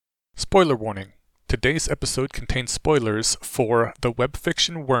Spoiler warning. Today's episode contains spoilers for the web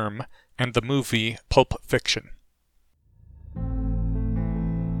fiction Worm and the movie Pulp Fiction.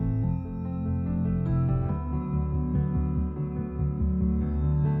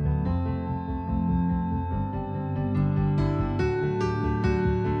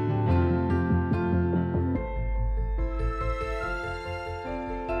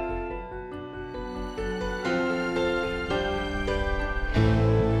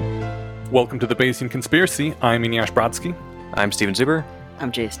 Welcome to the Bayesian Conspiracy. I'm Eneasz Brodsky. I'm Steven Zuber.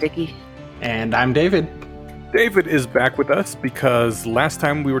 I'm Jay Sticky. And I'm David. David is back with us because last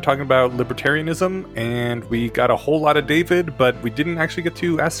time we were talking about libertarianism and we got a whole lot of David, but we didn't actually get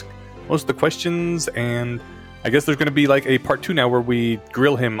to ask most of the questions, and I guess there's going to be like a part 2 now where we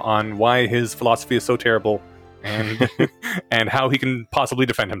grill him on why his philosophy is so terrible and and how he can possibly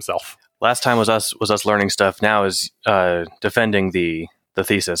defend himself. Last time was us learning stuff. Now is defending the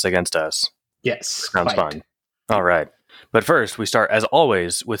thesis against us. Yes. Sounds fun. All right. But first, we start, as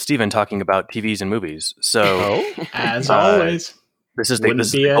always, with Steven talking about TVs and movies. So, as always, this is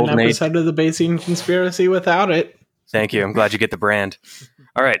wouldn't be an episode of the Bayesian Conspiracy without it. Thank you. I'm glad you get the brand.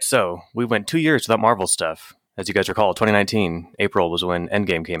 All right. So, we went 2 years without Marvel stuff. As you guys recall, 2019, April was when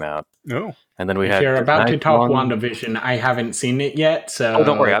Endgame came out. Oh. And then we if had... you're about to talk WandaVision, I haven't seen it yet, so... Oh,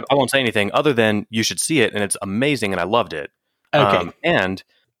 don't worry. I won't say anything other than you should see it, and it's amazing, and I loved it. Okay.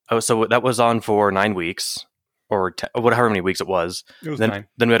 So that was on for 9 weeks, or however many weeks it was. It was 9.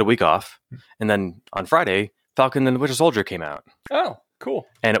 Then we had a week off, and then on Friday, Falcon and the Winter Soldier came out. Oh, cool.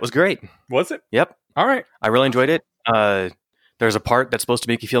 And it was great. Was it? Yep. All right. I really enjoyed it. There's a part that's supposed to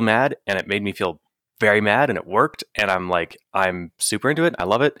make you feel mad, and it made me feel very mad, and it worked. And I'm super into it. I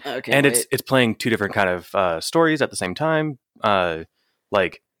love it. Okay, and it's playing 2 different kind of stories at the same time.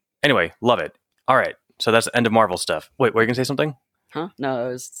 Anyway, love it. All right. So that's the end of Marvel stuff. Wait, were you going to say something? Huh? No, I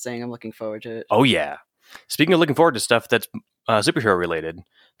was saying I'm looking forward to it. Oh, yeah. Speaking of looking forward to stuff that's superhero related,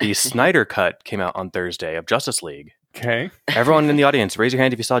 the Snyder Cut came out on Thursday of Justice League. Okay. Everyone in the audience, raise your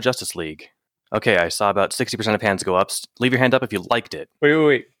hand if you saw Justice League. Okay, I saw about 60% of hands go up. Leave your hand up if you liked it.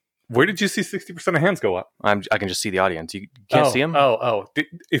 Wait. Where did you see 60% of hands go up? I can just see the audience. You can't see them?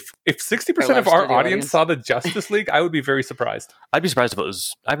 If 60% of our audience saw the Justice League, I would be very surprised. I'd be surprised if it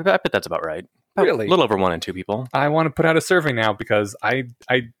was... I bet that's about right. Really? A little over 1 in 2 people. I want to put out a survey now because I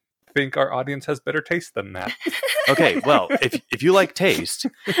think our audience has better taste than that. Okay, well, if you like taste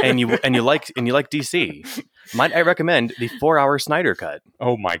and you like DC, might I recommend the 4-hour Snyder Cut?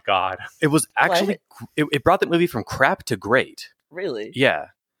 Oh my god! It was actually it brought the movie from crap to great. Really? Yeah,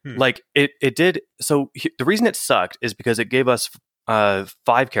 like it did. So the reason it sucked is because it gave us 5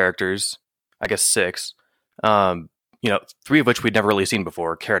 characters, I guess 6. 3 of which we'd never really seen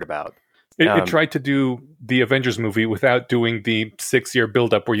before, cared about. It tried to do the Avengers movie without doing the 6-year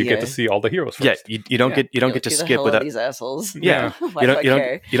build-up where you get to see all the heroes first. Yeah, you don't get to skip without these assholes. Yeah,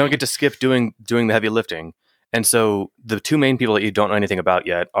 you don't get to skip doing the heavy lifting. And so the 2 main people that you don't know anything about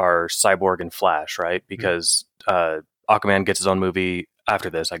yet are Cyborg and Flash, right? Because Aquaman gets his own movie after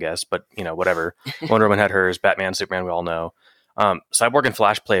this, I guess. But whatever. Wonder Woman had hers. Batman, Superman, we all know. Cyborg and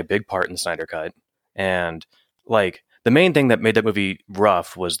Flash play a big part in the Snyder Cut, and the main thing that made that movie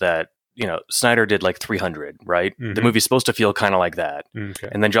rough was that. Snyder did 300, right? Mm-hmm. The movie's supposed to feel kind of like that. Okay.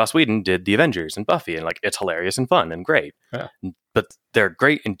 And then Joss Whedon did the Avengers and Buffy, and it's hilarious and fun and great. Yeah. But they're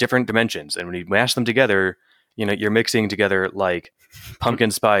great in different dimensions. And when you mash them together, you're mixing together pumpkin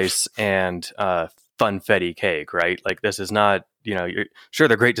spice and funfetti cake, right? This is not, you're sure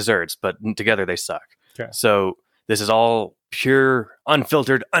they're great desserts, but together they suck. Okay. So this is all pure,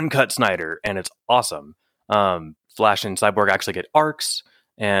 unfiltered, uncut Snyder, and it's awesome. Flash and Cyborg actually get arcs.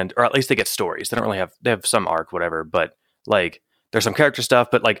 Or at least they get stories. They don't really they have some arc, whatever, but there's some character stuff,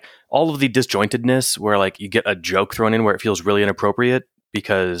 but all of the disjointedness where you get a joke thrown in where it feels really inappropriate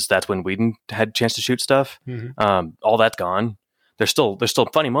because that's when Whedon had a chance to shoot stuff. Mm-hmm. All that's gone. There's still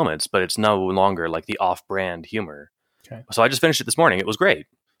funny moments, but it's no longer the off-brand humor. Okay. So I just finished it this morning. It was great.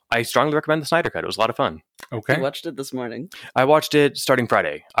 I strongly recommend the Snyder Cut. It was a lot of fun. Okay. You watched it this morning? I watched it starting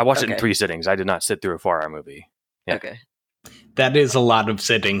Friday. I watched it in 3 sittings. I did not sit through a 4-hour movie. Yeah. Okay. That is a lot of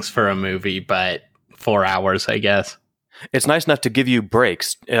sittings for a movie, but 4 hours, I guess. It's nice enough to give you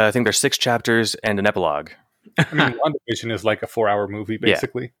breaks. I think there's 6 chapters and an epilogue. I mean, WandaVision is a 4-hour movie,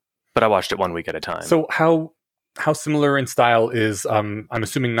 basically. Yeah, but I watched it 1 week at a time. So how similar in style is, I'm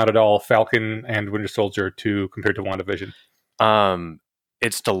assuming not at all, Falcon and Winter Soldier compared to WandaVision?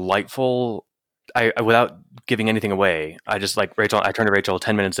 It's delightful. I without giving anything away, I just Rachel. I turned to Rachel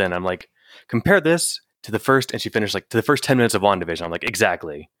 10 minutes in. I'm compare this to the first, and she finished to the first 10 minutes of WandaVision. I'm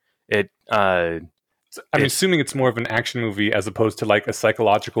exactly. It So, I'm assuming it's more of an action movie as opposed to like a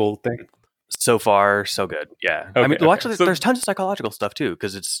psychological thing. So far, so good. Yeah. Okay, I mean, well, actually, so, there's tons of psychological stuff too,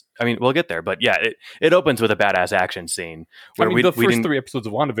 because it's. I mean, we'll get there, but yeah, it opens with a badass action scene where the first 3 episodes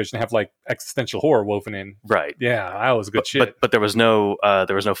of WandaVision have like existential horror woven in. Right. Yeah, that was good shit. But there was no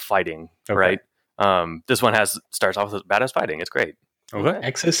fighting. Okay. Right. This one starts off with badass fighting. It's great. Okay.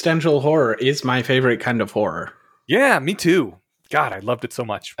 Existential horror is my favorite kind of horror. Yeah, me too. God, I loved it so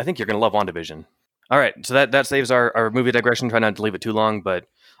much. I think you're gonna love WandaVision. All right, so that saves our movie digression. Try not to leave it too long, but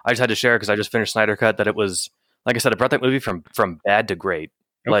I just had to share because I just finished Snyder Cut that it was, like I said, I brought that movie from bad to great.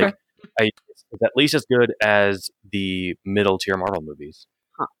 Okay. Like, it's at least as good as the middle tier Marvel movies.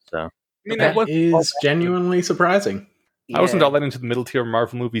 Huh. So I mean, That is genuinely surprising. I wasn't all that into the middle tier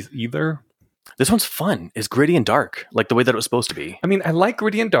Marvel movies either. this one's fun. It's gritty and dark, like the way that it was supposed to be. I mean, I like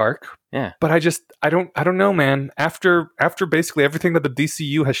gritty and dark. Yeah. But I don't know, man. After basically everything that the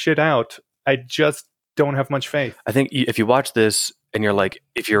DCU has shit out, I just don't have much faith. I think if you watch this and you're like,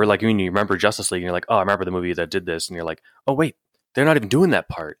 if you're like me and you remember Justice League and you're like, oh, I remember the movie that did this, and you're like, oh wait, they're not even doing that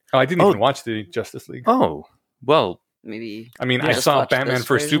part. Oh, I didn't even watch the Justice League. Oh, well, Maybe. I mean, Yeah, I just saw watch Batman this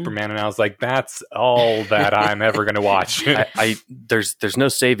vs version. Superman, and I was like, "That's all that I'm ever going to watch." there's no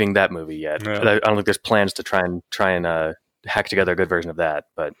saving that movie yet. No. I don't think there's plans to try and hack together a good version of that.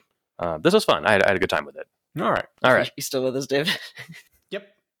 But this was fun. I had a good time with it. All right. All right. You still with us, David? Yep.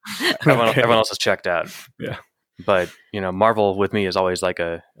 Everyone else is checked out. Yeah. But Marvel with me is always like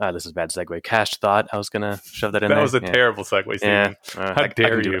this is a bad segue. Cash thought I was gonna shove that in there. That was a terrible segue. Stephen. Yeah. How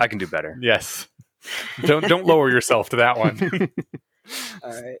dare you? I can do better. Yes. Don't lower yourself to that one. All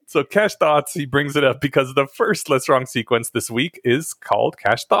right. So Cash Thoughts, he brings it up because the first Let's Wrong sequence this week is called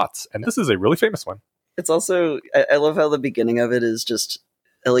Cash Thoughts, and this is a really famous one. It's also, I love how the beginning of it is just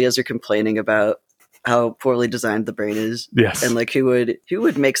Eliezer complaining about how poorly designed the brain is. Yes. And like who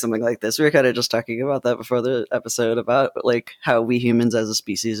would make something like this? We were kind of just talking about that before the episode about like how we humans as a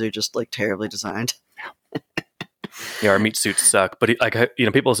species are just like terribly designed. Yeah, our meat suits suck. But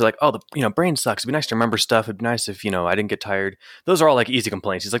people say like, oh, the brain sucks. It'd be nice to remember stuff. It'd be nice if I didn't get tired. Those are all like easy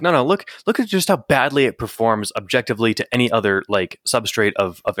complaints. He's like, no, look at just how badly it performs objectively to any other like substrate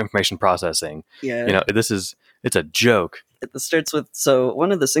of information processing. Yeah. It's a joke. It starts with, so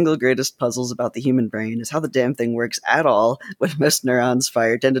one of the single greatest puzzles about the human brain is how the damn thing works at all when most neurons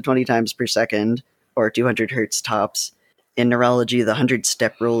fire 10 to 20 times per second, or 200 hertz tops. In neurology, the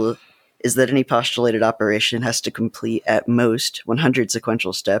 100-step rule is that any postulated operation has to complete at most 100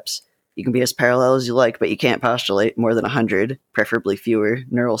 sequential steps. You can be as parallel as you like, but you can't postulate more than 100, preferably fewer,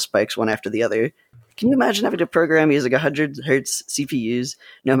 neural spikes one after the other. Can you imagine having to program using 100 hertz CPUs,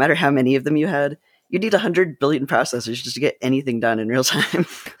 no matter how many of them you had? You need 100 billion processors just to get anything done in real time.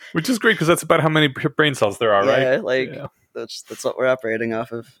 Which is great because that's about how many brain cells there are, right? Yeah, that's what we're operating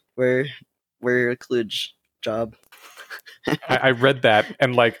off of. We're a kludge job. I read that,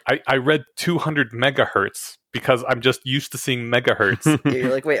 and like I read 200 megahertz because I'm just used to seeing megahertz. Yeah,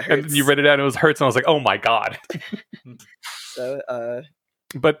 you're like, wait, hertz. And then you read it out, and it was hertz, and I was like, oh my god. So,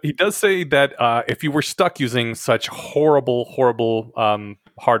 but he does say that if you were stuck using such horrible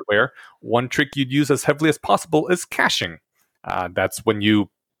hardware, one trick you'd use as heavily as possible is caching. That's when you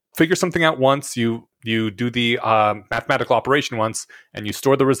figure something out once, you do the mathematical operation once, and you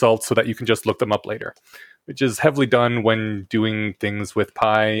store the results so that you can just look them up later, which is heavily done when doing things with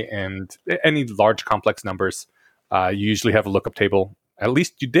pi and any large complex numbers. You usually have a lookup table. At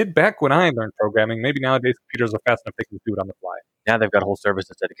least you did back when I learned programming. Maybe nowadays computers are fast enough they can do it on the fly. Now they've got a whole service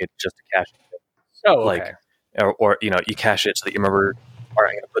that's dedicated just to caching. Oh, okay. Or you cache it so that you remember, all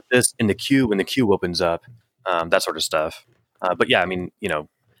right, I'm going to put this in the queue when the queue opens up, that sort of stuff. But yeah, I mean,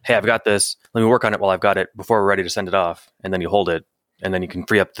 hey, I've got this. Let me work on it while I've got it before we're ready to send it off. And then you hold it, and then you can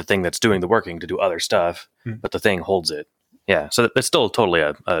free up the thing that's doing the working to do other stuff, but the thing holds it. Yeah, so that's still totally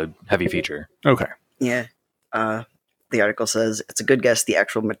a heavy feature. Okay. yeah. The article says it's a good guess the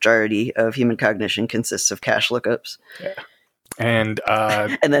actual majority of human cognition consists of cache lookups. Yeah. And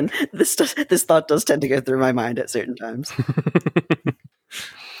And then this thought does tend to go through my mind at certain times.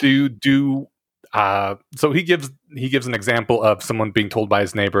 So he gives an example of someone being told by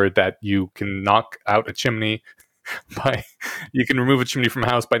his neighbor that you can knock out a chimney you can remove a chimney from a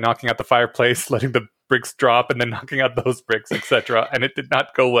house by knocking out the fireplace, letting the bricks drop, and then knocking out those bricks, etc. And it did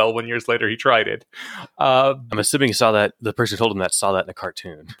not go well when years later he tried it. I'm assuming he saw that, the person who told him that saw that in a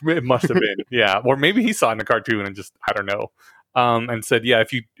cartoon. It must have been, yeah. Or maybe he saw it in a cartoon and just, I don't know. And said, yeah,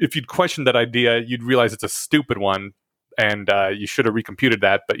 if you'd questioned that idea, you'd realize it's a stupid one, and you should have recomputed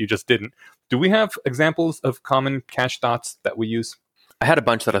that, but you just didn't. Do we have examples of common cache thoughts that we use? I had a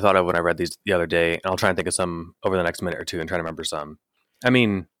bunch that I thought of when I read these the other day, and I'll try and think of some over the next minute or two and try to remember some. I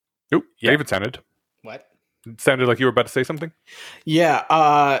mean, David sounded. What? It sounded like you were about to say something.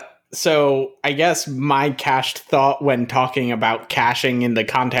 Yeah, so I guess my cached thought when talking about caching in the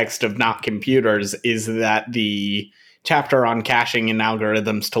context of not computers is that the chapter on caching and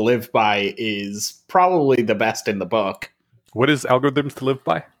algorithms to live by is probably the best in the book. What is Algorithms to Live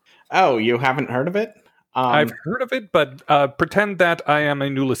By? Oh, you haven't heard of it? I've heard of it, but pretend that I am a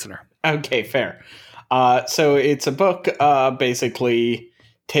new listener. Okay, fair. So it's a book basically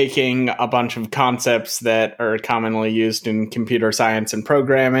taking a bunch of concepts that are commonly used in computer science and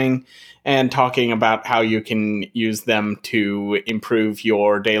programming and talking about how you can use them to improve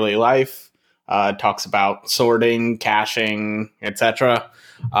your daily life. Talks about sorting, caching, etc.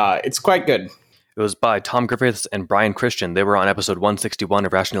 It's quite good. It was by Tom Griffiths and Brian Christian. They were on episode 161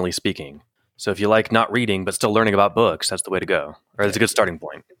 of Rationally Speaking. So if you like not reading but still learning about books, that's the way to go. Or it's a good starting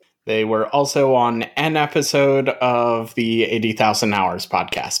point. They were also on an episode of the 80,000 Hours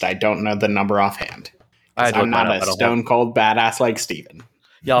podcast. I don't know the number offhand. I'm not a stone cold badass like Steven.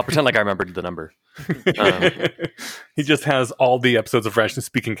 Yeah, I'll pretend like I remembered the number. He just has all the episodes of Rationally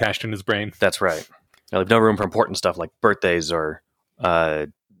Speaking cached in his brain. That's right. I leave no room for important stuff like birthdays or, I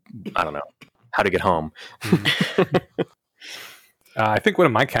don't know, how to get home. I think one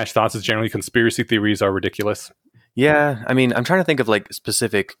of my cache thoughts is generally conspiracy theories are ridiculous. Yeah, I mean, I'm trying to think of like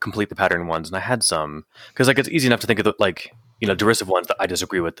specific complete the pattern ones, and I had some because like it's easy enough to think of the, like derisive ones that I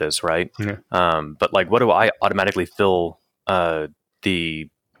disagree with this, right? Yeah. But like, what do I automatically fill the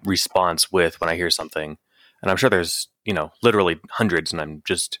response with when I hear something? And I'm sure there's literally hundreds, and I'm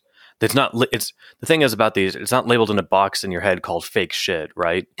just it's not. It's the thing is about these. It's not labeled in a box in your head called fake shit,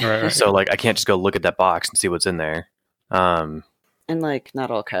 right? Right. So like, I can't just go look at that box and see what's in there. And like,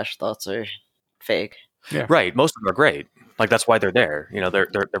 not all cache thoughts are fake. Yeah. Right. Most of them are great. Like that's why they're there.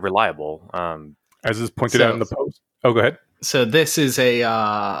 They're reliable. As is pointed out in the post. Oh, go ahead. So this is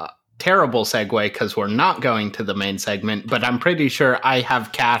a terrible segue because we're not going to the main segment, but I'm pretty sure I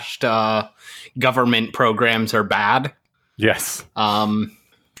have cached government programs are bad. Yes. I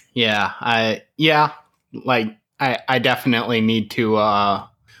definitely need to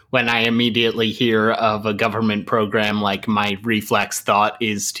when I immediately hear of a government program, like my reflex thought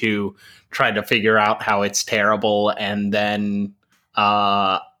is to try to figure out how it's terrible, and then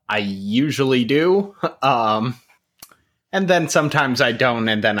I usually do. And then sometimes I don't,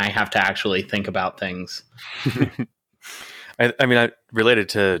 and then I have to actually think about things. I mean, I related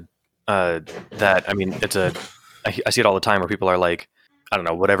to that. I mean, I see it all the time where people are like, I don't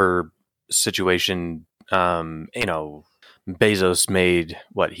know, whatever situation, Bezos made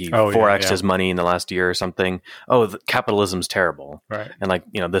he 4x'd his money in the last year or something. Oh, capitalism's terrible. Right. And like,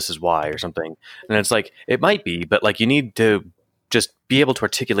 this is why or something. And it's like, it might be, but like you need to just be able to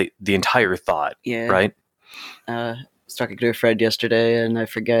articulate the entire thought. Yeah. Right. I was talking to a friend yesterday, and I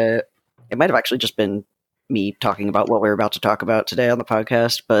forget, it might have actually just been me talking about what we're about to talk about today on the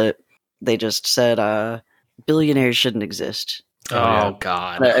podcast, but they just said billionaires shouldn't exist. Oh,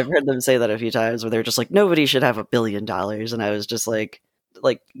 God. I've heard them say that a few times where they're just like, nobody should have $1 billion. And I was just like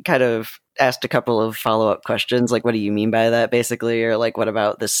kind of asked a couple of follow-up questions, like, what do you mean by that, basically? Or like, what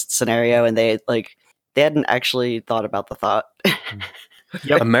about this scenario? And they hadn't actually thought about the thought.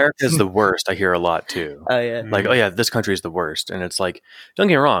 Yep. America's the worst. I hear a lot too. Oh yeah. Like, oh yeah, this country is the worst. And it's like, don't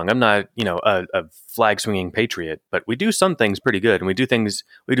get me wrong, I'm not, a flag swinging patriot, but we do some things pretty good, and we do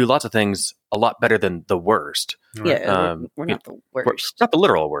lots of things a lot better than the worst. Yeah, we're not the worst. We're not the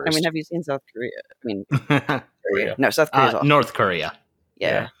literal worst. I mean, have you seen South Korea? I mean, Korea. No, South Korea. North Korea.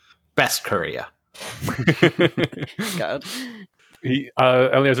 Yeah. Best Korea. God.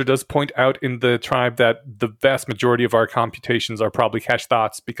 Eliezer does point out in the tribe that the vast majority of our computations are probably cache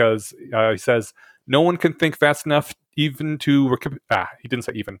thoughts because he says no one can think fast enough even to he didn't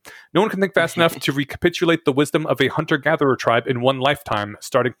say even. No one can think fast enough to recapitulate the wisdom of a hunter-gatherer tribe in one lifetime,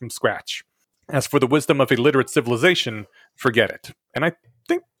 starting from scratch. As for the wisdom of a literate civilization, forget it. And I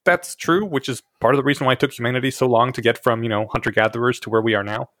think that's true, which is part of the reason why it took humanity so long to get from hunter-gatherers to where we are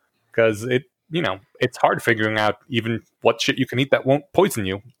now, because it's hard figuring out even what shit you can eat that won't poison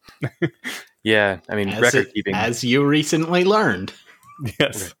you. Yeah, I mean, record keeping. As you recently learned.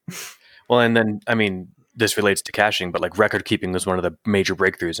 Yes. Well, and then, I mean, this relates to caching, but like record keeping was one of the major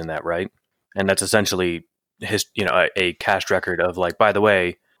breakthroughs in that, right? And that's essentially a cached record of like, by the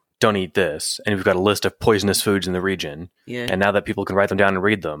way, don't eat this. And we've got a list of poisonous foods in the region. Yeah. And now that people can write them down and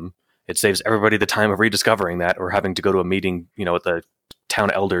read them, it saves everybody the time of rediscovering that or having to go to a meeting, with the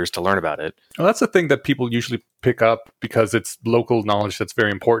town elders to learn about it. Well, that's the thing that people usually pick up because it's local knowledge that's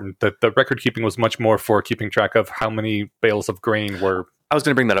very important. That the record keeping was much more for keeping track of how many bales of grain were. I was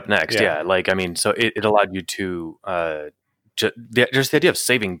going to bring that up next. Yeah. Like, I mean, so it allowed you to just the idea of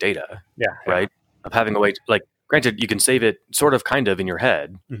saving data. Yeah. Right. of having a way to, like, granted, you can save it sort of kind of in your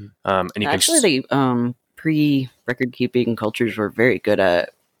head. And you Actually, the pre-record keeping cultures were very good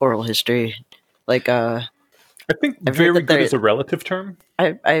at oral history. Like, I think I've very heard that good is a relative term.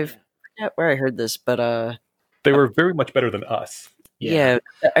 I forget where I heard this, but They were very much better than us. yeah,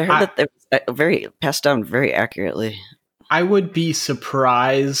 I heard that they were very passed down very accurately. I would be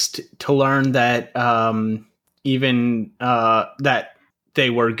surprised to learn that even that they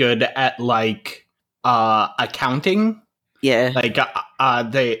were good at like accounting. Yeah, Like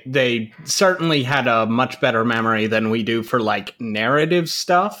they certainly had a much better memory than we do for like narrative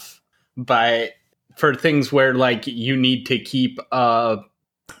stuff, but for things where like you need to keep a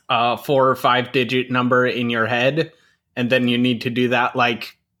 4 or 5 digit number in your head, and then you need to do that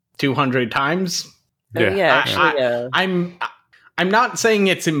like 200 times. I'm not saying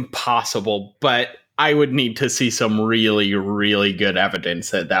it's impossible, but I would need to see some really, really good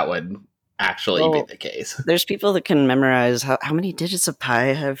evidence that would actually be the case. There's people that can memorize how many digits of pi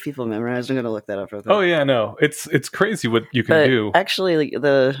have people memorized. I'm gonna look that up real quick. Oh yeah, no, it's crazy what you can do. Actually,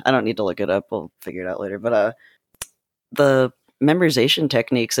 I don't need to look it up. We'll figure it out later. But the memorization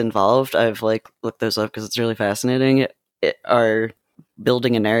techniques involved, I've like looked those up because it's really fascinating. Are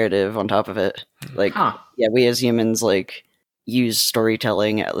building a narrative on top of it. Like, yeah, we as humans like use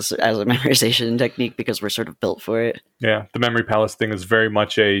storytelling as a memorization technique because we're sort of built for it. Yeah, the memory palace thing is very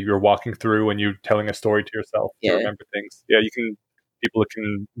much you're walking through and you're telling a story to yourself to remember things. Yeah, people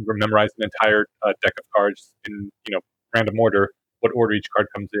can memorize an entire deck of cards in random order, what order each card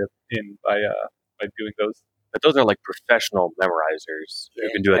comes in by doing those. But those are like professional memorizers who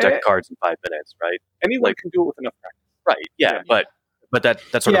can do a deck of cards in 5 minutes, right? Anyone can do it with enough practice. Right, yeah. But that's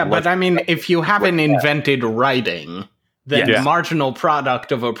sort of... Yeah, but I mean, if you haven't invented writing, then the marginal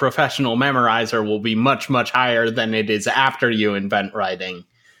product of a professional memorizer will be much, much higher than it is after you invent writing.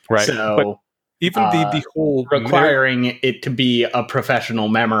 Right. So but even the whole... requiring it to be a professional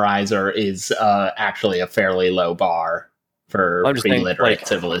memorizer is actually a fairly low bar for pre-literate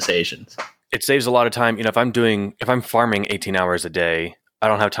civilizations. It saves a lot of time. If I'm farming 18 hours a day, I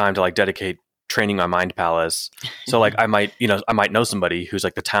don't have time to like dedicate training my mind palace. So like I might know somebody who's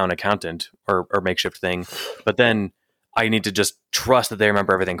like the town accountant or makeshift thing, but then I need to just trust that they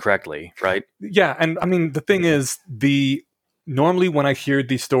remember everything correctly, right? Yeah, and I mean the thing is normally when I hear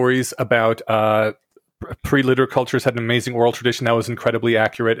these stories about pre-literate cultures had an amazing oral tradition that was incredibly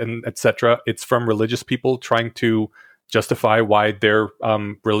accurate and etc., it's from religious people trying to justify why their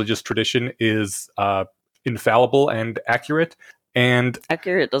religious tradition is infallible and accurate. And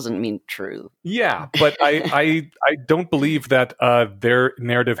accurate doesn't mean true. Yeah, but I don't believe that their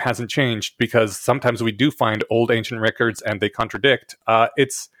narrative hasn't changed, because sometimes we do find old ancient records and they contradict.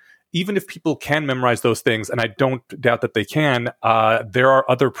 It's even if people can memorize those things, and I don't doubt that they can, there are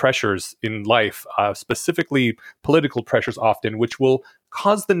other pressures in life, specifically political pressures often, which will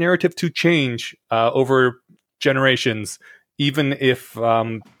cause the narrative to change over generations, even if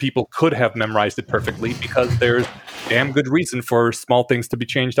people could have memorized it perfectly, because there's damn good reason for small things to be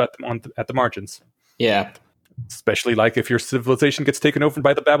changed at the margins. Yeah. Especially like if your civilization gets taken over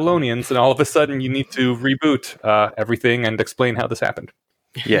by the Babylonians and all of a sudden you need to reboot everything and explain how this happened.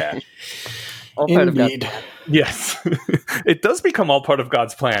 Yeah. All part of God. Yes. It does become all part of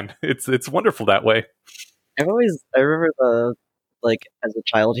God's plan. It's wonderful that way. I remember as a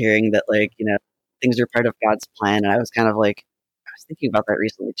child hearing that things are part of God's plan, and I was kind of like, I was thinking about that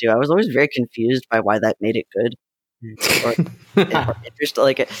recently too. I was always very confused by why that made it good. It's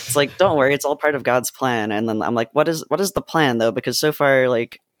like, don't worry, it's all part of God's plan. And then I'm like, what is the plan though? Because so far,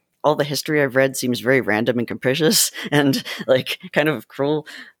 like, all the history I've read seems very random and capricious and like kind of cruel,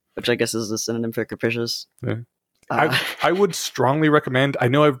 which I guess is a synonym for capricious. Yeah. I would strongly recommend, I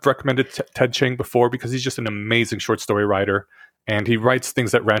know I've recommended Ted Chiang before because he's just an amazing short story writer. And he writes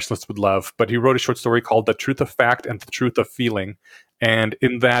things that rationalists would love, but he wrote a short story called The Truth of Fact and the Truth of Feeling. And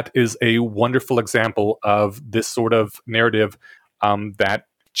in that is a wonderful example of this sort of narrative that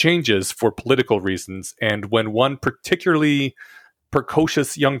changes for political reasons. And when one particularly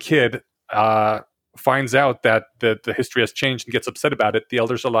precocious young kid finds out that the history has changed and gets upset about it, the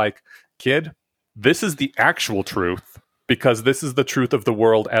elders are like, kid, this is the actual truth, because this is the truth of the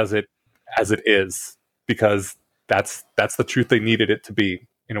world as it is, because that's the truth they needed it to be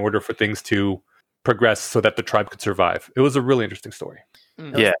in order for things to progress so that the tribe could survive. It was a really interesting story.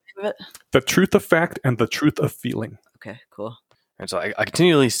 Yeah. The Truth of Fact and the Truth of Feeling. Okay, cool. And so I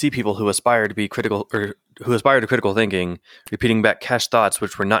continually see people who aspire to be critical, or who aspire to critical thinking, repeating back cached thoughts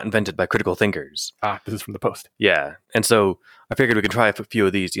which were not invented by critical thinkers. This is from the Post. Yeah. And so I figured we could try a few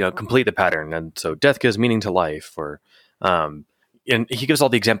of these, complete the pattern. And so death gives meaning to life, or and he gives all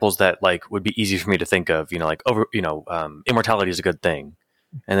the examples that like would be easy for me to think of, like immortality is a good thing.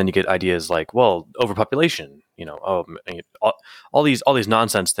 And then you get ideas like, well, overpopulation, all these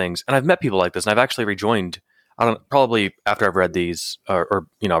nonsense things. And I've met people like this, and I've actually rejoined. I don't probably after I've read these or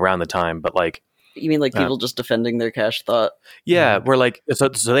around the time, but like, you mean like people just defending their cash thought? Yeah, we're like so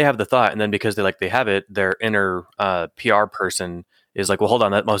they have the thought, and then because they have it, their inner PR person is like, well, hold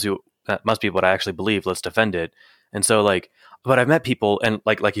on, that must be what I actually believe. Let's defend it. And so like, but I've met people, and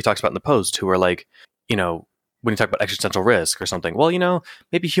like he talks about in the post, who are like, when you talk about existential risk or something, well,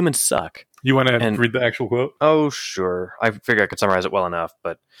 maybe humans suck. You want to read the actual quote? Oh, sure. I figure I could summarize it well enough,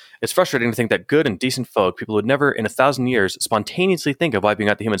 but it's frustrating to think that good and decent folk, people who would never in 1,000 years spontaneously think of wiping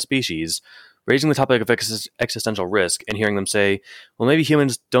out the human species, raising the topic of existential risk and hearing them say, well, maybe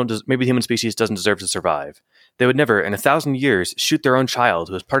the human species doesn't deserve to survive. They would never in 1,000 years shoot their own child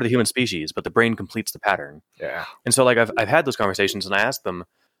who is part of the human species, but the brain completes the pattern. Yeah. And so like I've had those conversations, and I ask them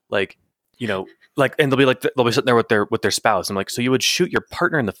like, and they'll be sitting there with their spouse. I'm like, so you would shoot your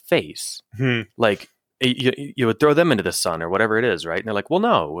partner in the face, like you would throw them into the sun or whatever it is, right? And they're like, well,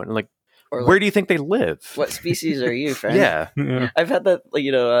 no. And I'm like, where do you think they live? What species are you, friend? Yeah. I've had that.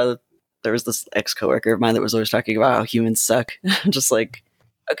 There was this ex-coworker of mine that was always talking about how humans suck. Just like,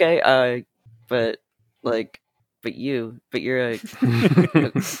 okay, but you're a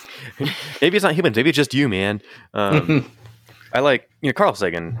maybe it's not humans. Maybe it's just you, man. I like Carl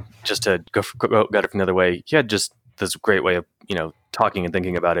Sagan, just to go it from the other way. He had just this great way of talking and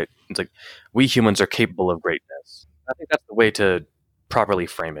thinking about it. It's like, we humans are capable of greatness. I think that's the way to properly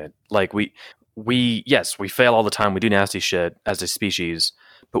frame it. Like we fail all the time. We do nasty shit as a species,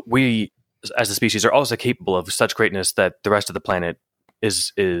 but we as a species are also capable of such greatness that the rest of the planet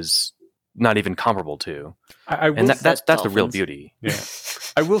is not even comparable to. That's the real beauty. Yeah.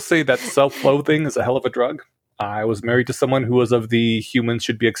 I will say that self-loathing is a hell of a drug. I was married to someone who was of the humans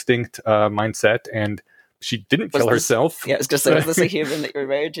should be extinct mindset, and she didn't kill herself. Yeah, I was going to say, was this a human that you were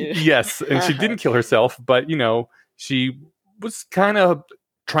married to? Yes, and she didn't kill herself, but, she was kind of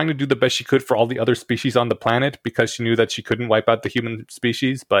trying to do the best she could for all the other species on the planet because she knew that she couldn't wipe out the human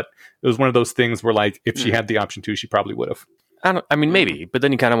species, but it was one of those things where, like, if she had the option to, she probably would have. I mean, maybe, but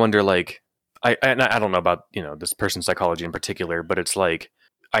then you kind of wonder, like, I don't know about, this person's psychology in particular, but it's like,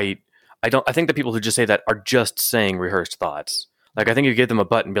 I think the people who just say that are just saying rehearsed thoughts. Like, I think you give them a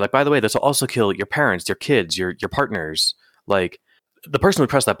button and be like, by the way, this will also kill your parents, your kids, your partners. Like, the person who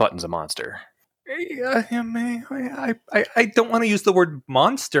pressed that button's a monster. I don't want to use the word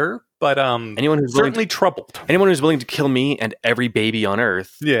monster, but anyone who's certainly troubled. Anyone who's willing to kill me and every baby on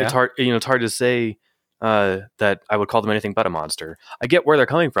Earth. Yeah. It's hard. It's hard to say that I would call them anything but a monster. I get where they're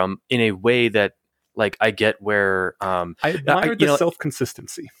coming from in a way that, like, I get where I admire the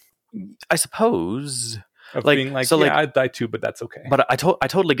self-consistency. I suppose of being like, so I'd die too, but that's okay. But I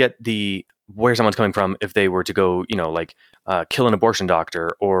totally get where someone's coming from if they were to go, kill an abortion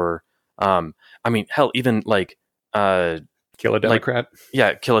doctor or, I mean, hell, even like, kill a Democrat.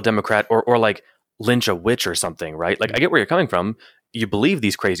 Kill a Democrat or like lynch a witch or something, right? Like, I get where you're coming from. You believe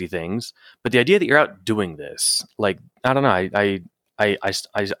these crazy things, but the idea that you're out doing this, like, I don't know.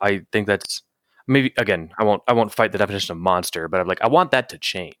 I think that's. Maybe again, I won't fight the definition of monster, but I'm like, I want that to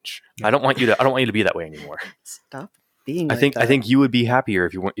change. Yeah. I don't want you to be that way anymore. Stop being. I think you would be happier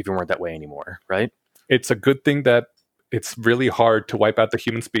if you weren't that way anymore, right? It's a good thing that it's really hard to wipe out the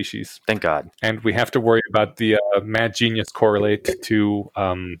human species. Thank God. And we have to worry about the mad genius correlate to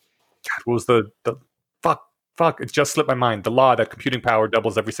what was the fuck, it just slipped my mind. The law that computing power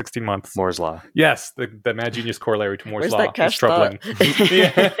doubles every 16 months. Moore's law. Yes, the mad genius corollary to Moore's Where's law. That cash is troubling.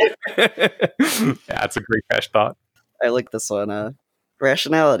 yeah, it's a great cash thought. I like this one.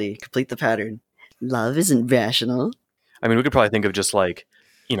 Rationality, complete the pattern. Love isn't rational. I mean, we could probably think of just like,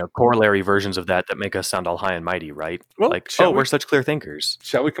 corollary versions of that make us sound all high and mighty, right? Well, like, we're such clear thinkers.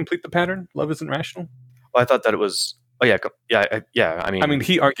 Shall we complete the pattern? Love isn't rational? Well, I thought that it was. Oh yeah. I mean,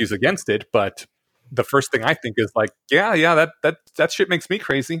 he argues against it, but the first thing I think is like, that shit makes me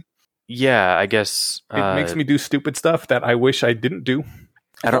crazy. Yeah, I guess it makes me do stupid stuff that I wish I didn't do.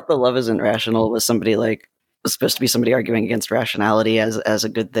 I thought the love isn't rational was supposed to be somebody arguing against rationality as a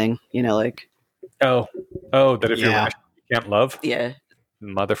good thing. Like, that if you're rational, you can't love. Yeah,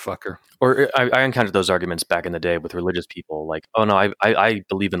 motherfucker. Or I encountered those arguments back in the day with religious people. Like, oh no, I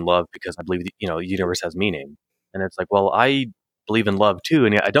believe in love because I believe the universe has meaning, and it's like, well, I believe in love too,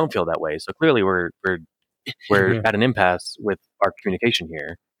 and I don't feel that way. So clearly, we're at an impasse with our communication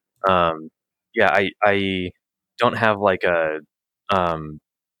here. I don't have like a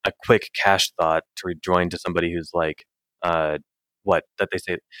quick cash thought to rejoin to somebody who's like, what that they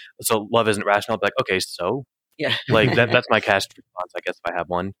say. So love isn't rational. I'll be like, okay, so Yeah. Like that's my cast response, I guess, if I have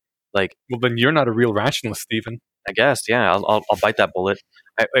one. Like, well, then you're not a real rationalist, Stephen. I guess, yeah, I'll bite that bullet.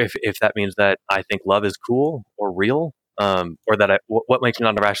 If that means that I think love is cool or real, or that what makes me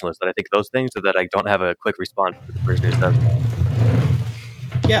not a rationalist? That I think those things, or that I don't have a quick response to the person who says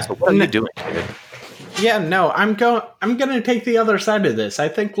that. Yeah. So what are you doing, David? Yeah, no, I'm gonna take the other side of this. I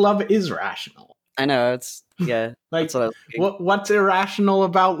think love is rational. I know, it's Like, that's what I was thinking. what's irrational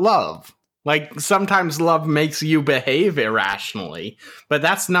about love? Like, sometimes love makes you behave irrationally, but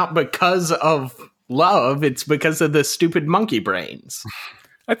that's not because of love, it's because of the stupid monkey brains.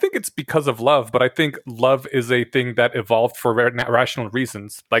 I think it's because of love, but I think love is a thing that evolved for rational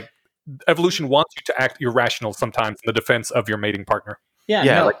reasons. Like, evolution wants you to act irrational sometimes in the defense of your mating partner. Yeah,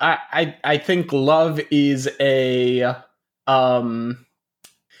 Yeah, no, like- I think love is a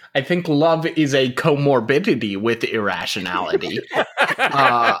I think love is a comorbidity with irrationality,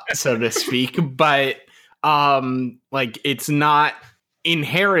 so to speak. But like, it's not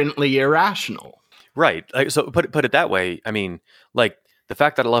inherently irrational. Right. Like, so put it that way. I mean, like, the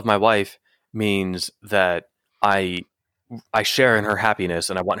fact that I love my wife means that I share in her happiness,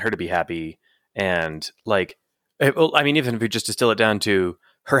 and I want her to be happy. And like, well, I mean, even if you just distill it down to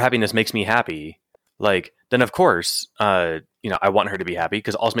her happiness makes me happy, like, then of course, I want her to be happy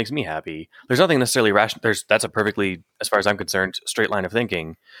because it also makes me happy. There's nothing necessarily rational. That's a perfectly, as far as I'm concerned, straight line of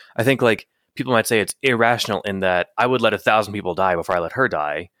thinking. I think, like, people might say it's irrational in that I would let 1,000 people die before I let her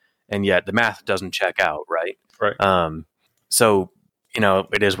die, and yet the math doesn't check out, right? Right. So,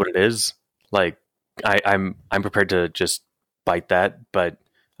 it is what it is. Like, I'm prepared to just bite that, but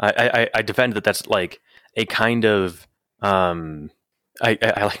I defend that that's like a kind of I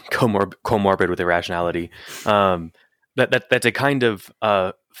like comorbid with irrationality. That's a kind of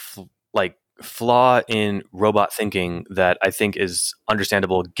flaw in robot thinking that I think is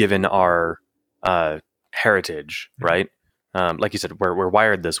understandable given our heritage, right? Like you said, we're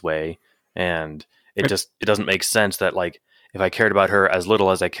wired this way, and it doesn't make sense that, like, if I cared about her as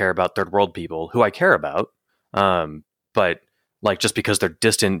little as I care about third world people, who I care about, but like, just because they're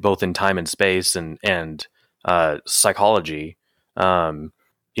distant both in time and space and psychology,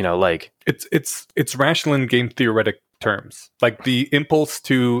 like, it's rational in game theoretic terms. Like, the impulse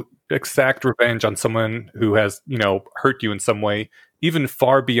to exact revenge on someone who has hurt you in some way, even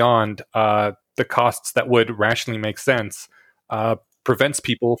far beyond the costs that would rationally make sense, prevents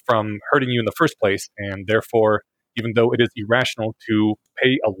people from hurting you in the first place, and therefore, even though it is irrational to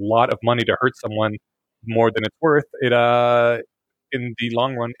pay a lot of money to hurt someone more than it's worth, it in the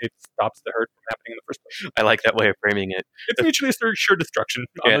long run, it stops the hurt from happening in the first place. I like that way of framing it. It's mutually assured destruction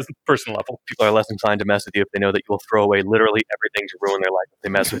on a personal level. People are less inclined to mess with you if they know that you will throw away literally everything to ruin their life if they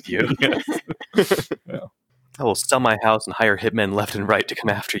mess with you. Yeah. I will sell my house and hire hitmen left and right to come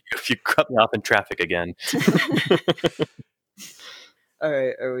after you if you cut me off in traffic again. All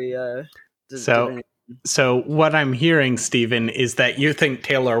right, are we? So what I'm hearing, Stephen, is that you think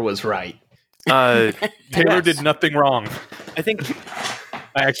Taylor was right. Taylor did nothing wrong. I think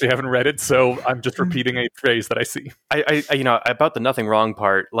I actually haven't read it, so I'm just repeating a phrase that I see. I about the nothing wrong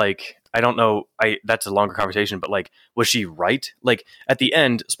part, like, I don't know, that's a longer conversation, but, like, was she right? Like, at the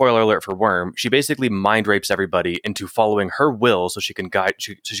end, spoiler alert for Worm, she basically mind rapes everybody into following her will so she can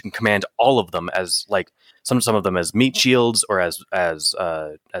so she can command all of them as, like, some of them as meat shields or as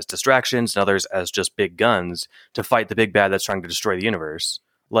distractions, and others as just big guns to fight the big bad that's trying to destroy the universe.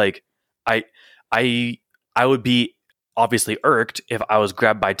 Like, I would be obviously irked if I was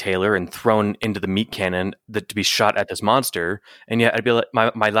grabbed by Taylor and thrown into the meat cannon to be shot at this monster, and yet I'd be like,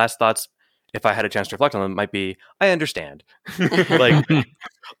 my last thoughts, if I had a chance to reflect on them, might be, I understand. Like,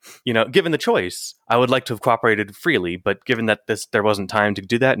 given the choice, I would like to have cooperated freely, but given that there wasn't time to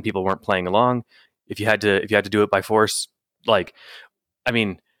do that and people weren't playing along, if you had to do it by force, like, I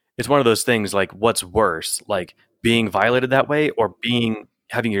mean, it's one of those things, like, what's worse, like, being violated that way or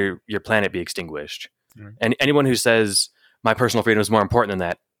having your planet be extinguished? Mm-hmm. And anyone who says my personal freedom is more important than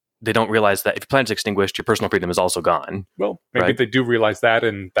that, they don't realize that if your planet's extinguished, your personal freedom is also gone. Well, maybe they do realize that,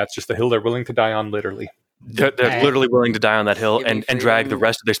 and that's just the hill they're willing to die on, literally. They're literally willing to die on that hill and drag the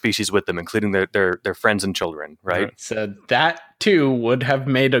rest of their species with them, including their friends and children, right? So that, too, would have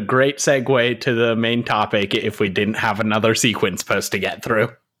made a great segue to the main topic if we didn't have another sequence post to get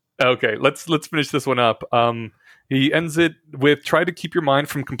through. Okay, let's finish this one up. He ends it with, try to keep your mind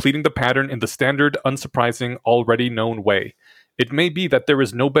from completing the pattern in the standard, unsurprising, already known way. It may be that there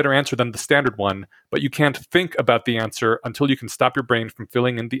is no better answer than the standard one, but you can't think about the answer until you can stop your brain from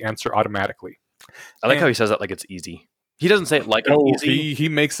filling in the answer automatically. I like how he says that like it's easy. He doesn't say it like it's easy. He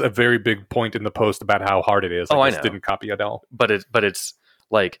makes a very big point in the post about how hard it is. I just didn't copy it all. But it's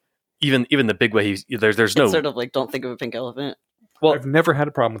like, even the big way there's no It's sort of like don't think of a pink elephant. Well, I've never had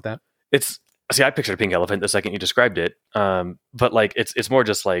a problem with that. I pictured a pink elephant the second you described it. But like it's more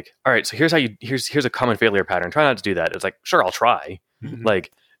just like, all right, so here's a common failure pattern. Try not to do that. It's like, sure, I'll try. Mhm.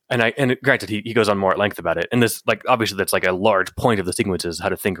 Like, and granted, he goes on more at length about it. And this, like, obviously that's like a large point of the sequence is how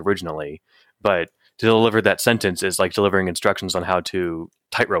to think originally. But to deliver that sentence is like delivering instructions on how to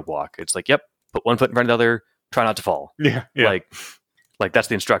tightrope walk. It's like, yep, put one foot in front of the other, try not to fall. Yeah. Like that's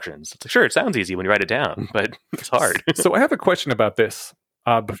the instructions. It's like, sure, it sounds easy when you write it down, but it's hard. So I have a question about this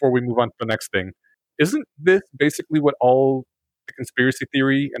before we move on to the next thing. Isn't this basically what all the conspiracy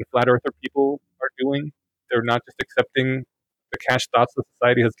theory and flat earther people are doing? They're not just accepting the cash thoughts that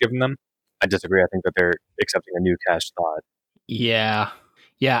society has given them? I disagree. I think that they're accepting a new cash thought. Yeah,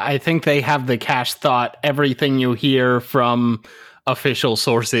 I think they have the cash thought. Everything you hear from official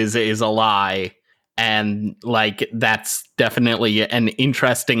sources is a lie. And like that's definitely an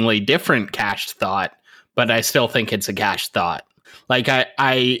interestingly different cached thought, but I still think it's a cached thought. Like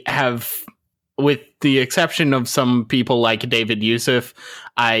I have, with the exception of some people like David Youssef,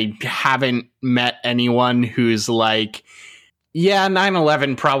 I haven't met anyone who's like, yeah,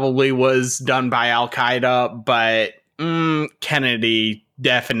 9/11 probably was done by Al Qaeda, but Kennedy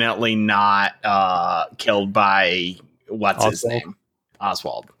definitely not killed by what's his name?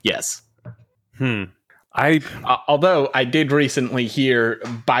 Oswald. Yes. Although I did recently hear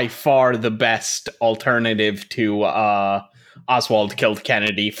by far the best alternative to Oswald killed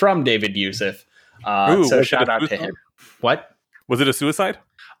Kennedy from David Youssef. So shout out to him. What? Was it a suicide?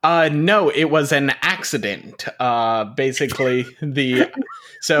 No, it was an accident. Basically, the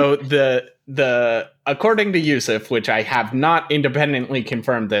according to Youssef, which I have not independently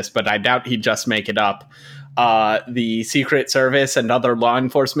confirmed this, but I doubt he'd just make it up. The Secret Service and other law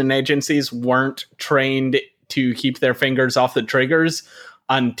enforcement agencies weren't trained to keep their fingers off the triggers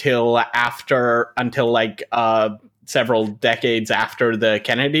until several decades after the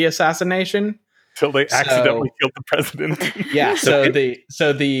Kennedy assassination. Till they accidentally killed the president. Yeah. So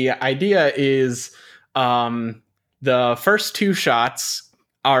the idea is the first two shots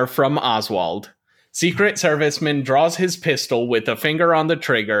are from Oswald. Secret Serviceman draws his pistol with a finger on the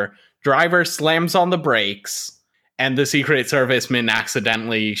trigger. Driver slams on the brakes, and the Secret Serviceman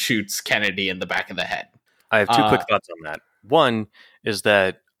accidentally shoots Kennedy in the back of the head. I have two quick thoughts on that. One is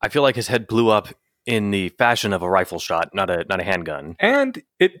that I feel like his head blew up in the fashion of a rifle shot, not a handgun. And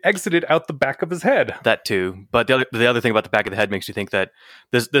it exited out the back of his head. That too. But the other thing about the back of the head makes you think that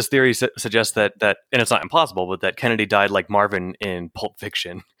this theory suggests that, and it's not impossible, but that Kennedy died like Marvin in Pulp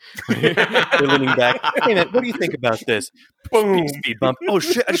Fiction. They're leaning back. Hey man, what do you think about this? Boom. Speed bump. Oh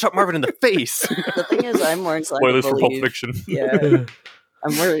shit, I just shot Marvin in the face. The thing is, I'm more inclined Spoilers to for believe... Pulp Fiction. Yeah.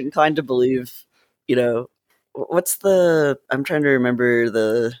 I'm more inclined to believe, what's the... I'm trying to remember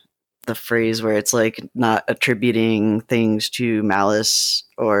the phrase where it's like not attributing things to malice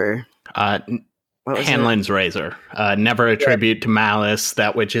or Hanlon's razor. Never attribute to malice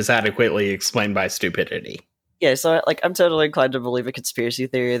that which is adequately explained by stupidity. Yeah, so I'm totally inclined to believe a conspiracy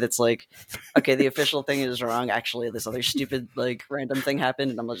theory that's like, okay, the official thing is wrong. Actually, this other stupid random thing happened,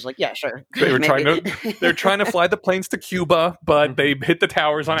 and I'm just like, yeah, sure. They're trying to fly the planes to Cuba, but they hit the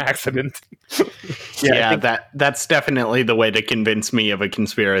towers on accident. That's definitely the way to convince me of a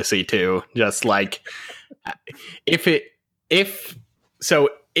conspiracy too. Just like if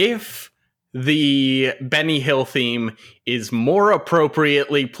the Benny Hill theme is more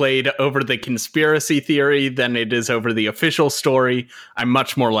appropriately played over the conspiracy theory than it is over the official story, I'm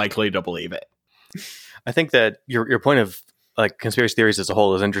much more likely to believe it. I think that your point of like conspiracy theories as a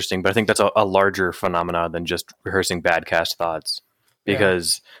whole is interesting, but I think that's a larger phenomena than just rehearsing bad cast thoughts,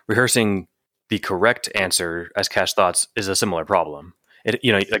 because rehearsing the correct answer as cast thoughts is a similar problem.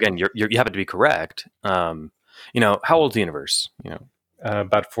 Again, you happen to be correct. How old's the universe?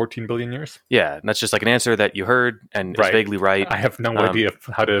 About 14 billion years. Yeah, and that's just like an answer that you heard and is vaguely right. I have no idea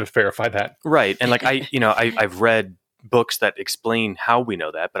how to verify that. Right, and I've read books that explain how we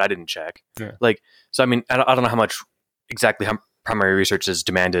know that, but I didn't check. Yeah. I don't know how much exactly how primary research is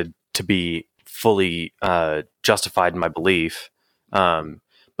demanded to be fully justified in my belief. But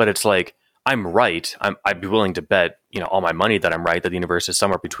it's like I'm right. I'd be willing to bet all my money that I'm right, that the universe is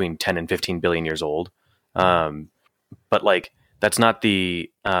somewhere between 10 and 15 billion years old. But that's not the,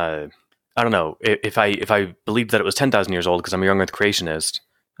 I don't know, if I believed that it was 10,000 years old because I'm a young earth creationist,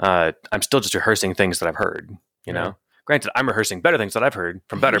 I'm still just rehearsing things that I've heard, know? Granted, I'm rehearsing better things that I've heard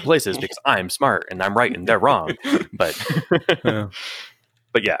from better places because I'm smart and I'm right and they're wrong. But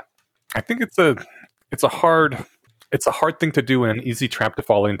yeah. I think it's a hard thing to do and an easy trap to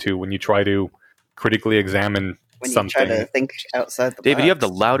fall into when you try to critically examine when something. You try to think outside the David, box. you have the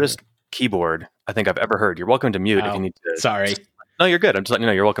loudest keyboard I think I've ever heard. You're welcome to mute if you need to. Sorry. No, you're good. I'm just letting you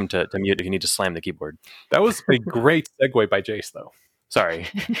know you're welcome to mute if you need to slam the keyboard. That was a great segue by Jace, though. Sorry,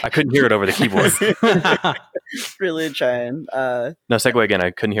 I couldn't hear it over the keyboard. Really trying. No, segue again.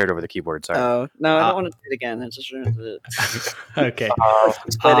 I couldn't hear it over the keyboard. Sorry. Oh, no, I don't want to do it again. I just ruined it. Okay.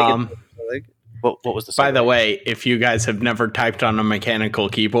 What was the segue? By the way, if you guys have never typed on a mechanical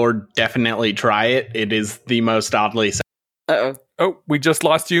keyboard, definitely try it. It is the most oddly. Uh-oh. Oh, we just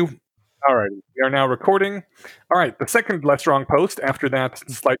lost you. All right, we are now recording. All right, the second less wrong post after that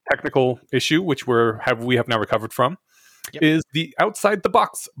slight technical issue, which we have now recovered from, is the outside the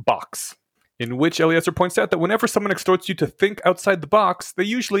box, in which Eliezer points out that whenever someone extorts you to think outside the box, they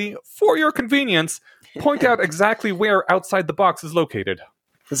usually, for your convenience, point out exactly where outside the box is located.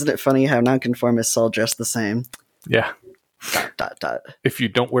 Isn't it funny how nonconformists all dress the same? Yeah. ... If you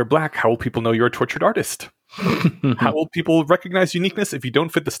don't wear black, how will people know you're a tortured artist? How will people recognize uniqueness if you don't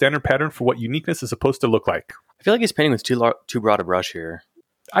fit the standard pattern for what uniqueness is supposed to look like? I feel like he's painting with too broad a brush here.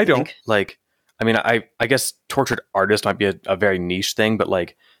 I don't. I guess tortured artist might be a very niche thing, but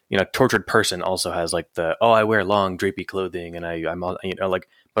like, tortured person also has like I wear long drapey clothing and I'm all,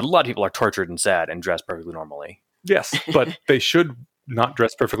 but a lot of people are tortured and sad and dress perfectly normally. Yes, but they should not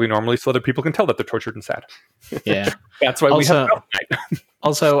dress perfectly normally so other people can tell that they're tortured and sad. Yeah. That's why we have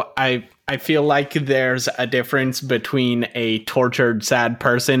Also, I feel like there's a difference between a tortured sad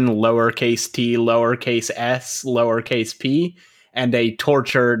person, lowercase t, lowercase s, lowercase p, and a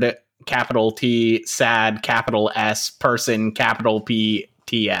tortured capital T, sad, capital S, person, capital P,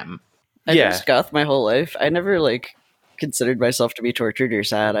 TM. I've been goth my whole life. I never considered myself to be tortured or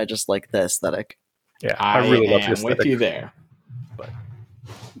sad. I just like the aesthetic. Yeah, I really love the aesthetic. With you there.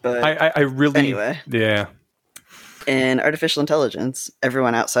 But I really... Anyway. Yeah. In artificial intelligence,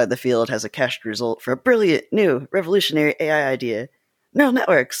 everyone outside the field has a cached result for a brilliant, new, revolutionary AI idea. Neural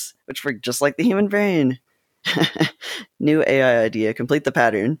networks, which work just like the human brain. New AI idea, complete the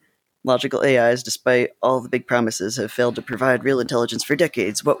pattern. Logical AIs, despite all the big promises, have failed to provide real intelligence for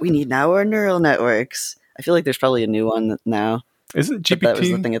decades. What we need now are neural networks. I feel like there's probably a new one now. Isn't GPT... That was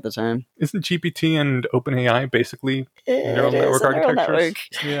the thing at the time. Isn't GPT and OpenAI basically neural network architectures?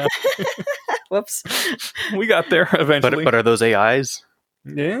 Yeah. Whoops. We got there eventually. But are those AIs?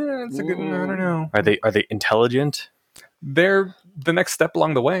 Yeah, it's a good... I don't know. Are they intelligent? They're the next step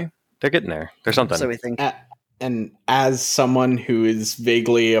along the way. They're getting there. There's something. So we think. And as someone who is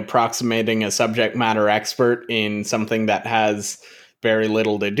vaguely approximating a subject matter expert in something that has very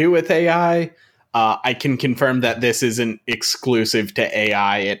little to do with AI, I can confirm that this isn't exclusive to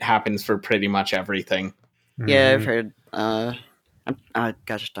AI. It happens for pretty much everything. Yeah, I've heard.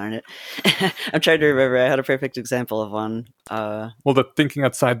 Gosh darn it. I'm trying to remember. I had a perfect example of one. Well, the thinking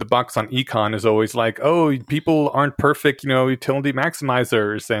outside the box on econ is always like, oh, people aren't perfect, utility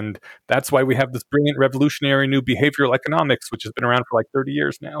maximizers. And that's why we have this brilliant revolutionary new behavioral economics, which has been around for like 30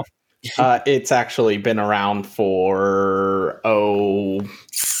 years now. It's actually been around for,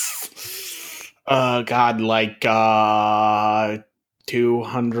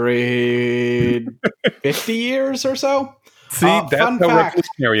 250 years or so. See, that's how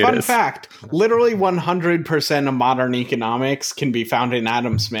revolutionary it is. Fun fact, literally 100% of modern economics can be found in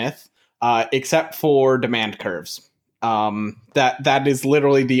Adam Smith, except for demand curves. That is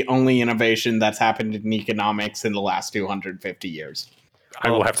literally the only innovation that's happened in economics in the last 250 years. I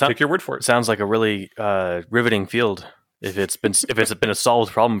will have to take your word for it. Sounds like a really riveting field if it's been a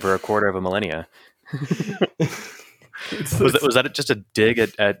solved problem for a quarter of a millennia. Was that just a dig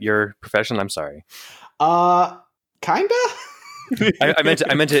at your profession? I'm sorry. Kinda. I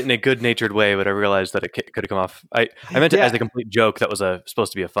meant it in a good-natured way, but I realized that it could have come off. I meant it as a complete joke that was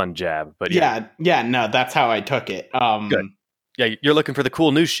supposed to be a fun jab. But no, that's how I took it. Good. Yeah, you're looking for the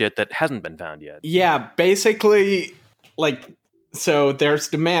cool new shit that hasn't been found yet. Yeah, basically, so there's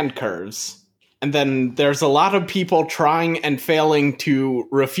demand curves, and then there's a lot of people trying and failing to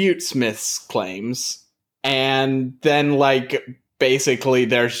refute Smith's claims, and then basically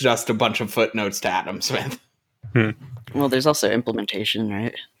there's just a bunch of footnotes to Adam Smith. Well, there's also implementation,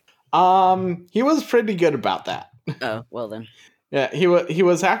 right? He was pretty good about that. Oh, well then. Yeah, he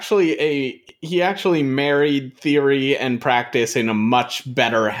actually married theory and practice in a much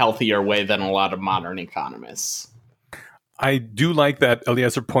better, healthier way than a lot of modern economists. I do like that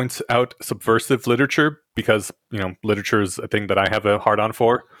Eliezer points out subversive literature because, literature is a thing that I have a hard-on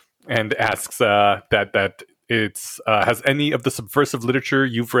for, and asks that it's has any of the subversive literature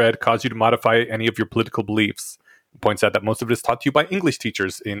you've read caused you to modify any of your political beliefs? Points out that most of it is taught to you by English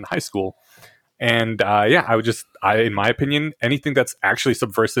teachers in high school. And in my opinion, anything that's actually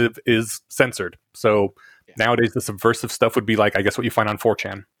subversive is censored. So nowadays the subversive stuff would be I guess what you find on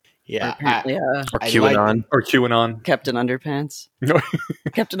 4chan. Yeah, Apparently, Or QAnon. Or QAnon. Captain Underpants. No.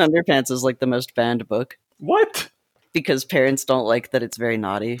 Captain Underpants is like the most banned book What? because parents don't like that it's very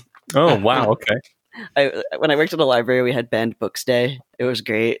naughty. Oh, wow. Okay. When I worked at a library, we had banned books day. It was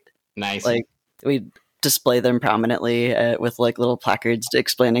great. nice. Like we display them prominently with like little placards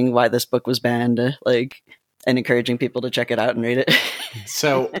explaining why this book was banned, and encouraging people to check it out and read it.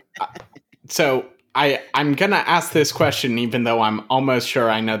 So I'm gonna ask this question, even though I'm almost sure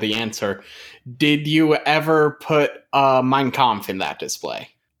I know the answer. Did you ever put Mein Kampf in that display?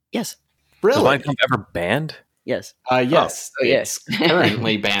 Yes. Was Really? Mein Kampf ever banned? Yes. Yes. Oh, yes. It's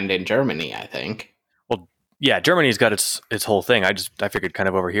currently banned in Germany, I think. Yeah, Germany's got its whole thing. I figured kind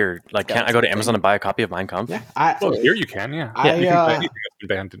of over here. Like, can't I go to Amazon and buy a copy of Mein Kampf? Yeah. Well, here you can, yeah. I, You can buy anything that's been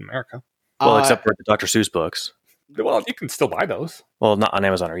banned in America. Well, except for the Dr. Seuss books. Well, you can still buy those. Well, not on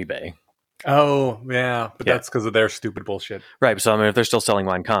Amazon or eBay. Oh, yeah. But Yeah. that's because of their stupid bullshit. Right. So, I mean, if they're still selling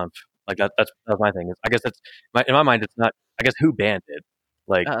Mein Kampf, like that's my thing. I guess in my mind, it's not, I guess who banned it?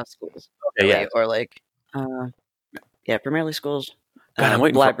 Like, Schools. okay, yeah. Or like, primarily schools. God, I'm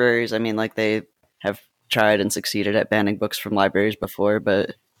waiting for- libraries. I mean, like they have tried and succeeded at banning books from libraries before,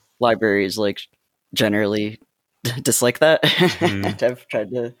 but libraries like generally dislike that and have tried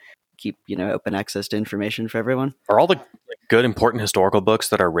to keep open access to information for everyone. Are all the good, important historical books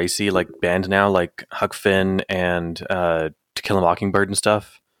that are racy banned now, like Huck Finn and To Kill a Mockingbird and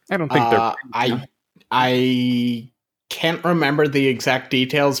stuff? I don't think they're... I can't remember the exact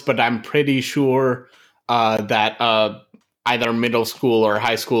details, but I'm pretty sure that either middle school or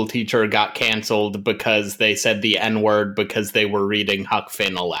high school teacher got canceled because they said the N-word because they were reading Huck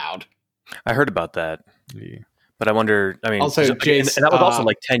Finn aloud. I heard about that. Yeah. But I wonder, I mean, also, Jace, and that was also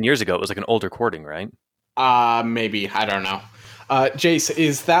 10 years ago. It was like an old recording, right? Maybe. I don't know. Jace,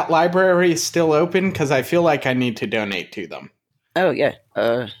 is that library still open? Because I feel like I need to donate to them. Oh, yeah.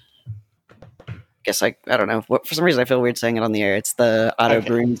 Guess I don't know. For some reason, I feel weird saying it on the air. It's the Otto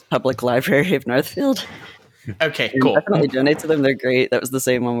Bruins Public Library of Northfield. Okay, cool. Definitely donate to them. They're great. That was the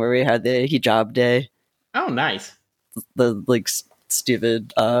same one where we had the hijab day. Oh, nice. The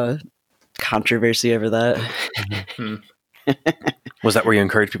stupid controversy over that. Was that where you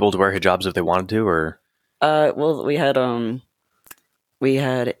encouraged people to wear hijabs if they wanted to, or? Well, we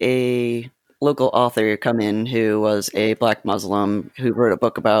had a local author come in who was a Black Muslim who wrote a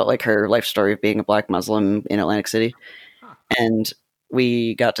book about her life story of being a Black Muslim in Atlantic City, and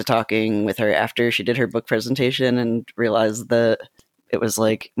we got to talking with her after she did her book presentation and realized that it was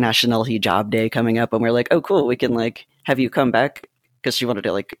National Hijab Day coming up, and we're like, oh cool, we can have you come back, because she wanted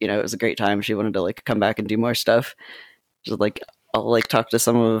to it was a great time. She wanted to come back and do more stuff. She's I'll talk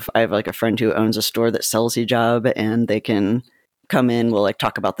to I have a friend who owns a store that sells hijab, and they can come in. We'll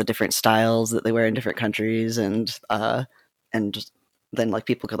talk about the different styles that they wear in different countries, and then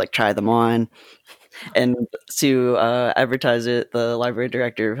people could try them on. And to advertise it, the library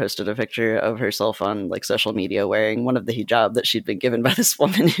director posted a picture of herself on social media wearing one of the hijab that she'd been given by this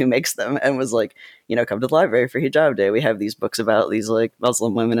woman who makes them, and was come to the library for Hijab Day. We have these books about these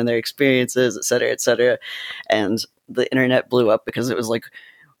Muslim women and their experiences, etc., etc. And the internet blew up because it was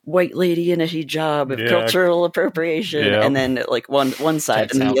white lady in a hijab of cultural appropriation, and then one side,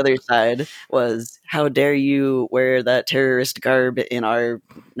 Checks and then out. the other side was, how dare you wear that terrorist garb in our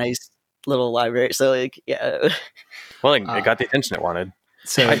nice little library. So Well, it got the attention it wanted.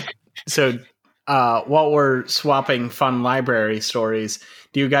 So while we're swapping fun library stories,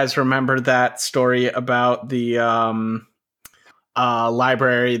 do you guys remember that story about the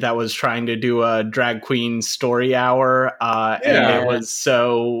library that was trying to do a drag queen story hour, and it was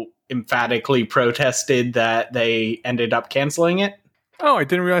so emphatically protested that they ended up canceling it? Oh, I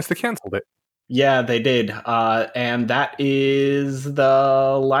didn't realize they canceled it. Yeah, they did. And that is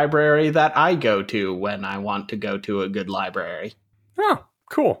the library that I go to when I want to go to a good library. Oh,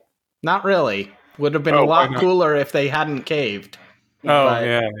 cool. Not really. Would have been a lot cooler if they hadn't caved. Oh, But,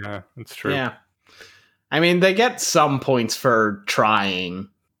 yeah, that's true. Yeah. I mean, they get some points for trying,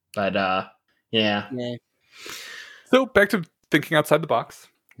 but yeah. So back to thinking outside the box.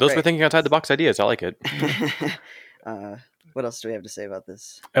 Those were thinking outside the box ideas. I like it. What else do we have to say about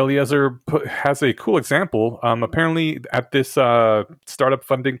this? Eliezer has a cool example. Apparently, at this startup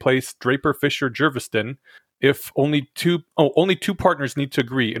funding place, Draper Fisher Jerviston, if only two partners need to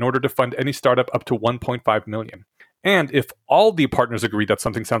agree in order to fund any startup up to 1.5 million. And if all the partners agree that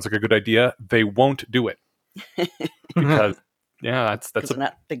something sounds like a good idea, they won't do it. Because that's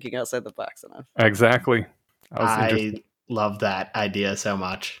not thinking outside the box enough. Exactly. I love that idea so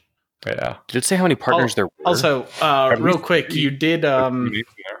much. Yeah. Did it say how many partners there were? Also, real quick, you did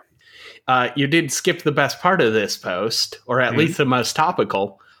skip the best part of this post, or at least the most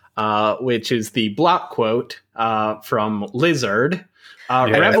topical. which is the block quote from Lizard. Yeah.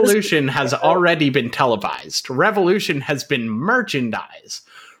 Revolution has already been televised. Revolution has been merchandised.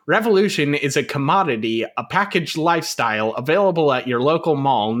 Revolution is a commodity, a packaged lifestyle available at your local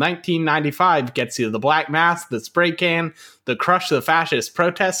mall. 1995 gets you the black mask, the spray can, the crush the fascist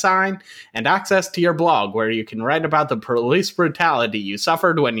protest sign, and access to your blog where you can write about the police brutality you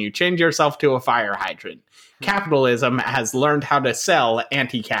suffered when you chained yourself to a fire hydrant. Capitalism has learned how to sell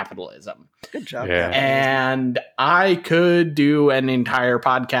anti-capitalism. Good job. Yeah. And I could do an entire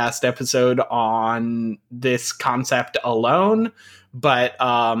podcast episode on this concept alone, but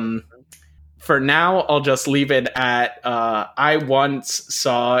for now, I'll just leave it at I once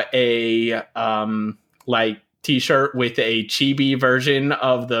saw a t-shirt with a chibi version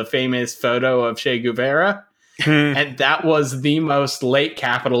of the famous photo of Che Guevara. And that was the most late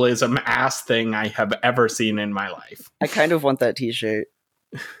capitalism ass thing I have ever seen in my life. I kind of want that t-shirt.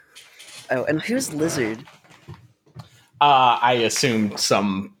 Oh, and who's Lizard? I assumed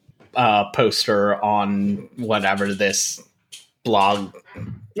some poster on whatever this blog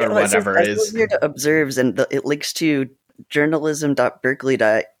or whatever it is. Lizard observes, and it links to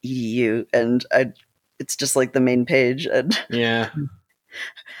journalism.berkeley.edu, and it's just like the main page. And Yeah.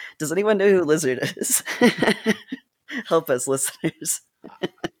 does anyone know who Lizard is? Help us, listeners.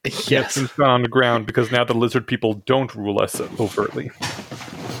 Yes. It's gone on the ground because now the lizard people don't rule us overtly.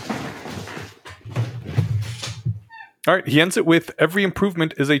 All right, he ends it with, every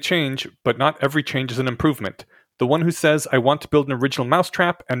improvement is a change, but not every change is an improvement. The one who says, I want to build an original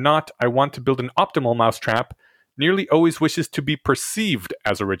mousetrap, and not, I want to build an optimal mousetrap, nearly always wishes to be perceived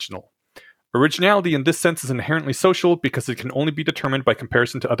as original. Originality in this sense is inherently social because it can only be determined by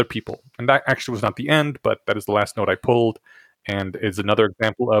comparison to other people. And that actually was not the end, but that is the last note I pulled, and is another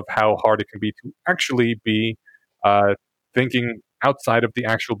example of how hard it can be to actually be thinking outside of the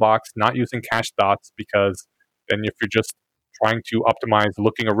actual box, not using cache thoughts, because then if you're just trying to optimize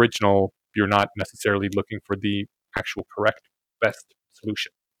looking original, you're not necessarily looking for the actual correct, best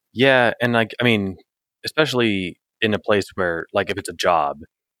solution. Yeah, and especially in a place where, like, if it's a job,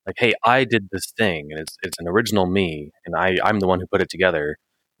 like, hey, I did this thing, and it's an original me, and I'm the one who put it together.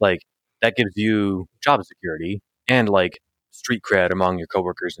 Like, that gives you job security and, like, street cred among your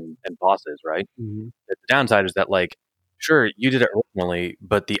coworkers and bosses, right? Mm-hmm. The downside is that, like, sure, you did it originally,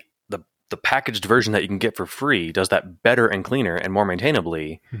 but the packaged version that you can get for free does that better and cleaner and more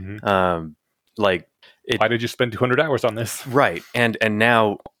maintainably. Mm-hmm. Why did you spend 200 hours on this? Right, and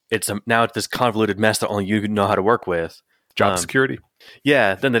now it's this convoluted mess that only you know how to work with. Job security.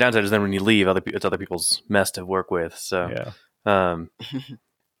 Yeah. Then the downside is then when you leave, it's other people's mess to work with. So yeah. I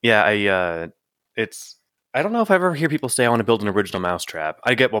don't know if I ever hear people say I want to build an original mousetrap.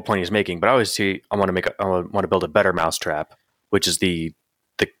 I get what point he's making, but I always see I want to build a better mousetrap, which is the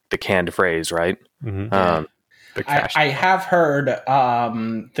canned phrase, right? Mm-hmm. I have heard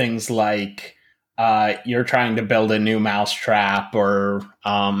things like you're trying to build a new mousetrap or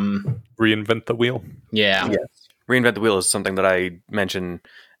reinvent the wheel. Yeah. Yes. Reinvent the wheel is something that I mention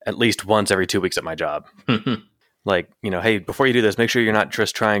at least once every 2 weeks at my job. Like, hey, before you do this, make sure you're not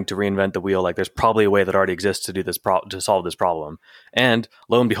just trying to reinvent the wheel. Like, there's probably a way that already exists to do this to solve this problem. And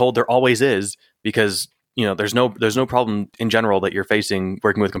lo and behold, there always is, because there's no problem in general that you're facing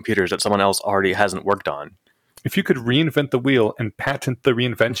working with computers that someone else already hasn't worked on. If you could reinvent the wheel and patent the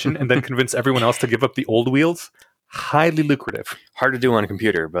reinvention and then convince everyone else to give up the old wheels, highly lucrative. Hard to do on a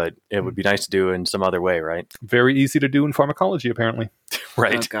computer, but it would be nice to do in some other way, right? Very easy to do in pharmacology, apparently.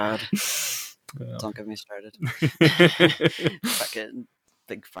 Right. Oh, God. Don't get me started. Fucking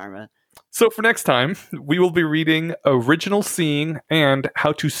big pharma. So for next time, we will be reading Original Seeing and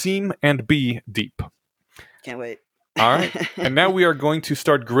How to Seem and Be Deep. Can't wait. All right. And now we are going to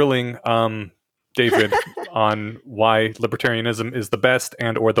start grilling David on why libertarianism is the best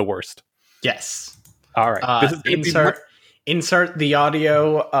and or the worst. Yes. All right. This is insert the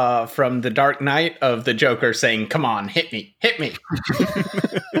audio from The Dark Knight of the Joker saying, "Come on, hit me."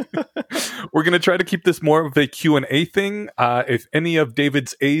 We're going to try to keep this more of a Q&A thing. If any of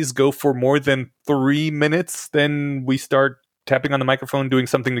David's A's go for more than 3 minutes, then we start tapping on the microphone, doing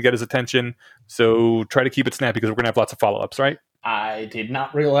something to get his attention. So try to keep it snappy because we're going to have lots of follow-ups, right? I did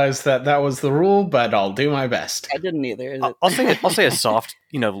not realize that was the rule, but I'll do my best. I didn't either. I'll say a soft,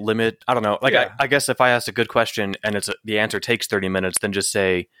 limit. I don't know. Like, Yeah. I guess if I ask a good question and the answer takes 30 minutes, then just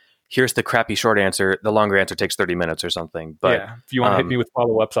say, here's the crappy short answer. The longer answer takes 30 minutes or something. But yeah, if you want to hit me with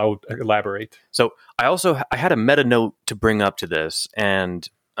follow-ups, I'll elaborate. So I had a meta note to bring up to this. And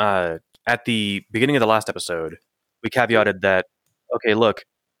at the beginning of the last episode, we caveated that, okay, look,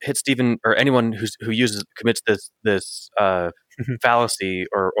 hit Stephen or anyone who commits this fallacy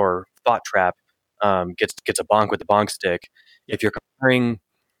or thought trap gets a bonk with the bonk stick. If you're comparing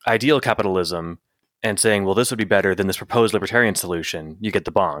ideal capitalism and saying, well, this would be better than this proposed libertarian solution, you get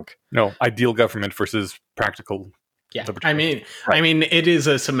the bonk. No, ideal government versus practical. Yeah, I mean, it is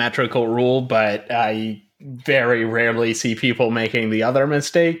a symmetrical rule, but I very rarely see people making the other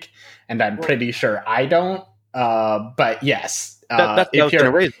mistake, and I'm pretty sure I don't. But yes,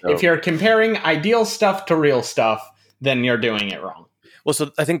 if you're comparing ideal stuff to real stuff, then you're doing it wrong. Well,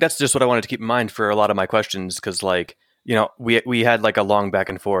 so I think that's just what I wanted to keep in mind for a lot of my questions, because we had like a long back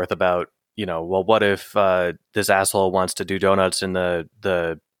and forth about, well, what if this asshole wants to do donuts in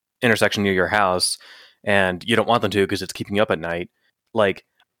the intersection near your house and you don't want them to because it's keeping you up at night? Like,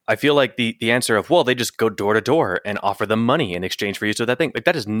 I feel like the answer of, well, they just go door to door and offer them money in exchange for use of that thing. Like,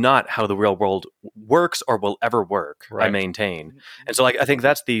 that is not how the real world works or will ever work, right. I maintain. And so, like, I think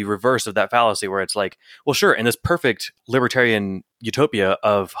that's the reverse of that fallacy, where it's like, well, sure, in this perfect libertarian utopia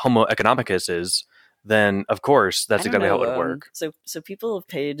of Homo economicus then of course that's exactly how it would work. So people have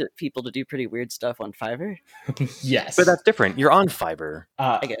paid people to do pretty weird stuff on Fiverr? Yes. But that's different. You're on Fiverr.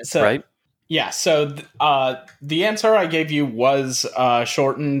 I guess. So, right? Yeah, so the answer I gave you was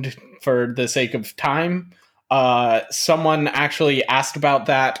shortened for the sake of time. Someone actually asked about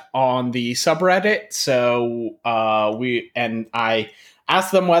that on the subreddit, so I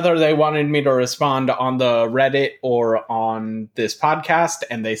asked them whether they wanted me to respond on the Reddit or on this podcast,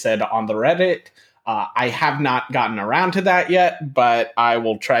 and they said on the Reddit. I have not gotten around to that yet, but I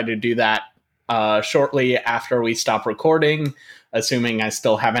will try to do that shortly after we stop recording, assuming I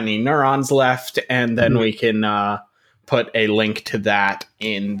still have any neurons left, and then we can put a link to that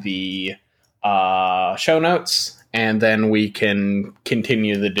in the show notes, and then we can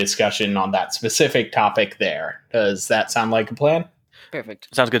continue the discussion on that specific topic there. Does that sound like a plan?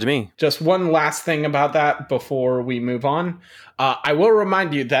 Perfect. Sounds good to me. Just one last thing about that before we move on. I will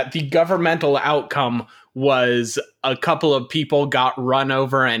remind you that the governmental outcome was a couple of people got run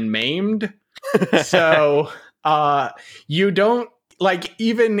over and maimed. So you don't, like,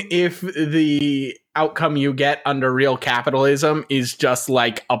 even if the outcome you get under real capitalism is just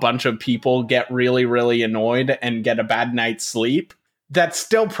like a bunch of people get really, really annoyed and get a bad night's sleep, that's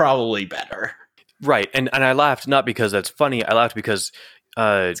still probably better. Right, and I laughed not because that's funny. I laughed because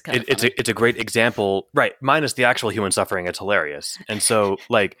it's a great example. Right, minus the actual human suffering, it's hilarious. And so,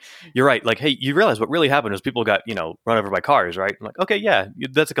 like, you're right. Like, hey, you realize what really happened was people got run over by cars, right? I'm like, okay, yeah,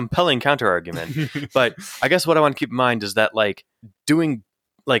 that's a compelling counter argument. But I guess what I want to keep in mind is that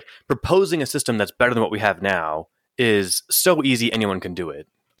proposing a system that's better than what we have now is so easy, anyone can do it.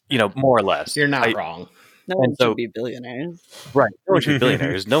 More or less. You're not wrong. No one should be billionaires. Right. No one should be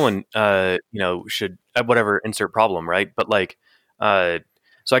billionaires. No one, should, whatever, insert problem, right? But,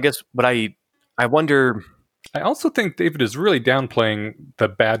 so I guess what I wonder... I also think David is really downplaying the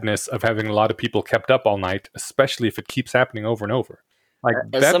badness of having a lot of people kept up all night, especially if it keeps happening over and over. Like,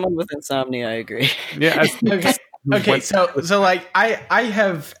 as someone with insomnia, I agree. Yeah. Okay, so like, I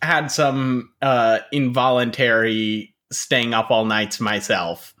have had some involuntary staying up all nights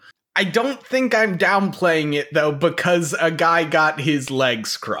myself. I don't think I'm downplaying it, though, because a guy got his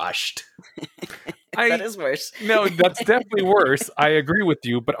legs crushed. That is worse. No, that's definitely worse. I agree with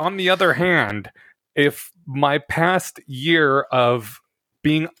you. But on the other hand, if my past year of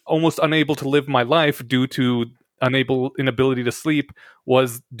being almost unable to live my life due to inability to sleep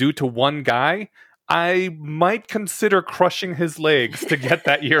was due to one guy, I might consider crushing his legs to get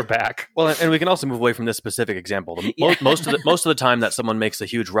that year back. Well, and we can also move away from this specific example. Most of the time that someone makes a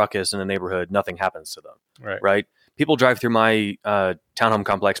huge ruckus in a neighborhood, nothing happens to them. Right? People drive through my townhome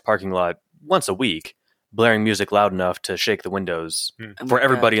complex parking lot once a week, blaring music loud enough to shake the windows for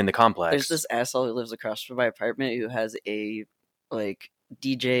everybody in the complex. There's this asshole who lives across from my apartment who has a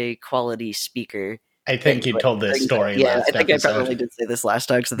DJ quality speaker. I think you told this story last episode. I probably did say this last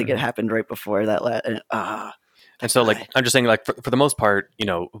time because I think it happened right before that. And so, I'm just saying, for the most part,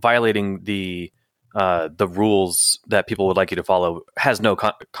 violating the rules that people would like you to follow has no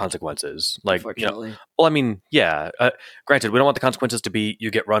consequences. Unfortunately. Granted, we don't want the consequences to be you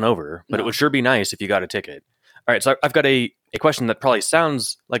get run over, but it would sure be nice if you got a ticket. All right, so I've got a question that probably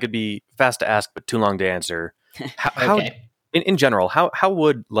sounds like it'd be fast to ask, but too long to answer. How in general, how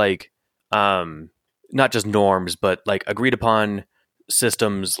would not just norms, but agreed upon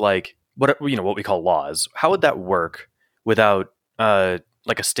systems, what we call laws, how would that work without a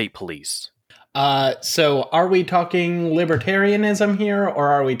state police? So are we talking libertarianism here, or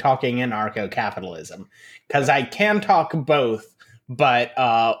are we talking anarcho-capitalism? Because I can talk both, but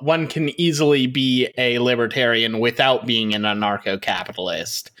one can easily be a libertarian without being an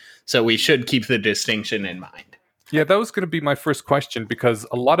anarcho-capitalist. So we should keep the distinction in mind. Yeah, that was going to be my first question, because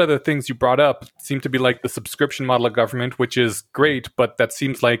a lot of the things you brought up seem to be like the subscription model of government, which is great, but that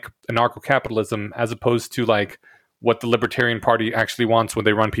seems like anarcho-capitalism as opposed to like what the Libertarian Party actually wants when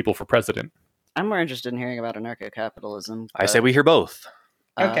they run people for president. I'm more interested in hearing about anarcho-capitalism. I say we hear both.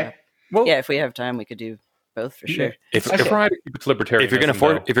 Okay. Well, Yeah, if we have time, we could do both for sure. If we're trying to keep it libertarian, If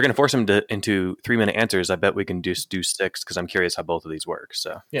you're gonna force them into 3-minute answers, I bet we can do 6, because I'm curious how both of these work.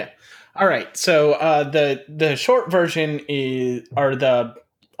 So Yeah. All right. So the short version is, or the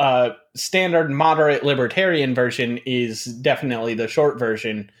standard moderate libertarian version is definitely the short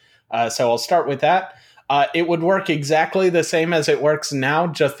version. So I'll start with that. It would work exactly the same as it works now,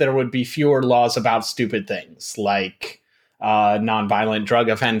 just there would be fewer laws about stupid things like nonviolent drug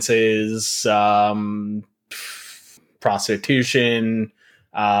offenses, prostitution,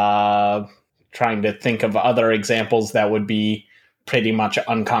 trying to think of other examples that would be pretty much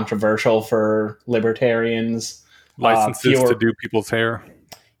uncontroversial for libertarians. licenses to do people's hair.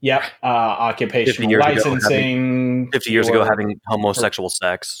 Yep. Occupational licensing. 50 years ago, having homosexual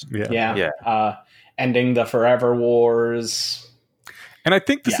sex. Yeah. Ending the forever wars. And I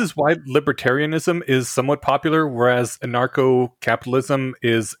think this is why libertarianism is somewhat popular, whereas anarcho-capitalism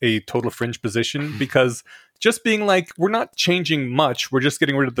is a total fringe position, because just being like, we're not changing much, we're just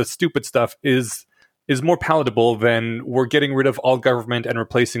getting rid of the stupid stuff is more palatable than we're getting rid of all government and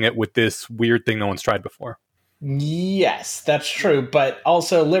replacing it with this weird thing no one's tried before. Yes, that's true. But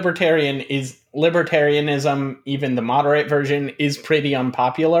also libertarianism, even the moderate version, is pretty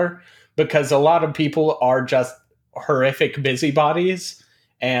unpopular because a lot of people are just horrific busybodies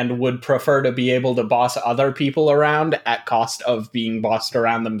and would prefer to be able to boss other people around at cost of being bossed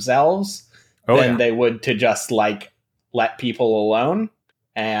around themselves than they would to just like let people alone.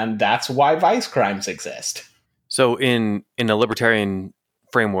 And that's why vice crimes exist. So in a libertarian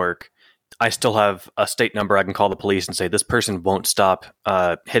framework, I still have a state number I can call the police and say, this person won't stop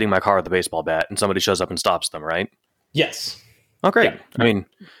hitting my car with a baseball bat, and somebody shows up and stops them, right? Yes. Oh, great. Yeah. I mean,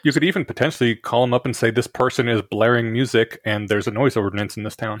 you could even potentially call them up and say, this person is blaring music and there's a noise ordinance in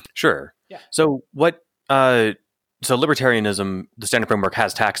this town. Sure. Yeah. So so libertarianism, the standard framework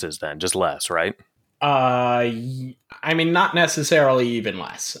has taxes then, just less, right? I mean, not necessarily even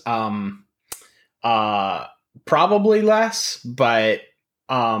less. Probably less, but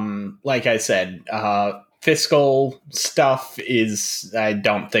like I said, fiscal stuff is, I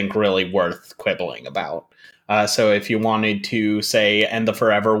don't think, really worth quibbling about. So if you wanted to, say, end the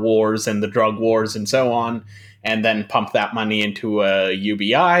forever wars and the drug wars and so on, and then pump that money into a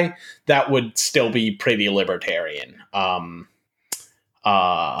UBI, that would still be pretty libertarian.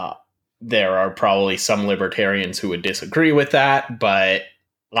 There are probably some libertarians who would disagree with that, but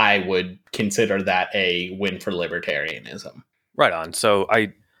I would consider that a win for libertarianism. Right on. So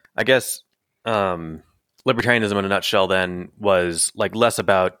I guess libertarianism in a nutshell then was like less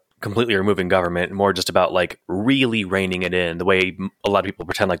about completely removing government and more just about like really reining it in the way a lot of people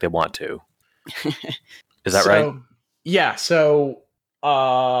pretend like they want to. Is that right? Yeah. So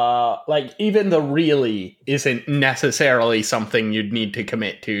like even the really isn't necessarily something you'd need to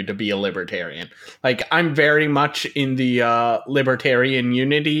commit to be a libertarian. Like I'm very much in the libertarian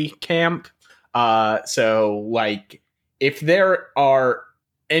unity camp. So like if there are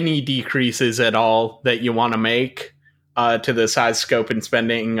any decreases at all that you want to make to the size, scope, and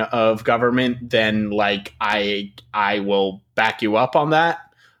spending of government, then like I will back you up on that.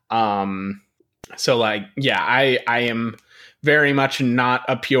 So like, yeah, I am very much not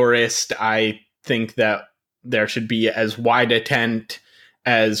a purist. I think that there should be as wide a tent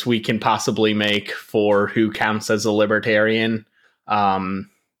as we can possibly make for who counts as a libertarian.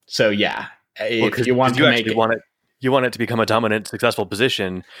 So yeah, if you want to make it, you want it to become a dominant, successful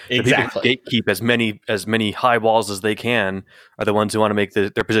position. Exactly. The people who gatekeep as many high walls as they can are the ones who want to make their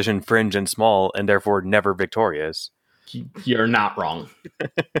position fringe and small and therefore never victorious. You're not wrong.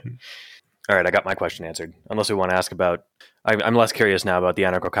 All right, I got my question answered. Unless we want to ask about, I'm less curious now about the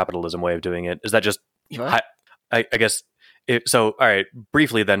anarcho-capitalism way of doing it. Is that just, I guess, so, all right,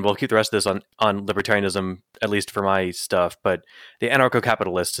 briefly then, we'll keep the rest of this on libertarianism, at least for my stuff, but the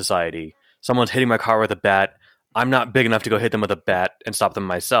anarcho-capitalist society, someone's hitting my car with a bat, I'm not big enough to go hit them with a bat and stop them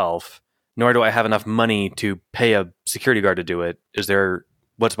myself, nor do I have enough money to pay a security guard to do it.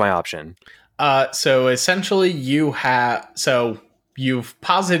 What's my option? So essentially you've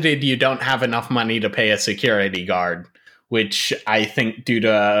posited you don't have enough money to pay a security guard, which I think due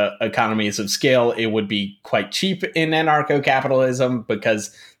to economies of scale, it would be quite cheap in anarcho-capitalism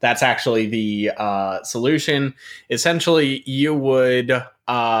because that's actually the solution. Essentially, you would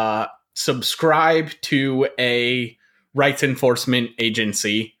subscribe to a rights enforcement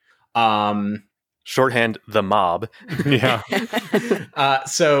agency, Shorthand, the mob. Yeah.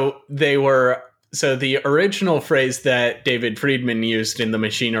 So the original phrase that David Friedman used in The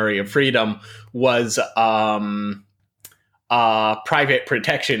Machinery of Freedom was private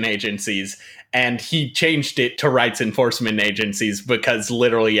protection agencies, and he changed it to rights enforcement agencies because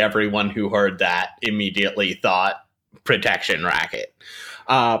literally everyone who heard that immediately thought protection racket.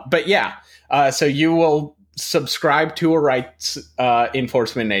 But yeah, so you will subscribe to a rights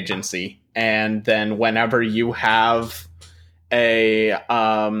enforcement agency, and then whenever you have a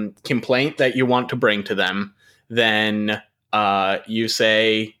complaint that you want to bring to them, then you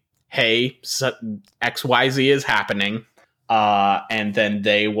say, hey, XYZ is happening, and then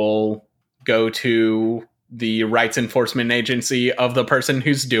they will go to the rights enforcement agency of the person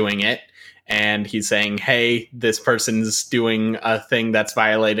who's doing it, and he's saying, hey, this person's doing a thing that's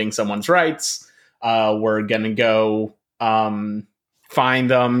violating someone's rights. We're going to go fine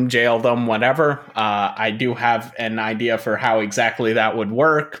them, jail them, whatever. I do have an idea for how exactly that would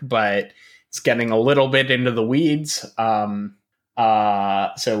work, but it's getting a little bit into the weeds. So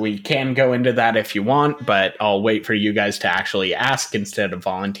we can go into that if you want, but I'll wait for you guys to actually ask instead of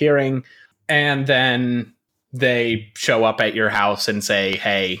volunteering. And then they show up at your house and say,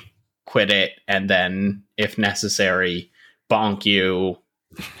 hey, quit it. And then, if necessary, bonk you,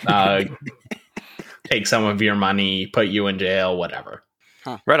 take some of your money, put you in jail, whatever.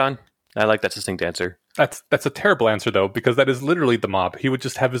 Huh. Right on. I like that succinct answer. That's a terrible answer, though, because that is literally the mob. He would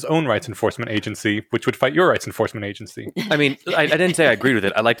just have his own rights enforcement agency, which would fight your rights enforcement agency. I mean, I didn't say I agreed with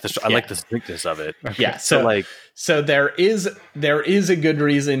it. I like the I like the strictness of it. Yeah. So there is a good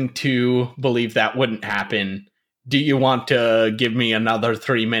reason to believe that wouldn't happen. Do you want to give me another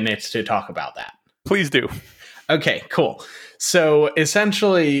 3 minutes to talk about that? Please do. Okay, cool. So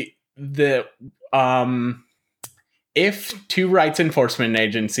essentially, if two rights enforcement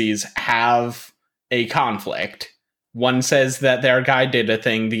agencies have a conflict, one says that their guy did a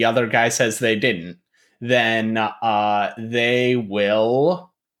thing, the other guy says they didn't, then they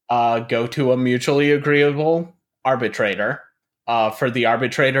will go to a mutually agreeable arbitrator. For the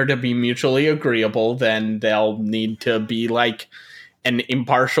arbitrator to be mutually agreeable, then they'll need to be like an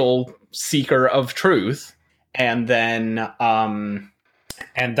impartial seeker of truth. And then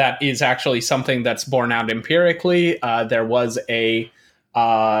and that is actually something that's borne out empirically. There was a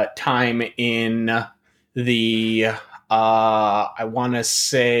time in the, I want to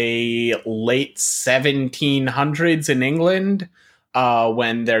say, late 1700s in England,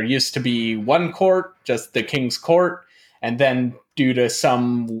 when there used to be one court, just the King's Court, and then due to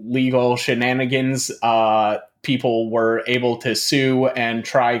some legal shenanigans, people were able to sue and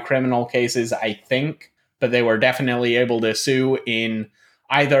try criminal cases, I think, but they were definitely able to sue in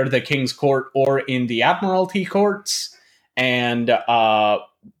either the King's Court or in the Admiralty courts, and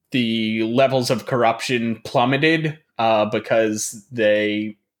the levels of corruption plummeted because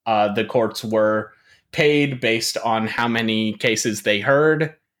the courts were paid based on how many cases they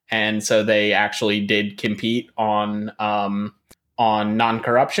heard, and so they actually did compete on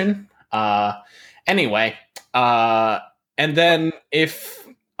non-corruption. Anyway, and then if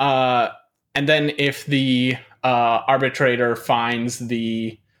the arbitrator finds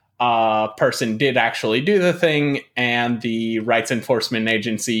the person did actually do the thing and the rights enforcement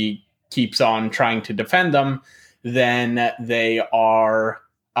agency keeps on trying to defend them, then they are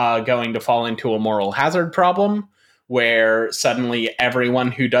going to fall into a moral hazard problem where suddenly everyone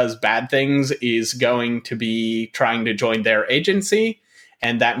who does bad things is going to be trying to join their agency.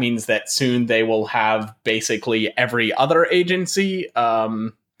 And that means that soon they will have basically every other agency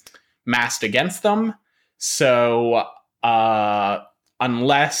massed against them. So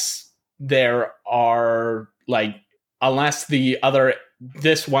unless this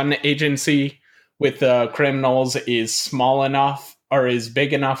one agency with the criminals is small enough, or is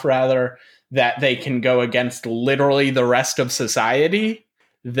big enough rather, that they can go against literally the rest of society,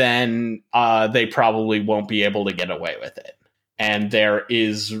 then they probably won't be able to get away with it. And there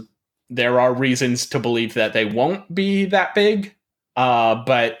are reasons to believe that they won't be that big.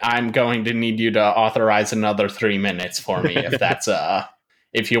 But I'm going to need you to authorize another 3 minutes for me if that's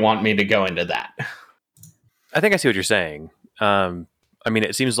if you want me to go into that. I think I see what you're saying. I mean,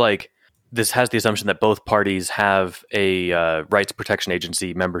 it seems like this has the assumption that both parties have a rights protection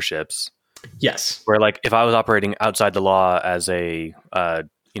agency memberships. Yes. Where, like, if I was operating outside the law as a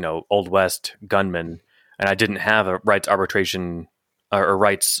Old West gunman, and I didn't have a rights arbitration or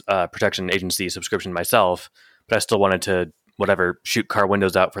rights protection agency subscription myself, but I still wanted to shoot car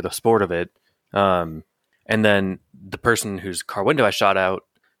windows out for the sport of it. And then the person whose car window I shot out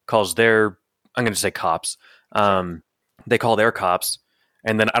calls I'm going to say cops. They call their cops,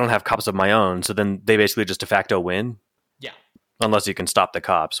 and then I don't have cops of my own, so then they basically just de facto win. Yeah. Unless you can stop the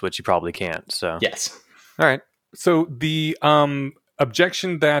cops, which you probably can't. So Yes. All right. So the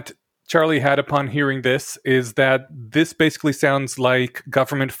objection that Charlie had upon hearing this is that this basically sounds like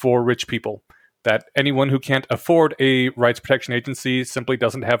government for rich people. That anyone who can't afford a rights protection agency simply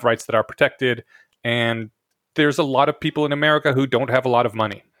doesn't have rights that are protected. And there's a lot of people in America who don't have a lot of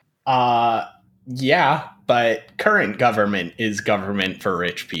money. Yeah, but current government is government for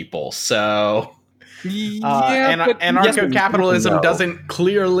rich people. So anarcho-capitalism doesn't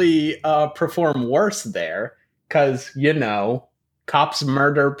clearly perform worse there because, cops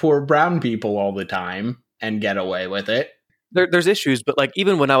murder poor brown people all the time and get away with it. There's issues, but like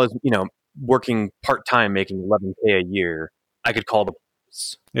even when I was, working part-time making $11,000 a year, I could call the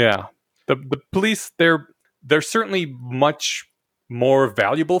police. Yeah. The police, they're certainly much more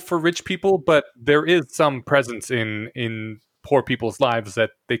valuable for rich people, but there is some presence in poor people's lives that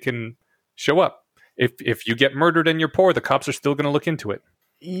they can show up. If you get murdered and you're poor, the cops are still going to look into it.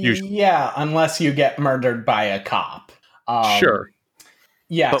 Usually. Yeah, unless you get murdered by a cop. Sure.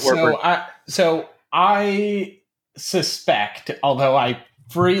 Yeah, so I suspect, although I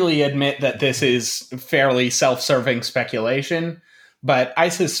freely admit that this is fairly self-serving speculation, but I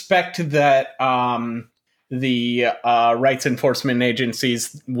suspect that the rights enforcement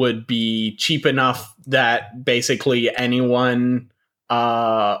agencies would be cheap enough that basically anyone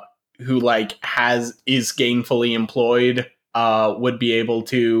who is gainfully employed would be able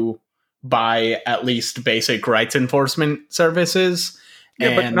to buy at least basic rights enforcement services.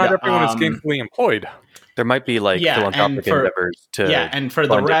 Yeah, but not everyone is gainfully employed. There might be philanthropic endeavors to. Yeah, and for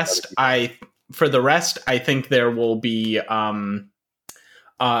the rest, I think there will be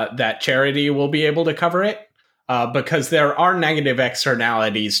that charity will be able to cover it because there are negative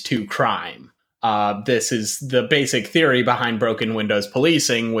externalities to crime. This is the basic theory behind broken windows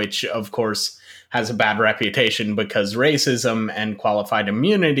policing, which of course has a bad reputation because racism and qualified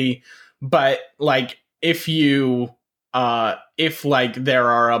immunity. But if there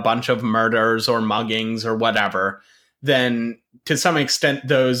are a bunch of murders or muggings or whatever, then to some extent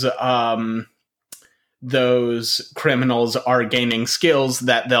those criminals are gaining skills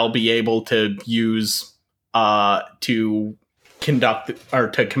that they'll be able to use to conduct or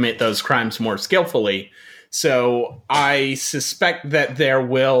to commit those crimes more skillfully. So I suspect that there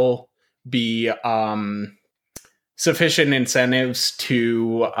will be sufficient incentives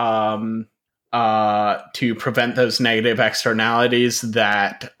to prevent those negative externalities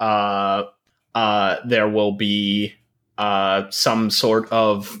that there will be some sort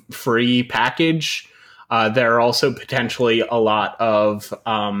of free package. There are also potentially a lot of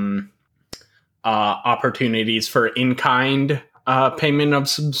opportunities for in-kind payment of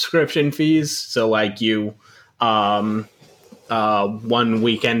subscription fees. So 1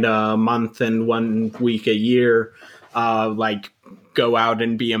 weekend a month and 1 week a year, go out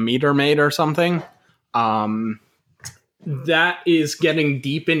and be a meter maid or something. That is getting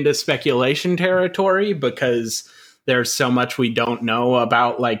deep into speculation territory because there's so much we don't know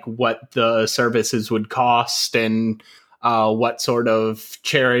about what the services would cost and what sort of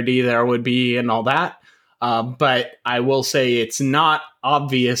charity there would be and all that. But I will say it's not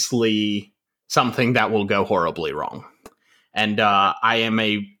obviously something that will go horribly wrong. And I am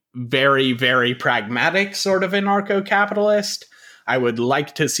a very, very pragmatic sort of anarcho-capitalist. I would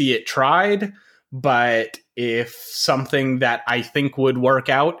like to see it tried, but if something that I think would work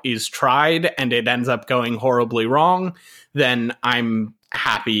out is tried and it ends up going horribly wrong, then I'm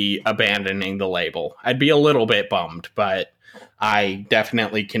happy abandoning the label. I'd be a little bit bummed, but I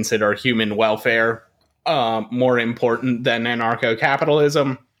definitely consider human welfare more important than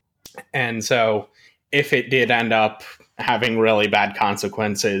anarcho-capitalism. And so if it did end up having really bad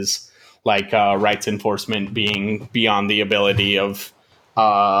consequences, like rights enforcement being beyond the ability of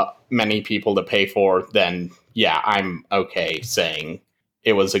many people to pay for, then yeah, I'm okay saying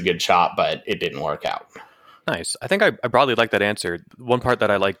it was a good shot, but it didn't work out. Nice. I think I broadly like that answer. One part that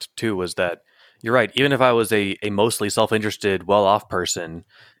I liked too was that you're right. Even if I was a mostly self-interested, well-off person,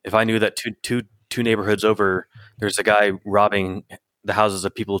 if I knew that two neighborhoods over, there's a guy robbing the houses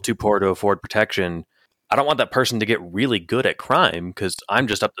of people too poor to afford protection, I don't want that person to get really good at crime because I'm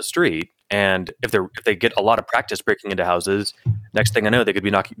just up the street. And if they get a lot of practice breaking into houses, next thing I know, they could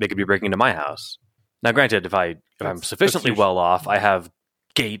be breaking into my house. Now, granted, if I'm sufficiently well off, I have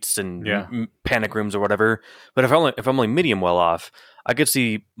gates and panic rooms or whatever. But if I'm only medium well off, I could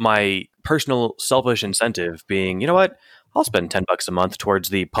see my personal selfish incentive being, you know what, I'll spend $10 a month towards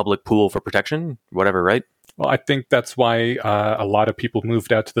the public pool for protection, whatever, right? Well, I think that's why a lot of people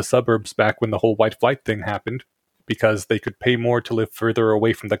moved out to the suburbs back when the whole white flight thing happened, because they could pay more to live further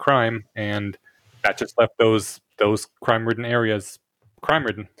away from the crime, and that just left those crime-ridden areas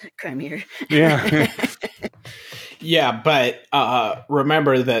crime-ridden. Crimier. Yeah. Yeah, but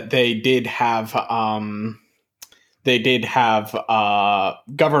remember that they did have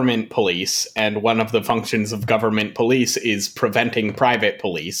government police, and one of the functions of government police is preventing private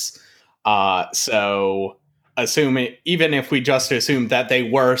police. So even if we just assume that they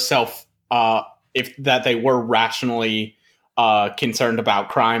were that they were rationally concerned about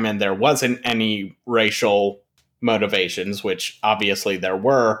crime and there wasn't any racial motivations, which obviously there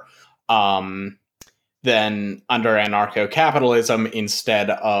were, then under anarcho-capitalism,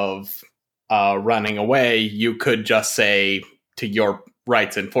 instead of running away, you could just say to your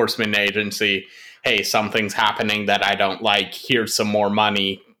rights enforcement agency, hey, something's happening that I don't like. Here's some more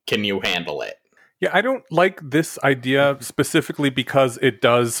money. Can you handle it? Yeah, I don't like this idea specifically because it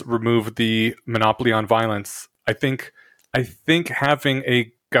does remove the monopoly on violence. I think having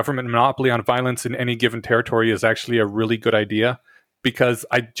a government monopoly on violence in any given territory is actually a really good idea, because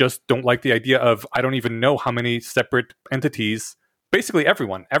I just don't like the idea of, I don't even know how many separate entities, basically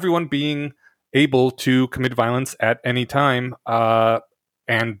everyone being able to commit violence at any time,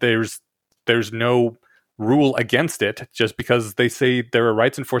 and there's no rule against it just because they say they're a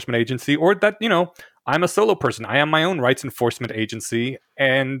rights enforcement agency, or that, I'm a solo person. I am my own rights enforcement agency,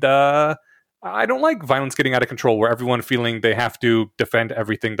 and I don't like violence getting out of control where everyone feeling they have to defend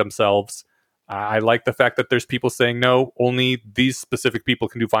everything themselves. I like the fact that there's people saying, no, only these specific people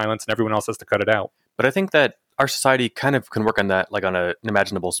can do violence and everyone else has to cut it out. But I think that our society kind of can work on that, like on an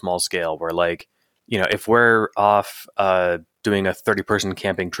imaginable small scale, where, like, if we're off doing a 30-person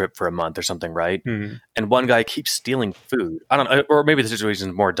camping trip for a month or something, right? Mm-hmm. And one guy keeps stealing food. I don't know, or maybe the situation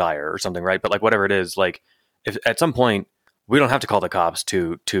is more dire or something, right? But like whatever it is, like if at some point we don't have to call the cops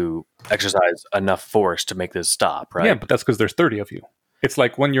to exercise enough force to make this stop, right? Yeah, but that's because there's 30 of you. It's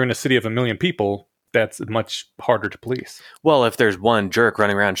like when you're in a city of 1 million people, that's much harder to police. Well, if there's one jerk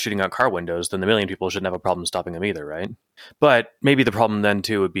running around shooting out car windows, then the 1 million people shouldn't have a problem stopping him either, right? But maybe the problem then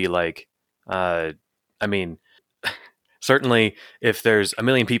too would be like, certainly if there's 1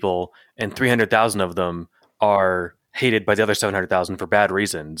 million people and 300,000 of them are hated by the other 700,000 for bad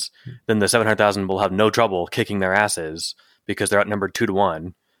reasons, then the 700,000 will have no trouble kicking their asses because they're outnumbered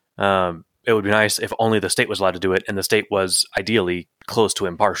 2-1. It would be nice if only the state was allowed to do it, and the state was ideally close to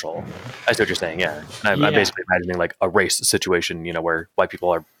impartial. I see what you're saying, yeah. I'm basically imagining like a race situation, where white people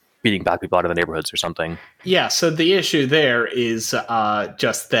are beating black people out of the neighborhoods or something. Yeah, so the issue there is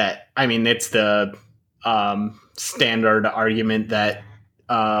just that, it's the standard argument that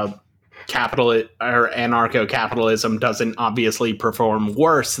anarcho-capitalism doesn't obviously perform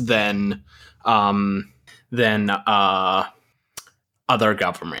worse than other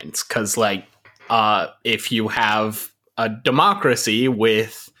governments, because if you have a democracy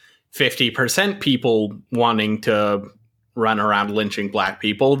with 50% people wanting to run around lynching black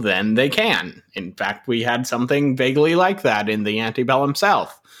people, then they can. In fact, we had something vaguely like that in the antebellum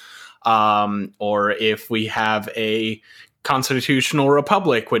South. Or if we have a constitutional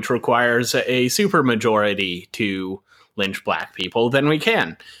republic which requires a supermajority to lynch black people, then we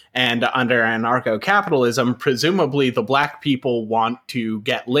can. And under anarcho-capitalism, presumably the black people want to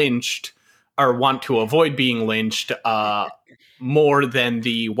get lynched or want to avoid being lynched more than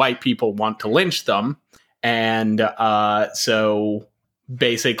the white people want to lynch them. And so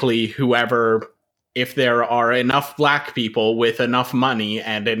basically if there are enough black people with enough money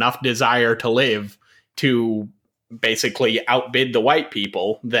and enough desire to live to basically outbid the white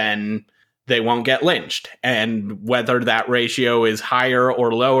people, then they won't get lynched. And whether that ratio is higher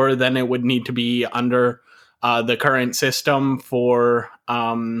or lower than it would need to be under the current system for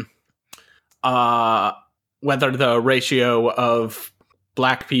whether the ratio of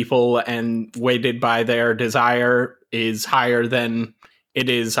black people and weighted by their desire is higher than it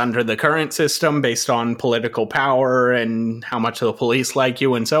is under the current system based on political power and how much the police like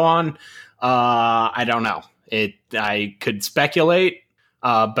you and so on. I don't know. I could speculate,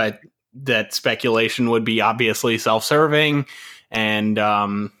 but that speculation would be obviously self-serving. And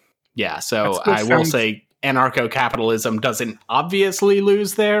so I will say anarcho-capitalism doesn't obviously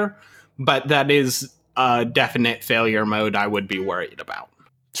lose there, but that is a definite failure mode I would be worried about.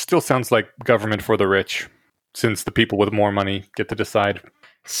 Still sounds like government for the rich, since the people with more money get to decide.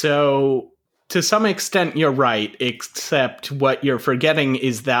 So to some extent, you're right, except what you're forgetting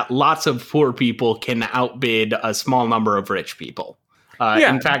is that lots of poor people can outbid a small number of rich people.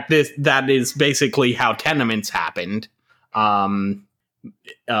 In fact, that is basically how tenements happened.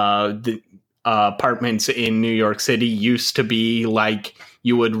 apartments in New York City used to be like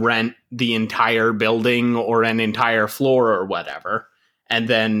you would rent the entire building or an entire floor or whatever. And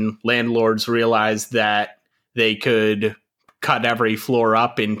then landlords realized that they could cut every floor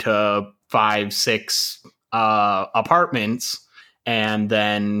up into 5, 6 apartments and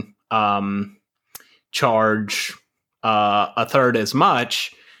then charge a third as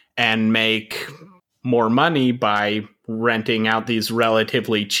much and make more money by renting out these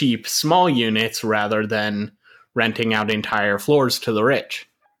relatively cheap small units rather than renting out entire floors to the rich.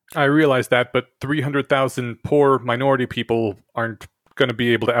 I realize that, but 300,000 poor minority people aren't going to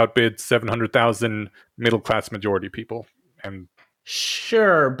be able to outbid 700,000 middle-class majority people. And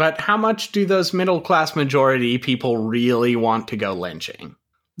sure, but how much do those middle-class majority people really want to go lynching?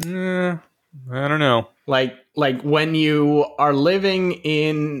 I don't know. Like when you are living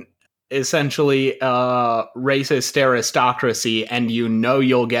in essentially a racist aristocracy and you know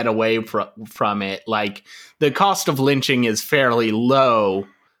you'll get away from it, like the cost of lynching is fairly low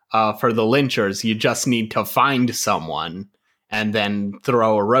for the lynchers. You just need to find someone and then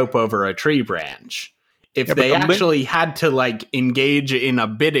throw a rope over a tree branch. If they actually had to like engage in a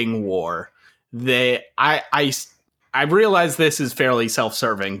bidding war, I realize this is fairly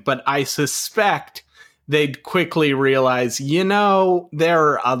self-serving, but I suspect they'd quickly realize, there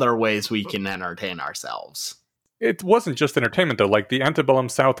are other ways we can entertain ourselves. It wasn't just entertainment, though. Like, the antebellum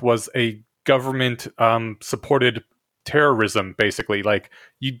South was a government-supported terrorism, basically. Like,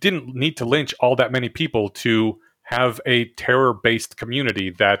 you didn't need to lynch all that many people to have a terror-based community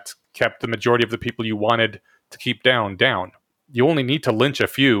that kept the majority of the people you wanted to keep down. You only need to lynch a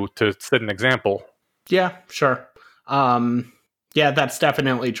few to set an example. Yeah, sure. Yeah, that's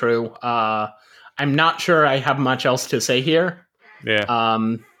definitely true. I'm not sure I have much else to say here. Yeah.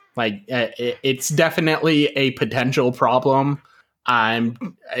 It's definitely a potential problem.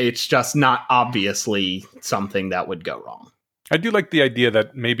 It's just not obviously something that would go wrong. I do like the idea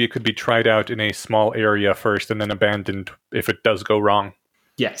that maybe it could be tried out in a small area first and then abandoned if it does go wrong.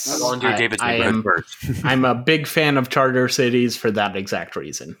 Yes. I'm a big fan of charter cities for that exact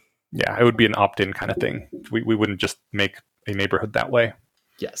reason. Yeah, it would be an opt-in kind of thing. We wouldn't just make a neighborhood that way.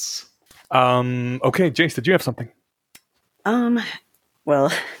 Yes. Okay, Jace, did you have something?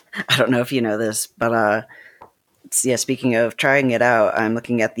 Well, I don't know if you know this, but speaking of trying it out, I'm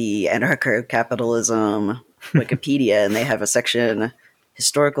looking at the Anarcho-Capitalism Wikipedia, and they have a section,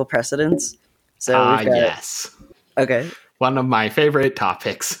 historical precedents. So yes. Okay. One of my favorite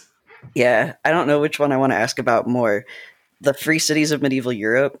topics. Yeah, I don't know which one I want to ask about more. The free cities of medieval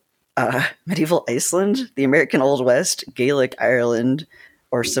Europe, medieval Iceland, the American Old West, Gaelic Ireland,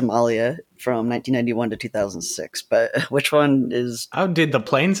 or Somalia from 1991 to 2006. But which one is... Oh, did the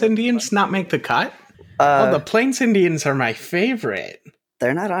Plains Indians not make the cut? The Plains Indians are my favorite.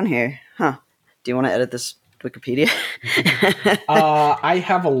 They're not on here. Huh. Do you want to edit this Wikipedia? I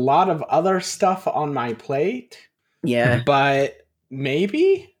have a lot of other stuff on my plate. Yeah. But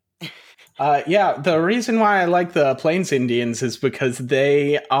maybe? The reason why I like the Plains Indians is because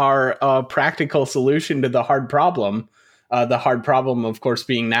they are a practical solution to the hard problem. The hard problem, of course,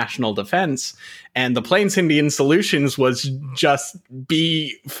 being national defense. And the Plains Indian solutions was just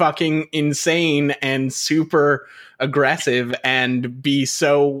be fucking insane and super aggressive and be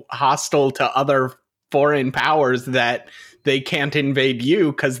so hostile to other foreign powers that they can't invade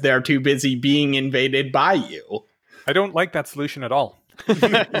you because they're too busy being invaded by you. I don't like that solution at all.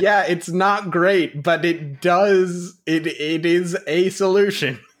 Yeah, it's not great, but it does. It is a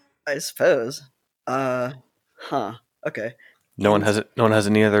solution, I suppose. Okay. No one has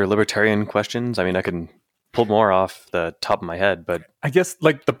any other libertarian questions. I mean, I can pull more off the top of my head, but I guess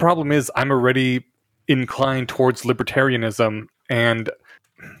like the problem is I'm already inclined towards libertarianism, and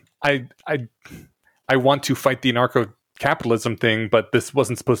I want to fight the anarcho-capitalism thing, but this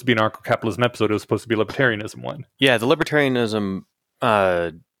wasn't supposed to be an anarcho-capitalism episode. It was supposed to be a libertarianism one. Yeah, the libertarianism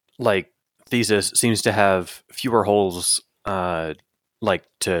thesis seems to have fewer holes to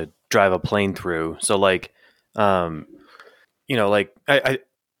drive a plane through. So I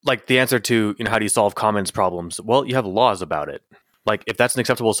like the answer to, how do you solve commons problems? Well, you have laws about it. Like, if that's an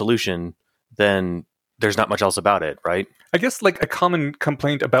acceptable solution, then there's not much else about it, right? I guess like a common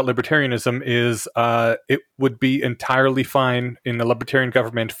complaint about libertarianism is it would be entirely fine in a libertarian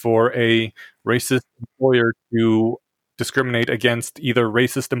government for a racist employer to discriminate against either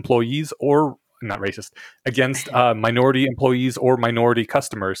racist employees or not racist, against minority employees or minority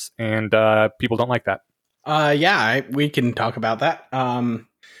customers. And people don't like that. We can talk about that.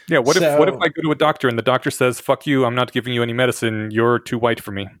 What if I go to a doctor and the doctor says, "Fuck you, I'm not giving you any medicine. You're too white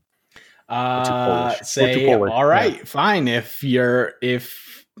for me." Say, all right, fine. If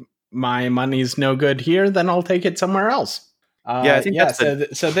my money's no good here, then I'll take it somewhere else. I think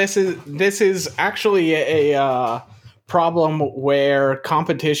so this is actually a problem where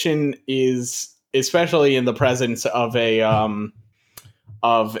competition is, especially in the presence of a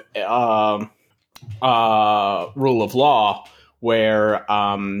rule of law, where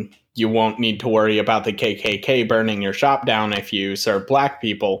you won't need to worry about the KKK burning your shop down if you serve black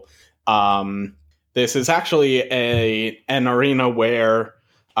people. This is actually an arena where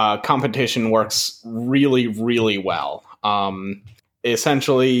competition works really, really well.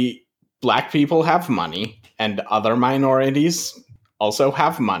 Essentially, black people have money, and other minorities also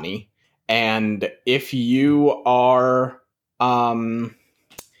have money. And if you are,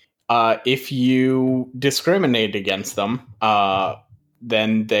 if you discriminate against them,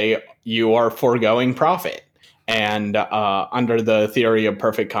 then you are foregoing profit. And under the theory of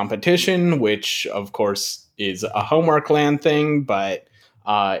perfect competition, which of course is a homework land thing, but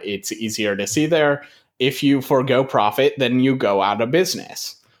it's easier to see there. If you forego profit, then you go out of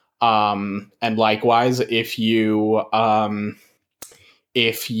business. And likewise, if you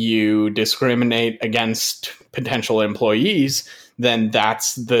discriminate against potential employees, then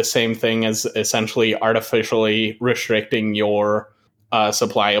that's the same thing as essentially artificially restricting your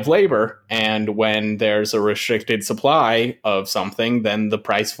supply of labor. And when there's a restricted supply of something, then the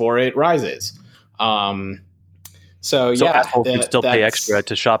price for it rises. So assholes can still pay extra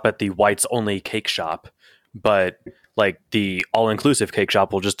to shop at the whites only cake shop, but like the all inclusive cake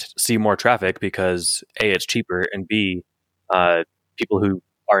shop will just see more traffic because A, it's cheaper, and B, people who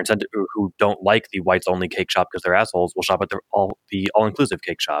are incentive who don't like the whites only cake shop because they're assholes will shop at the all inclusive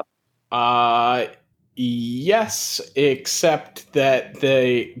cake shop. Yes, except that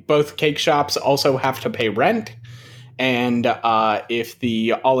both cake shops also have to pay rent, and if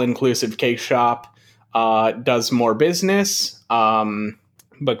the all inclusive cake shop does more business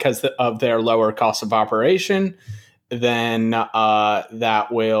because of their lower cost of operation, then that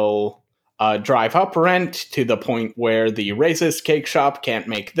will drive up rent to the point where the racist cake shop can't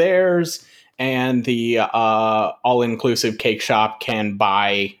make theirs, and the all-inclusive cake shop can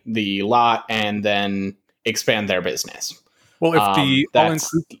buy the lot and then expand their business. Well, if the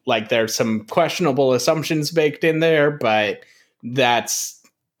all-inclusive, like, there's some questionable assumptions baked in there, but that's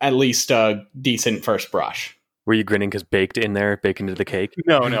at least a decent first brush. Were you grinning because baked into the cake?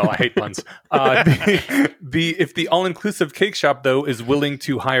 No, I hate puns. If the all-inclusive cake shop, though, is willing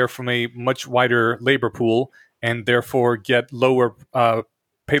to hire from a much wider labor pool and therefore get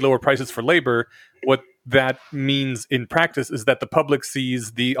pay lower prices for labor, what that means in practice is that the public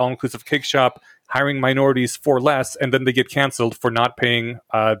sees the all-inclusive cake shop hiring minorities for less, and then they get canceled for not paying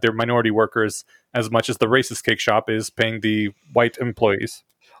their minority workers as much as the racist cake shop is paying the white employees.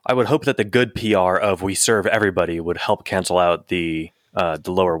 I would hope that the good PR of "we serve everybody" would help cancel out the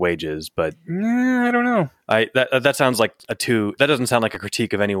lower wages, but I don't know. That sounds like that doesn't sound like a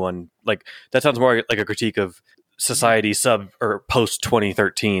critique of anyone. Like, that sounds more like a critique of society or post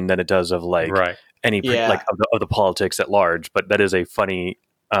 2013 than it does of like any like of the politics at large. But that is a funny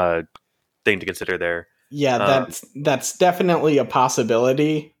thing to consider there. Yeah, that's definitely a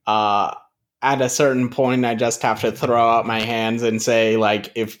possibility. At a certain point, I just have to throw out my hands and say,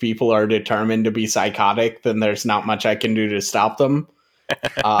 like, if people are determined to be psychotic, then there's not much I can do to stop them.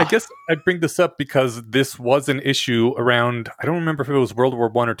 I guess I'd bring this up because this was an issue around, I don't remember if it was World War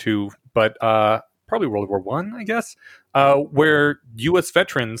One or two, but probably World War One, I guess, where U.S.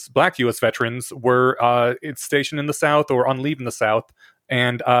 veterans, black U.S. veterans, were stationed in the South or on leave in the South,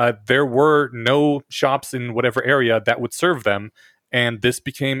 and there were no shops in whatever area that would serve them. And this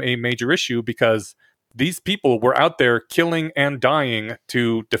became a major issue because these people were out there killing and dying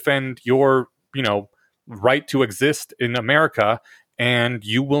to defend your, right to exist in America, and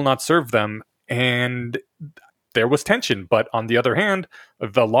you will not serve them. And there was tension. But on the other hand,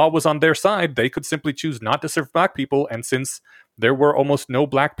 the law was on their side. They could simply choose not to serve black people. And since there were almost no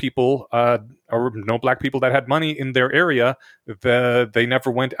black people or no black people that had money in their area, they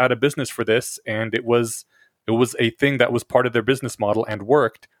never went out of business for this. And it was a thing that was part of their business model and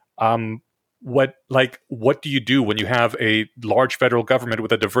worked. What do you do when you have a large federal government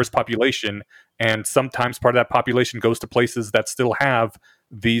with a diverse population, and sometimes part of that population goes to places that still have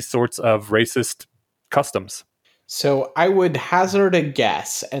these sorts of racist customs? So I would hazard a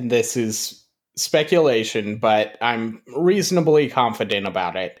guess, and this is speculation, but I'm reasonably confident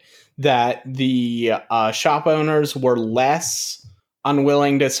about it, that the shop owners were less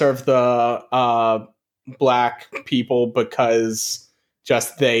unwilling to serve the black people because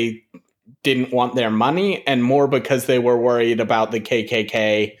just they didn't want their money, and more because they were worried about the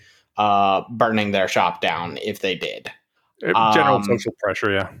KKK burning their shop down if they did. General social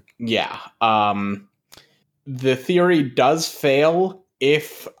pressure, yeah. Yeah. The theory does fail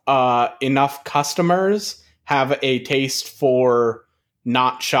if enough customers have a taste for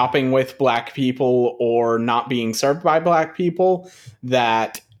not shopping with black people or not being served by black people,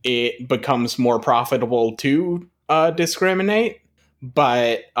 that it becomes more profitable to discriminate.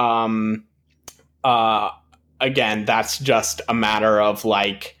 But again, that's just a matter of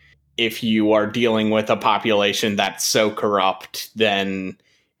like, if you are dealing with a population that's so corrupt, then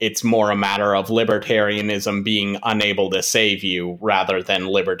it's more a matter of libertarianism being unable to save you rather than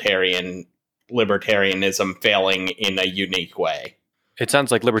libertarianism failing in a unique way. It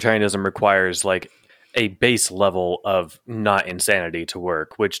sounds like libertarianism requires like a base level of not insanity to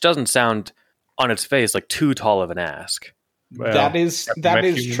work, which doesn't sound on its face like too tall of an ask. Well, that is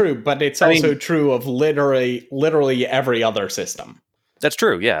true, but it's also true of literally every other system. That's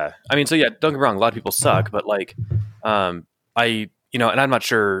true, yeah. I mean, so yeah, don't get me wrong, a lot of people suck, but like, and I'm not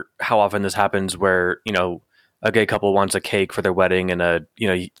sure how often this happens where, a gay couple wants a cake for their wedding, and I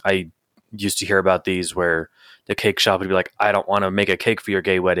used to hear about these where the cake shop would be like, I don't want to make a cake for your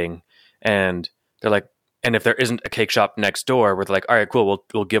gay wedding. And they're like, and if there isn't a cake shop next door where they're like, all right, cool,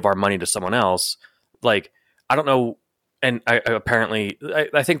 we'll give our money to someone else. Like, I don't know. And I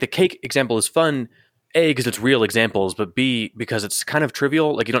think the cake example is fun, A, because it's real examples, but B, because it's kind of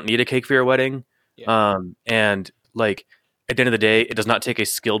trivial. Like, you don't need a cake for your wedding. Yeah. And like, at the end of the day, it does not take a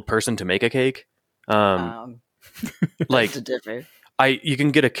skilled person to make a cake. Like, you can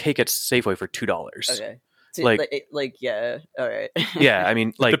get a cake at Safeway for $2. Okay. So, yeah, all right. Yeah, I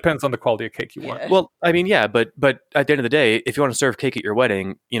mean, like, depends on the quality of cake you want. Well, I mean, yeah, but at the end of the day, if you want to serve cake at your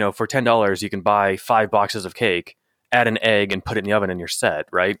wedding, for $10, you can buy 5 boxes of cake, add an egg, and put it in the oven, and you're set,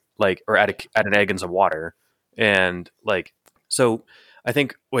 right? Like, or add an egg and some water, and like, so I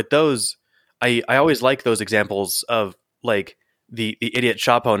think with those, I always like those examples of like the idiot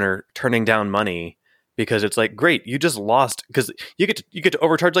shop owner turning down money because it's like, great, you just lost, because you get to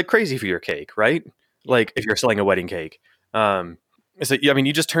overcharge like crazy for your cake, right? Like, if you're selling a wedding cake. So, I mean,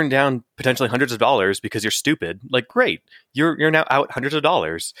 you just turned down potentially hundreds of dollars because you're stupid. Like, great, you're now out hundreds of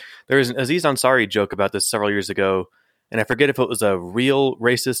dollars. There was an Aziz Ansari joke about this several years ago, and I forget if it was a real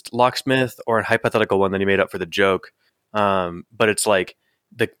racist locksmith or a hypothetical one that he made up for the joke. But it's like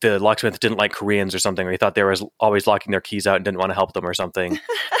the locksmith didn't like Koreans or something, or he thought they were always locking their keys out and didn't want to help them or something.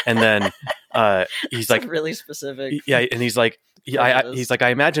 And then he's like, really specific. Yeah, and he's like, he's like, I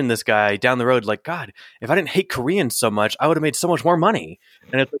imagine this guy down the road, like, God, if I didn't hate Koreans so much, I would have made so much more money.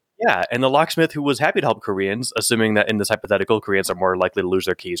 And it's like, yeah. And the locksmith, who was happy to help Koreans, assuming that in this hypothetical, Koreans are more likely to lose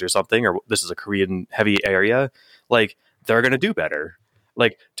their keys or something, or this is a Korean heavy area, like, they're going to do better.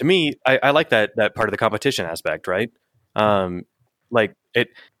 Like, to me, I like that part of the competition aspect, right? Like,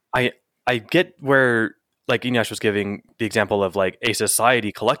 I get where, like, Eneasz was giving the example of like a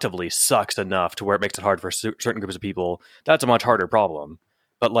society collectively sucks enough to where it makes it hard for certain groups of people. That's a much harder problem.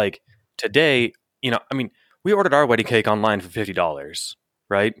 But like today, I mean, we ordered our wedding cake online for $50,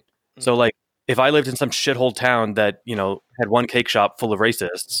 right? Mm-hmm. So like, if I lived in some shithole town that, had one cake shop full of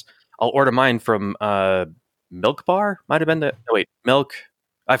racists, I'll order mine from Milk Bar. Might have been Milk.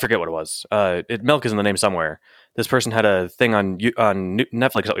 I forget what it was. Milk is in the name somewhere. This person had a thing on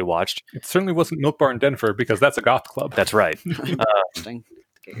Netflix that we watched. It certainly wasn't Milk Bar in Denver, because that's a goth club. That's right.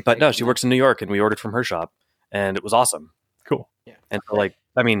 But no, she works in New York, and we ordered from her shop, and it was awesome. Cool. Yeah. And so, like,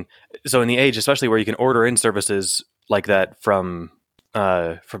 I mean, so in the age, especially where you can order in services like that from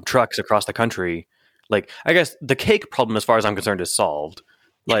trucks across the country, like, I guess the cake problem, as far as I'm concerned, is solved.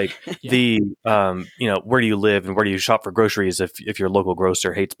 Like, the where do you live and where do you shop for groceries if your local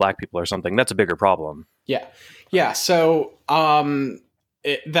grocer hates black people or something, that's a bigger problem. Yeah. So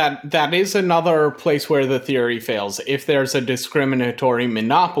that is another place where the theory fails. If there's a discriminatory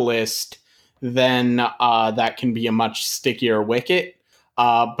monopolist, then that can be a much stickier wicket.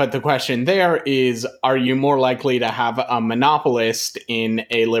 But the question there is, are you more likely to have a monopolist in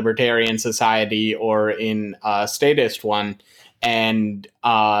a libertarian society or in a statist one? And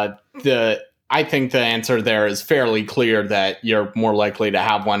I think the answer there is fairly clear, that you're more likely to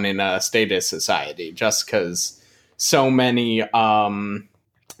have one in a statist society, just because so many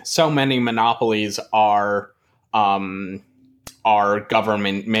monopolies are government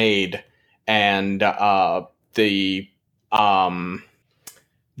made, and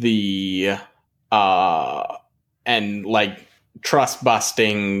and like trust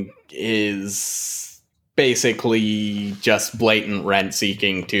busting is basically just blatant rent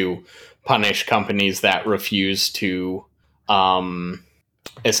seeking to punish companies that refuse to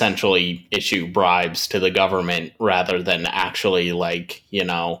essentially issue bribes to the government, rather than actually, like,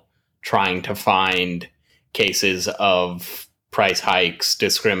 trying to find cases of price hikes,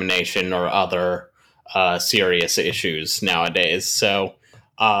 discrimination, or other serious issues nowadays. So,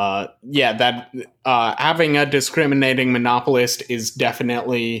 having a discriminating monopolist is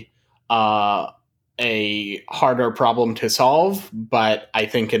definitely a harder problem to solve, but I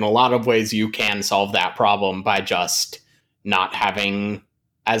think in a lot of ways you can solve that problem by just not having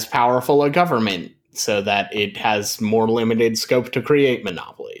as powerful a government so that it has more limited scope to create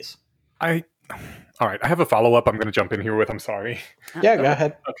monopolies. All right, I have a follow-up I'm going to jump in here with. I'm sorry. Yeah, go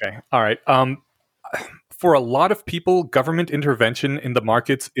ahead. Okay, all right. For a lot of people, government intervention in the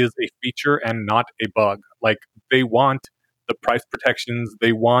markets is a feature and not a bug. Like, they want the price protections,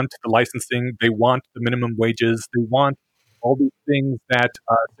 they want the licensing, they want the minimum wages, they want all these things that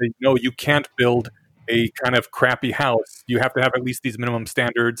say, no, you can't build a kind of crappy house. You have to have at least these minimum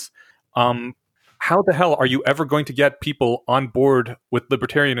standards. How the hell are you ever going to get people on board with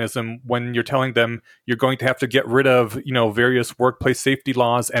libertarianism when you're telling them you're going to have to get rid of, various workplace safety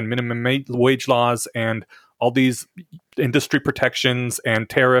laws and minimum wage laws and all these industry protections and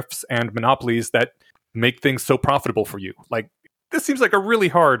tariffs and monopolies that make things so profitable for you? Like, this seems like a really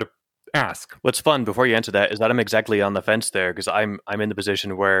hard ask. What's fun, before you answer that, is that I'm exactly on the fence there, because I'm in the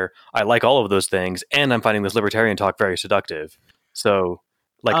position where I like all of those things, and I'm finding this libertarian talk very seductive. So,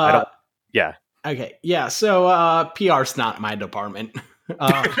 like, I don't... Yeah. Okay, yeah, so PR's not my department.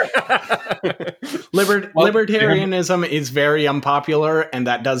 Libertarianism is very unpopular, and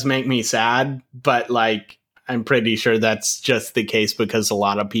that does make me sad, but, like, I'm pretty sure that's just the case because a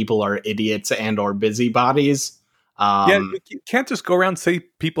lot of people are idiots and or busybodies. You can't just go around and say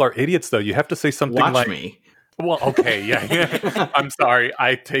people are idiots, though. You have to say something watch like... me. Well, okay, yeah. I'm sorry,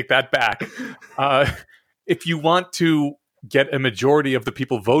 I take that back. If you want to get a majority of the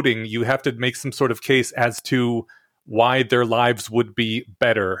people voting, you have to make some sort of case as to why their lives would be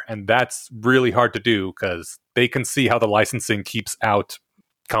better. And that's really hard to do because they can see how the licensing keeps out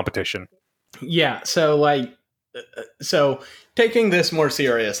competition. Yeah, so taking this more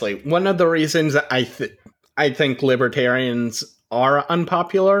seriously, one of the reasons I think libertarians are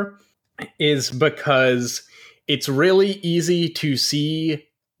unpopular is because it's really easy to see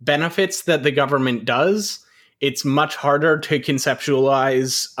benefits that the government does. It's much harder to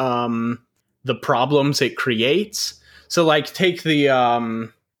conceptualize the problems it creates. So, like, take the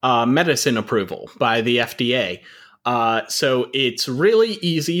medicine approval by the FDA. So it's really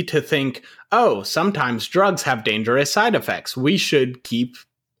easy to think, oh, sometimes drugs have dangerous side effects. We should keep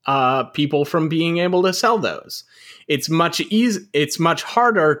people from being able to sell those. It's much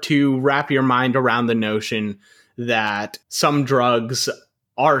harder to wrap your mind around the notion that some drugs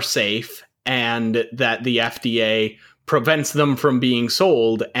are safe and that the FDA prevents them from being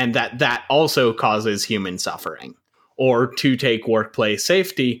sold, and that also causes human suffering. Or to take workplace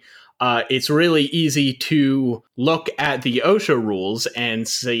safety, it's really easy to look at the OSHA rules and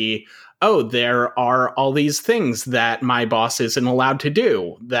see, oh, there are all these things that my boss isn't allowed to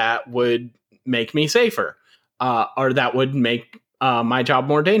do that would make me safer, or that would make my job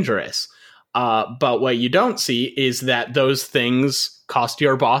more dangerous. But what you don't see is that those things cost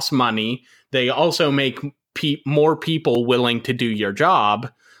your boss money. They also make more people willing to do your job.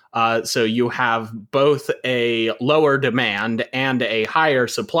 So you have both a lower demand and a higher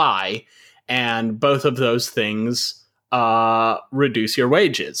supply, and both of those things reduce your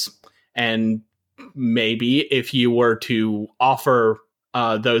wages. And maybe if you were to offer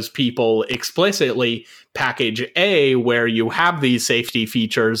those people explicitly package A, where you have these safety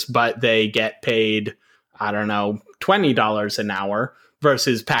features, but they get paid, I don't know, $20 an hour,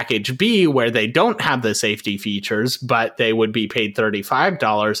 versus package B, where they don't have the safety features, but they would be paid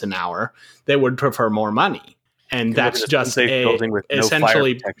 $35 an hour, they would prefer more money. And that's just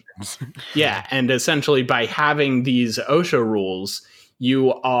essentially, yeah. And essentially by having these OSHA rules,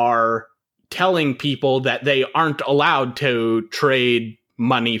 you are telling people that they aren't allowed to trade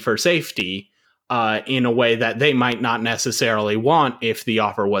money for safety in a way that they might not necessarily want if the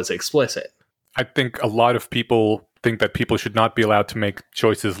offer was explicit. I think a lot of people think that people should not be allowed to make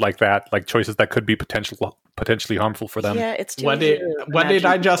choices like that, like choices that could be potentially harmful for them. Yeah, it's too what did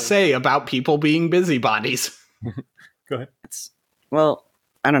I just say about people being busybodies? Go ahead. Well,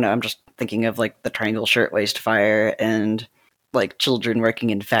 I don't know. I'm just thinking of like the Triangle Shirtwaist Fire and like children working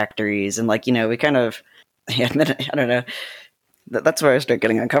in factories, and like, we kind of, I don't know. That's where I start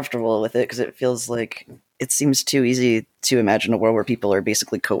getting uncomfortable with it, because it feels like it seems too easy to imagine a world where people are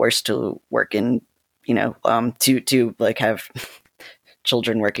basically coerced to work in, to like have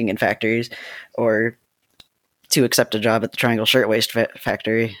children working in factories, or to accept a job at the Triangle Shirtwaist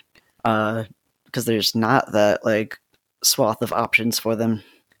factory, because there's not that like swath of options for them.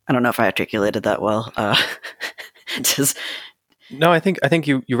 I don't know if I articulated that well. Just No, I think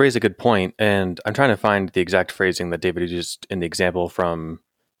you raise a good point, and I'm trying to find the exact phrasing that David used in the example from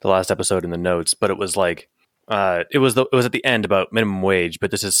the last episode in the notes, but it was like it was at the end about minimum wage,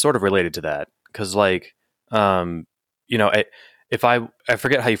 but this is sort of related to that because you know, I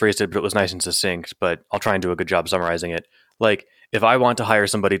forget how you phrased it, but it was nice and succinct, but I'll try and do a good job summarizing it. Like, if I want to hire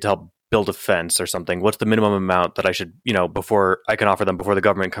somebody to help build a fence or something, what's the minimum amount that I should, before I can offer them before the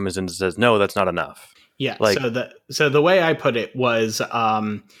government comes in and says, no, that's not enough. Yeah. Like, so the way I put it was,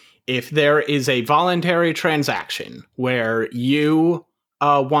 if there is a voluntary transaction where you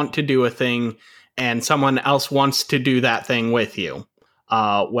want to do a thing and someone else wants to do that thing with you,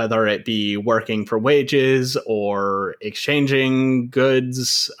 whether it be working for wages or exchanging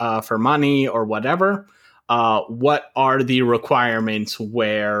goods for money or whatever, what are the requirements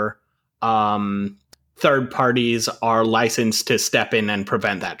where third parties are licensed to step in and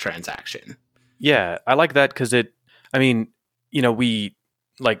prevent that transaction? Yeah, I like that because we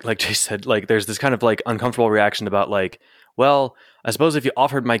like Jay said, like there's this kind of like uncomfortable reaction about like, well, I suppose if you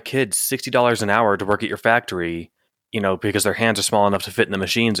offered my kids $60 an hour to work at your factory, because their hands are small enough to fit in the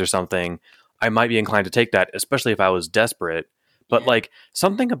machines or something, I might be inclined to take that, especially if I was desperate. But like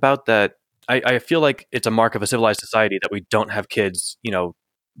something about that, I feel like it's a mark of a civilized society that we don't have kids,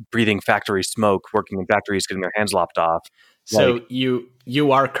 breathing factory smoke, working in factories, getting their hands lopped off. So you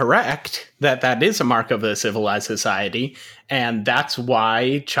are correct that is a mark of a civilized society, and that's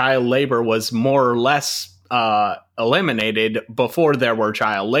why child labor was more or less eliminated before there were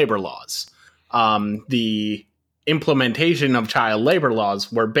child labor laws. The implementation of child labor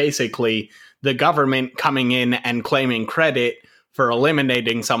laws were basically the government coming in and claiming credit for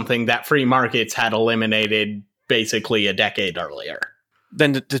eliminating something that free markets had eliminated basically a decade earlier.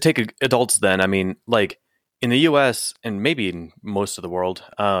 Then to take adults then, I mean, like in the US and maybe in most of the world,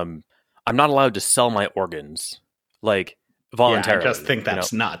 I'm not allowed to sell my organs like voluntarily. Yeah, I just think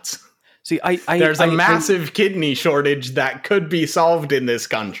that's nuts. See, there's a massive kidney shortage that could be solved in this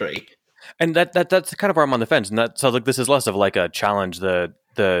country. And that's kind of where I'm on the fence. And that sounds like this is less of like a challenge, the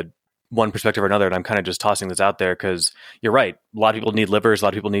one perspective or another. And I'm kind of just tossing this out there because you're right. A lot of people need livers. A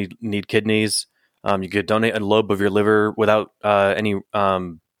lot of people need kidneys. You could donate a lobe of your liver without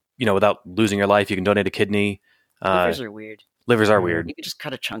without losing your life. You can donate a kidney. Livers are weird. Livers are weird. You can just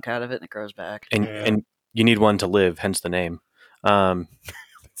cut a chunk out of it and it grows back. And you need one to live, hence the name. Damn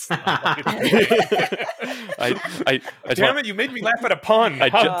it! You made me laugh at a pun.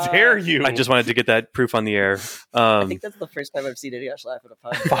 How dare you? I just wanted to get that proof on the air. I think that's the first time I've seen Idiosh laugh at a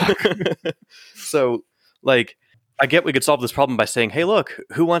pun. Fuck. So, like, I get we could solve this problem by saying, "Hey, look,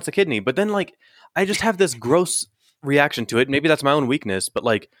 who wants a kidney?" But then, like, I just have this gross reaction to it. Maybe that's my own weakness, but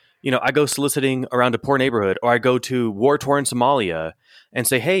like, I go soliciting around a poor neighborhood, or I go to war-torn Somalia and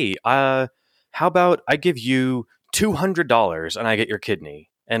say, "Hey, how about I give you $200 and I get your kidney?"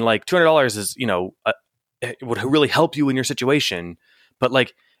 And like $200 is, it would really help you in your situation. But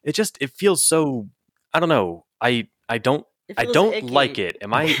like, it feels so, I don't know. I don't icky. Like it.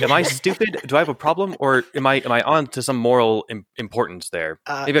 Am I stupid? Do I have a problem, or am I on to some moral importance there?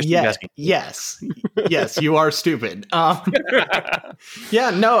 Maybe I should be asking. Yes, you are stupid.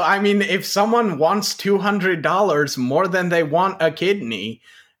 Yeah, no. I mean, if someone wants $200 more than they want a kidney,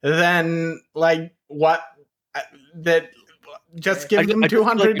 then like what? That. Just give them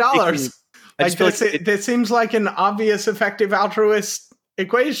 $200. This seems like an obvious, effective altruist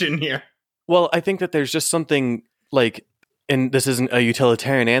equation here. Well, I think that there's just something like, and this isn't a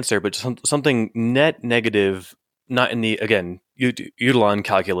utilitarian answer, but something net negative, not in the, again, Eudalon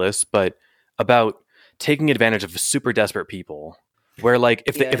calculus, but about taking advantage of super desperate people. Where like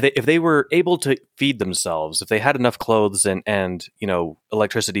if they were able to feed themselves, if they had enough clothes and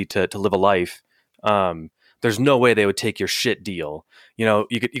electricity to live a life, there's no way they would take your shit deal. You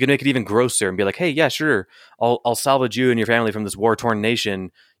could make it even grosser and be like, hey, yeah, sure, I'll salvage you and your family from this war-torn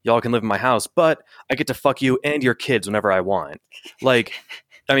nation. Y'all can live in my house, but I get to fuck you and your kids whenever I want. Like,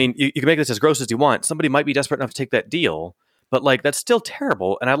 I mean, you can make this as gross as you want. Somebody might be desperate enough to take that deal, but like that's still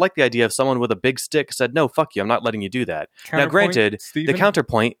terrible. And I like the idea of someone with a big stick said, no, fuck you, I'm not letting you do that. Now, granted, Steven? The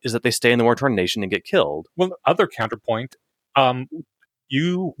counterpoint is that they stay in the war-torn nation and get killed. Well, the other counterpoint,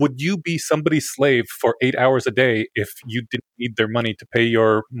 would you be somebody's slave for 8 hours a day if you didn't need their money to pay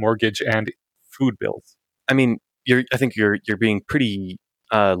your mortgage and food bills? I mean, I think you're being pretty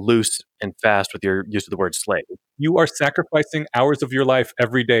loose and fast with your use of the word slave. You are sacrificing hours of your life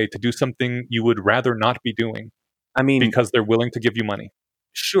every day to do something you would rather not be doing. I mean, because they're willing to give you money.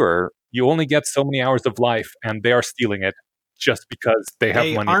 Sure, you only get so many hours of life, and they are stealing it just because they have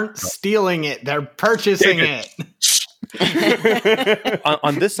money. They aren't stealing it; they're purchasing it.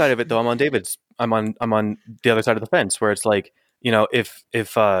 On this side of it, though, I'm on David's. I'm on the other side of the fence, where it's like, if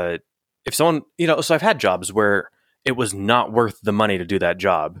someone, so I've had jobs where it was not worth the money to do that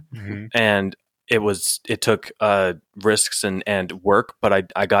job, and it took risks and work,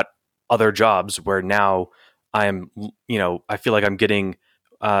 but I got other jobs where now I feel like I'm getting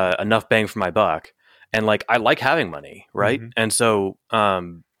enough bang for my buck, and like I like having money, right? And so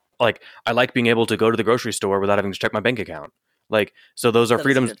like I like being able to go to the grocery store without having to check my bank account. Like, so those are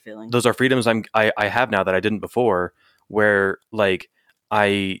freedoms. Those are freedoms I have now that I didn't before, where like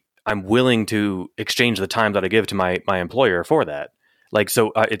I'm willing to exchange the time that I give to my employer for that. Like,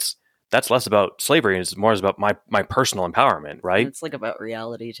 so that's less about slavery and it's more about my personal empowerment, right? It's like about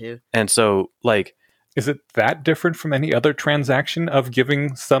reality too. And so like, is it that different from any other transaction of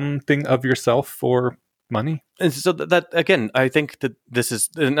giving something of yourself for money? And so that again, I think that this is,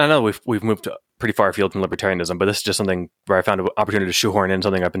 and I know we've moved pretty far afield from libertarianism, but this is just something where I found an opportunity to shoehorn in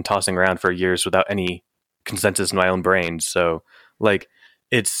something I've been tossing around for years without any consensus in my own brain. So like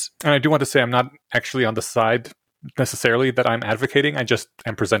and I do want to say I'm not actually on the side necessarily that I'm advocating. I just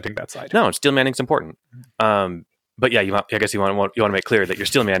am presenting that side. No, steel manning's important. But yeah, I guess you want to make clear that you're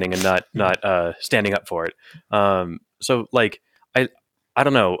steel manning and not standing up for it. So like I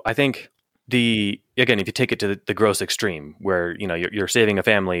don't know. I think again, if you take it to the gross extreme, where you're saving a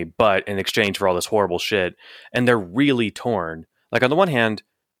family, but in exchange for all this horrible shit, and they're really torn. Like on the one hand,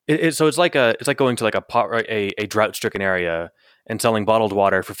 it's like going to like a drought-stricken area and selling bottled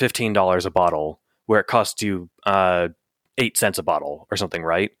water for $15 a bottle, where it costs you 8 cents a bottle or something,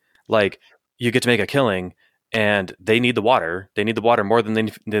 right? Like you get to make a killing, and they need the water. They need the water more than they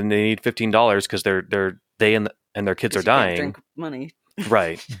need $15 because they and their kids are dying. Drink money.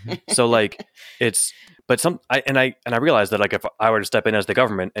 Right. So like I realize that like if I were to step in as the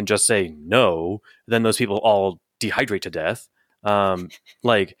government and just say no, then those people all dehydrate to death.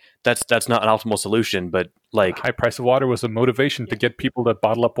 Like that's not an optimal solution, but like the high price of water was a motivation to get people to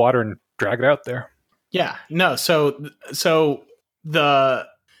bottle up water and drag it out there. Yeah. No, so the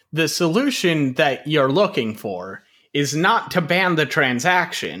solution that you're looking for is not to ban the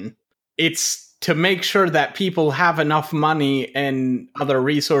transaction. It's to make sure that people have enough money and other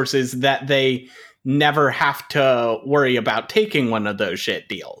resources that they never have to worry about taking one of those shit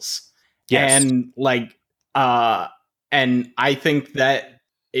deals. Yes. And like, and I think that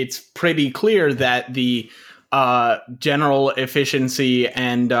it's pretty clear that the general efficiency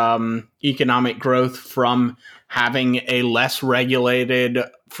and economic growth from having a less regulated,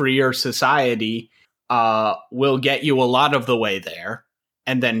 freer society will get you a lot of the way there.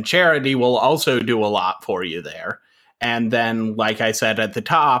 And then charity will also do a lot for you there. And then, like I said at the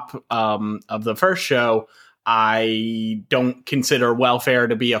top of the first show, I don't consider welfare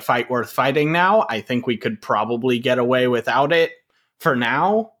to be a fight worth fighting now. I think we could probably get away without it for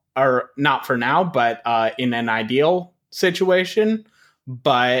now, or not for now, but in an ideal situation.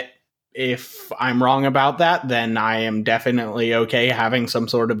 But if I'm wrong about that, then I am definitely okay having some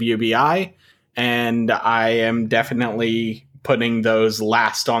sort of UBI. And I am definitely putting those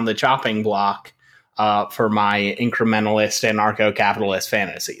last on the chopping block for my incrementalist anarcho-capitalist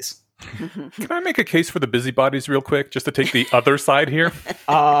fantasies. Can I make a case for the busybodies real quick, just to take the other side here?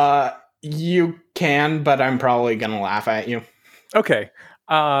 You can, but I'm probably going to laugh at you. Okay.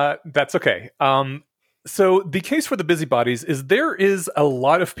 That's okay. So the case for the busybodies is there is a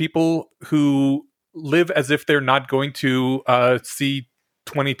lot of people who live as if they're not going to see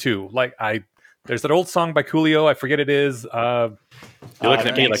 22. Like there's that old song by Coolio. I forget it is. You're looking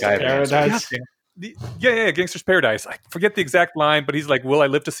at me like I have Paradise. Yeah, Gangster's Paradise. I forget the exact line, but he's like, will I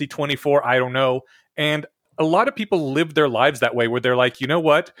live to see 24? I don't know. And a lot of people live their lives that way, where they're like, you know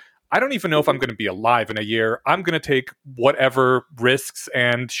what? I don't even know if I'm going to be alive in a year. I'm going to take whatever risks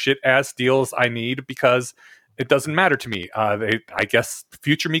and shit-ass deals I need because it doesn't matter to me. I guess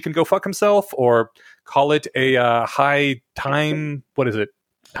future me can go fuck himself, or call it a high time, what is it?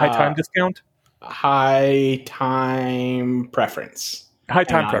 High time discount? High time preference. High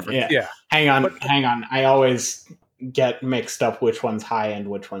time preference, yeah. Hang on. I always get mixed up which one's high and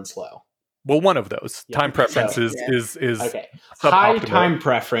which one's low. Well, one of those. Yeah. Time preference is okay. High time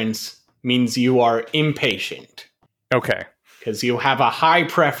preference means you are impatient. Okay. Because you have a high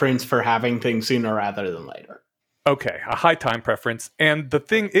preference for having things sooner rather than later. Okay, a high time preference. And the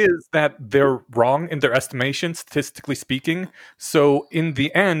thing is that they're wrong in their estimation, statistically speaking. So in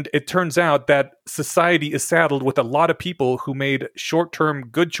the end, it turns out that society is saddled with a lot of people who made short-term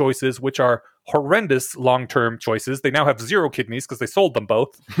good choices, which are horrendous long-term choices. They now have 0 kidneys because they sold them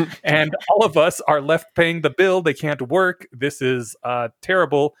both. And all of us are left paying the bill. They can't work. This is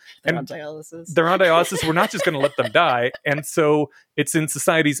terrible. They're and on dialysis. They're on dialysis. We're not just going to let them die. And so it's in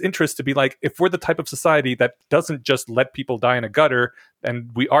society's interest to be like, if we're the type of society that doesn't just let people die in a gutter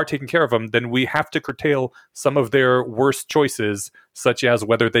and we are taking care of them, then we have to curtail some of their worst choices, such as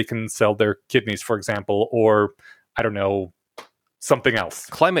whether they can sell their kidneys, for example, or, I don't know, something else.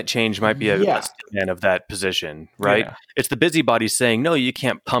 Climate change might be a man of that position, right? Yeah. It's the busybodies saying, no, you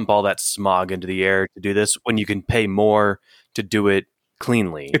can't pump all that smog into the air to do this when you can pay more to do it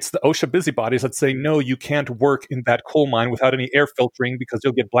cleanly. It's the OSHA busybodies that say, no, you can't work in that coal mine without any air filtering because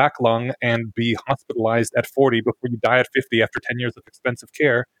you'll get black lung and be hospitalized at 40 before you die at 50 after 10 years of expensive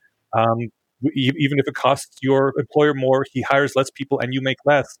care. Even if it costs your employer more, he hires less people and you make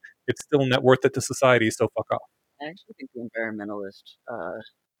less, it's still not worth it to society, so fuck off. I actually think the environmentalist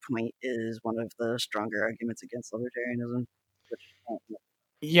point is one of the stronger arguments against libertarianism.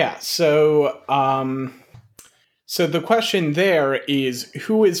 So the question there is,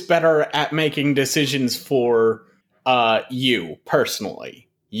 who is better at making decisions for you personally?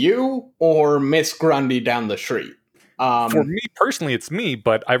 You or Miss Grundy down the street? For me personally, it's me,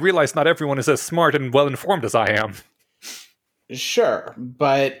 but I realize not everyone is as smart and well-informed as I am. Sure,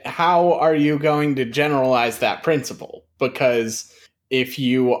 but how are you going to generalize that principle? Because if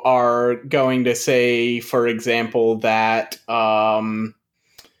you are going to say, for example, that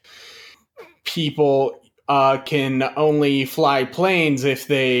people can only fly planes if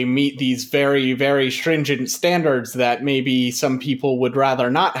they meet these very, very stringent standards that maybe some people would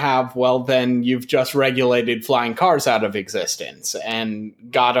rather not have, well, then you've just regulated flying cars out of existence. And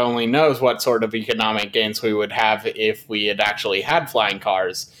God only knows what sort of economic gains we would have if we had actually had flying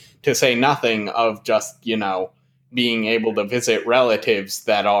cars, to say nothing of just, being able to visit relatives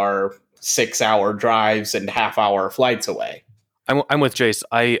that are 6-hour drives and half-hour flights away. I'm with Jace.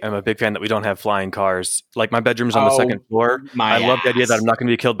 I am a big fan that we don't have flying cars. Like, my bedroom's on the second floor. I love the idea that I'm not going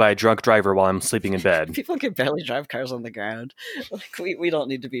to be killed by a drunk driver while I'm sleeping in bed. People can barely drive cars on the ground. Like, we don't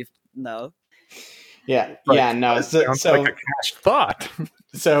need to be... No. Yeah, Right. yeah, no. Sounds like a cash thought.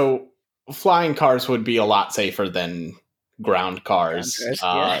 So, flying cars would be a lot safer than ground cars.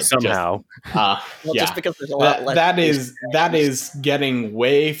 Somehow. Just because there's a lot less... That is getting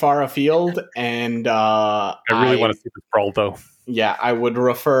way far afield, and I really want to see this brawl, though. Yeah, I would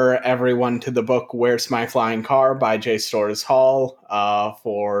refer everyone to the book "Where's My Flying Car" by J. Storrs Hall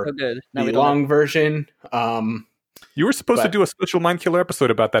for the long version. You were supposed to do a special Mind Killer episode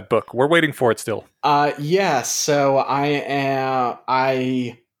about that book. We're waiting for it still. So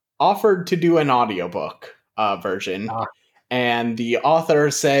I offered to do an audiobook version. And the author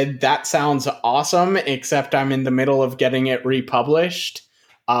said, that sounds awesome, except I'm in the middle of getting it republished.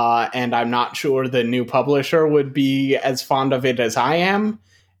 And I'm not sure the new publisher would be as fond of it as I am.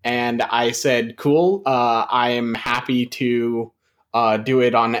 And I said, cool, I am happy to do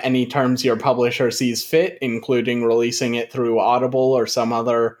it on any terms your publisher sees fit, including releasing it through Audible or some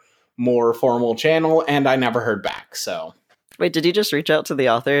other more formal channel. And I never heard back, so... Wait, did you just reach out to the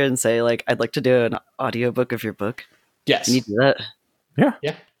author and say, like, I'd like to do an audiobook of your book? Yes. Can you do that? Yeah.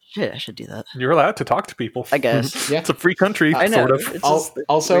 Shit, I should do that. You're allowed to talk to people. I guess. Yeah. It's a free country, I know. sort of.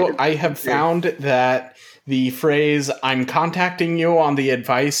 Also, I have found that the phrase, I'm contacting you on the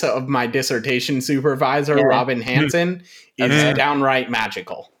advice of my dissertation supervisor, Robin Hansen, is downright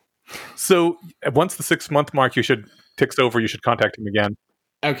magical. So once the 6-month mark ticks over, you should contact him again.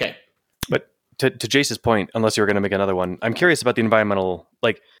 Okay. But to Jace's point, unless you were going to make another one, I'm curious about the environmental,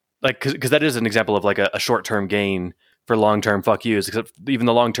 because that is an example of like a short-term gain for long-term fuck yous, except even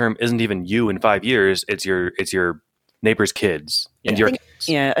the long-term isn't even you in 5 years, it's your neighbor's kids and your kids.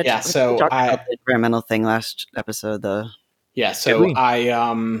 So we talked about the environmental thing last episode, though. Yeah, so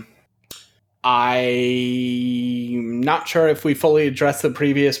I'm not sure if we fully addressed the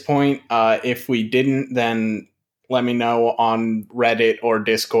previous point. If we didn't, then let me know on Reddit or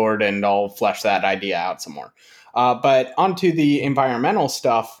Discord, and I'll flesh that idea out some more. But onto the environmental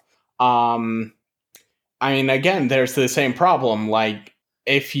stuff, I mean, again, there's the same problem. Like,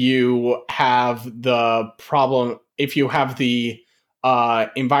 if you have the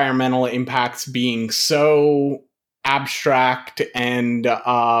environmental impacts being so abstract and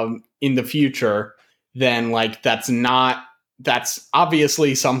in the future, then like that's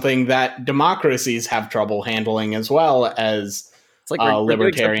obviously something that democracies have trouble handling, as well as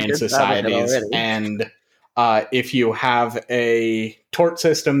libertarian societies. And if you have a tort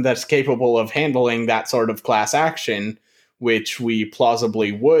system that's capable of handling that sort of class action, which we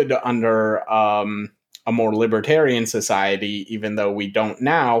plausibly would under a more libertarian society, even though we don't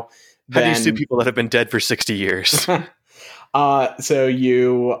now, How do you sue people that have been dead for 60 years?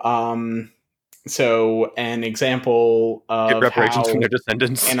 So an example of Get reparations how from their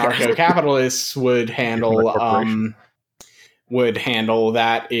descendants. anarcho-capitalists would handle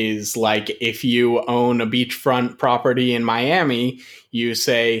that is like, if you own a beachfront property in Miami, you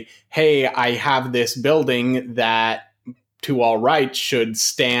say, hey, I have this building that to all rights should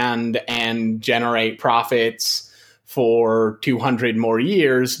stand and generate profits for 200 more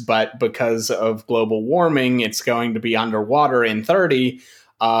years, but because of global warming, it's going to be underwater in 30.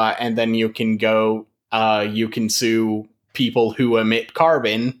 And then you can sue people who emit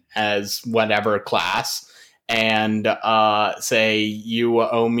carbon as whatever class, and say, you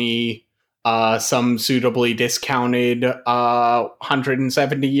owe me some suitably discounted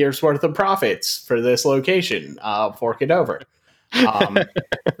 170 years worth of profits for this location. Fork it over.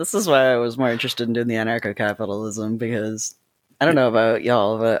 This is why I was more interested in doing the anarcho-capitalism, because I don't know about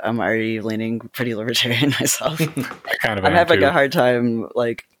y'all, but I'm already leaning pretty libertarian myself. I'm having a hard time,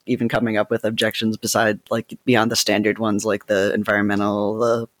 like, even coming up with objections beside, like, beyond the standard ones, like the environmental,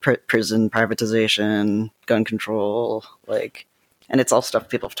 the prison privatization, gun control, like, and it's all stuff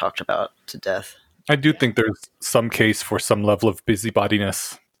people have talked about to death. I do think there's some case for some level of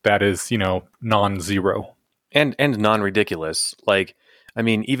busybodiness that is, non-zero. And non-ridiculous. Like, I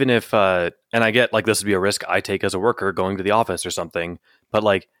mean, even if, and I get, like, this would be a risk I take as a worker going to the office or something, but,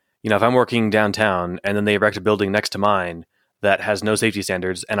 like, if I'm working downtown and then they erect a building next to mine that has no safety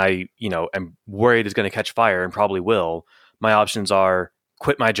standards, and I, am worried it's going to catch fire and probably will, my options are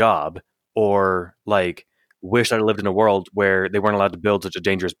quit my job or, like, wish I lived in a world where they weren't allowed to build such a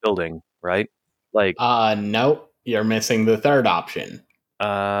dangerous building, right? Like, nope, you're missing the third option.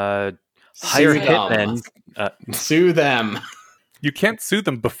 Hire hitmen. Sue them. You can't sue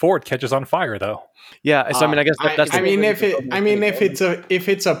them before it catches on fire, though. Yeah, so I guess that's. If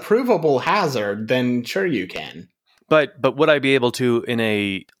it's a provable hazard, then sure you can. But would I be able to in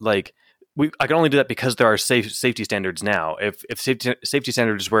a like? I can only do that because there are safety standards now. If safety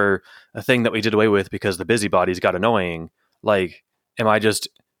standards were a thing that we did away with because the busybodies got annoying, like, am I just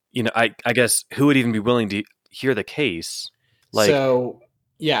I guess who would even be willing to hear the case? Like, so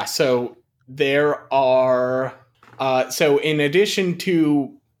there are. So in addition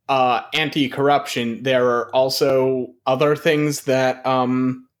to anti-corruption, there are also other things that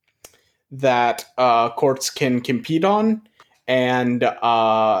courts can compete on, and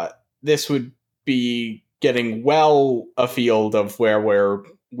this would be getting well afield of where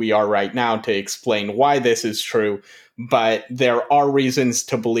we are right now to explain why this is true. But there are reasons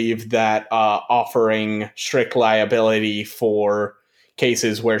to believe that offering strict liability for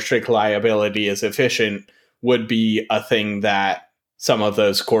cases where strict liability is efficient would be a thing that some of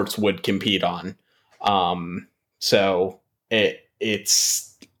those courts would compete on. So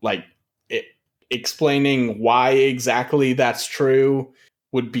it's like explaining why exactly that's true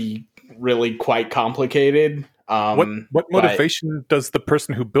would be really quite complicated. What motivation does the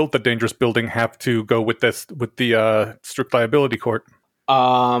person who built the dangerous building have to go with the strict liability court?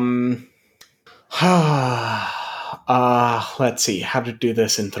 Let's see how to do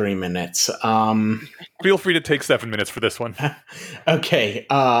this in 3 minutes. Feel free to take 7 minutes for this one. Okay.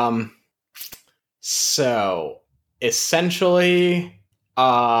 So essentially,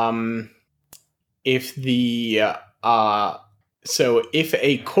 if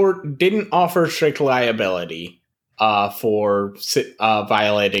a court didn't offer strict liability for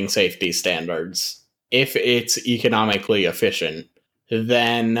violating safety standards, if it's economically efficient,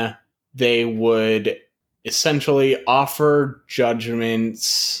 then they would essentially offer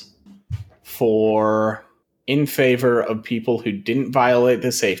judgments in favor of people who didn't violate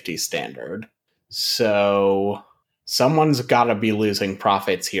the safety standard. So someone's got to be losing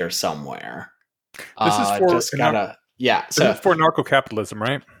profits here somewhere. This is for This is for anarcho-capitalism,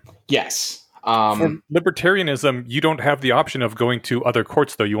 right? Yes. For libertarianism, you don't have the option of going to other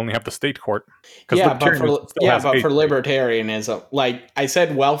courts, though. You only have the state court. But for libertarianism, like I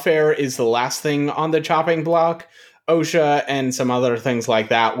said, welfare is the last thing on the chopping block. OSHA and some other things like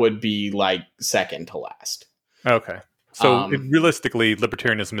that would be like second to last. Okay. So realistically,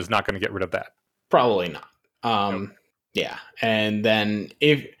 libertarianism is not going to get rid of that. Probably not. Nope. Yeah. And then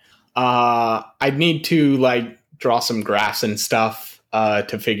if I'd need to like draw some graphs and stuff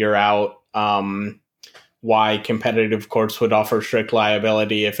to figure out why competitive courts would offer strict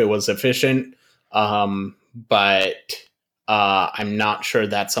liability if it was efficient. But I'm not sure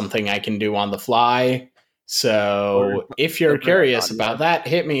that's something I can do on the fly. So if you're curious about that,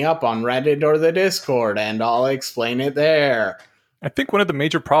 hit me up on Reddit or the Discord and I'll explain it there. I think one of the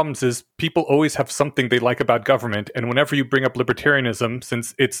major problems is people always have something they like about government, and whenever you bring up libertarianism,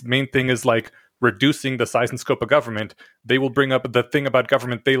 since its main thing is like reducing the size and scope of government, they will bring up the thing about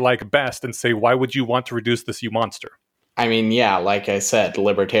government they like best and say, why would you want to reduce this, you monster? I mean, yeah, like I said,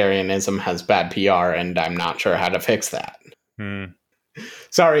 libertarianism has bad PR, and I'm not sure how to fix that.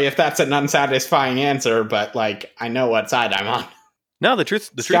 Sorry if that's an unsatisfying answer, but like, I know what side I'm on. No, the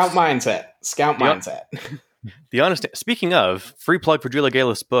truth. Scout mindset. The honest. Speaking of, free plug for Julia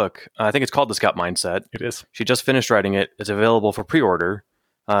Galef's book. I think it's called The Scout Mindset. It is. She just finished writing it. It's available for pre-order.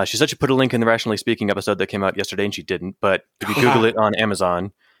 She said she put a link in the Rationally Speaking episode that came out yesterday, and she didn't. But if you Google it on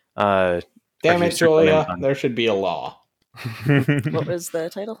Amazon, damn it, Julia, there should be a law. What was the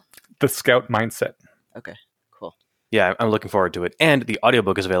title? The Scout Mindset. Okay, cool. Yeah, I'm looking forward to it. And the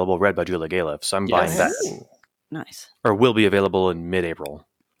audiobook is available, read by Julia Galef, so I'm buying that. Nice. Or will be available in mid-April.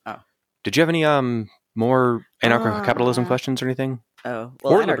 Oh. Did you have any more anarcho-capitalism questions or anything? Oh,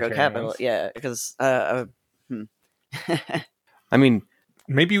 well, Or anarcho-capital, yeah, because I mean,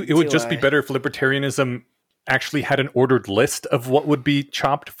 maybe it would just be better if libertarianism actually had an ordered list of what would be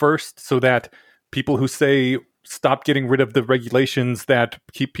chopped first, so that people who say stop getting rid of the regulations that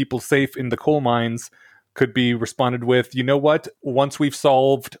keep people safe in the coal mines could be responded with, you know what, once we've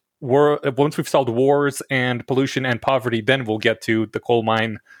solved wars and pollution and poverty, then we'll get to the coal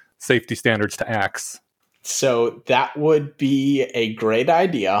mine safety standards to axe. So that would be a great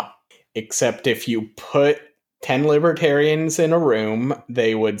idea, except if you put 10 libertarians in a room,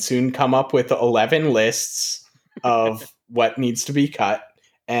 they would soon come up with 11 lists of what needs to be cut.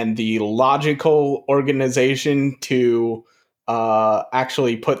 And the logical organization to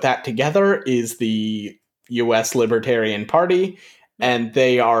actually put that together is the U.S. Libertarian Party. And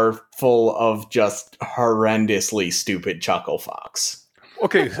they are full of just horrendously stupid chuckle fox.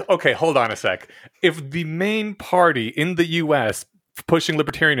 Okay, hold on a sec. If the main party in the U.S. pushing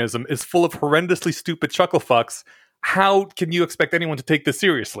libertarianism is full of horrendously stupid chuckle fucks, how can you expect anyone to take this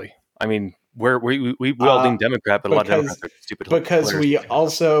seriously? I mean, we all lean Democrat, but a lot of Democrats are stupid. Because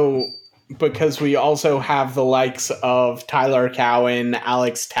we also have the likes of Tyler Cowen,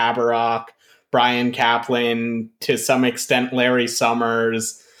 Alex Tabarrok, Brian Kaplan, to some extent Larry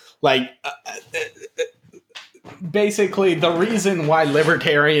Summers. Like, basically, the reason why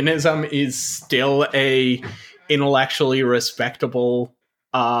libertarianism is still a intellectually respectable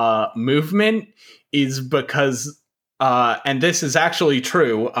movement is because, and this is actually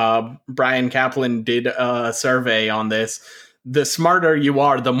true, Brian Kaplan did a survey on this, the smarter you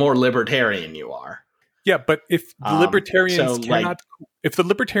are, the more libertarian you are. Yeah, but if the libertarians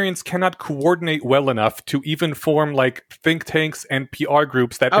cannot coordinate well enough to even form like think tanks and PR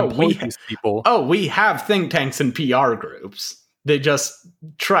groups that employ these people. Oh, we have think tanks and PR groups. They just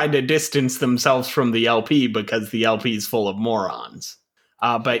try to distance themselves from the LP because the LP is full of morons.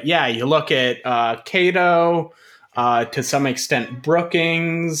 But yeah, you look at Cato, to some extent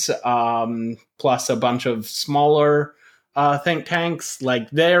Brookings, plus a bunch of smaller think tanks. Like,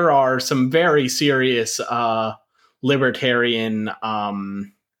 there are some very serious libertarian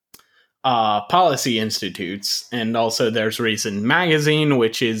policy institutes, and also there's Reason Magazine,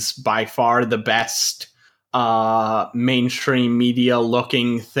 which is by far the best mainstream media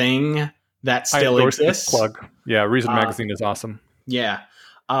looking thing that still exists. Plug. Yeah, Reason Magazine is awesome. Yeah.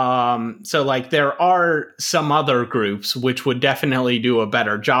 So like, there are some other groups which would definitely do a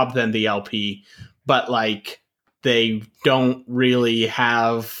better job than the LP, but like, they don't really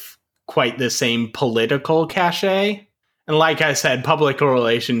have quite the same political cachet. And like I said, public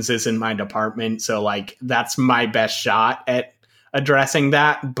relations isn't my department, so like, that's my best shot at addressing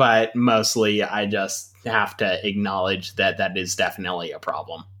that, but mostly I just have to acknowledge that that is definitely a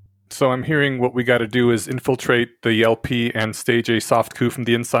problem. So I'm hearing what we got to do is infiltrate the LP and stage a soft coup from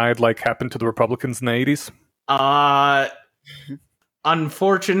the inside, like happened to the Republicans in the 80s?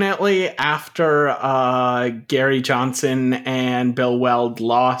 Unfortunately, after Gary Johnson and Bill Weld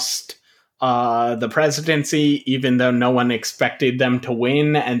lost the presidency, even though no one expected them to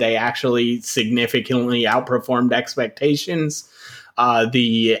win, and they actually significantly outperformed expectations,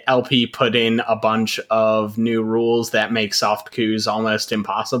 the LP put in a bunch of new rules that make soft coups almost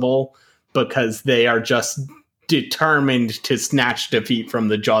impossible, because they are just determined to snatch defeat from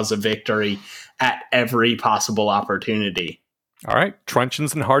the jaws of victory at every possible opportunity. All right,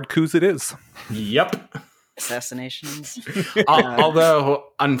 truncheons and hard coups it is. Yep. Assassinations. Although,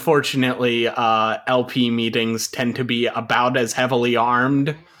 unfortunately, LP meetings tend to be about as heavily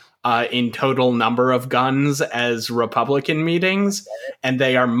armed in total number of guns as Republican meetings, and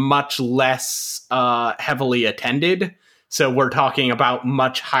they are much less heavily attended. So we're talking about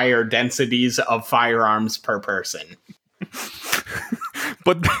much higher densities of firearms per person.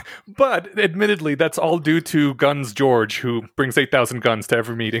 but admittedly, that's all due to Guns George, who brings 8,000 guns to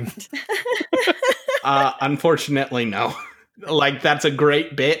every meeting. Unfortunately, no. Like, that's a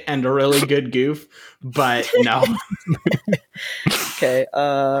great bit and a really good goof, but no. Okay,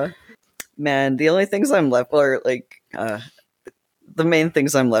 man, the only things I'm left, or like, the main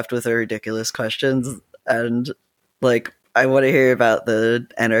things I'm left with are ridiculous questions, and like, I want to hear about the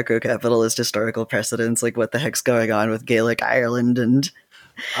anarcho-capitalist historical precedents, like what the heck's going on with Gaelic Ireland, and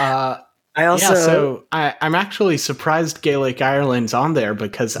I also, I'm actually surprised Gaelic Ireland's on there,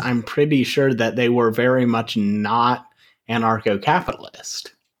 because I'm pretty sure that they were very much not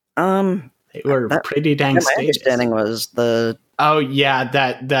anarcho-capitalist. They were pretty dang my statist. understanding was the... Oh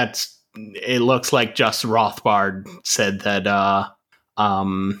yeah, that's. It looks like just Rothbard said that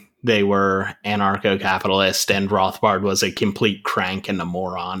they were anarcho-capitalist, and Rothbard was a complete crank and a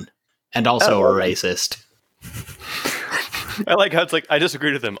moron, and also a racist. I like how it's like, I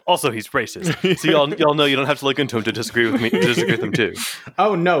disagreed with him. Also, he's racist. So y'all know you don't have to look into him to disagree with me. To disagree with him too.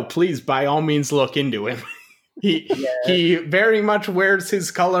 Oh no! Please, by all means, look into him. He very much wears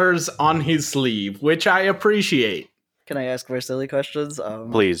his colors on his sleeve, which I appreciate. Can I ask more silly questions?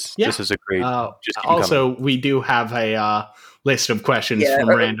 Please, yeah. This is a great. Also, we do have a list of questions from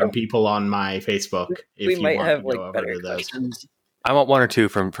random people on my Facebook. If we you might want have to go like over better to those. questions. I want one or two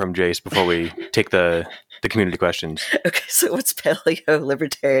from Jace before we take the community questions. Okay, so what's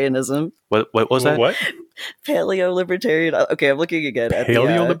paleo-libertarianism? What was that? What? Paleo-libertarian. Okay, I'm looking again at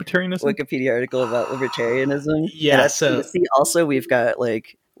Paleo-libertarianism? the Wikipedia article about libertarianism. Yeah, and so see, also we've got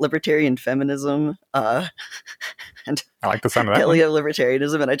like libertarian feminism, and I like the sound of that one.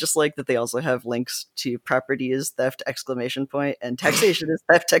 paleo-libertarianism, and I just like that they also have links to property is theft ! And taxation is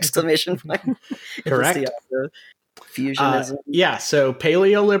theft ! Correct. Fusionism. So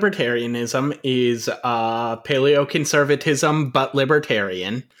paleo-libertarianism is paleo-conservatism but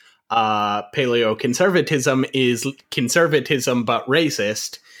libertarian. Paleo-conservatism is conservatism but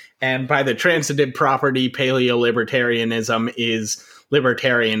racist. And by the transitive property, paleo-libertarianism is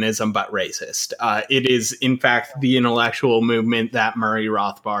libertarianism but racist. It is, in fact, the intellectual movement that Murray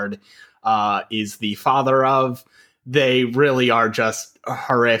Rothbard is the father of. They really are just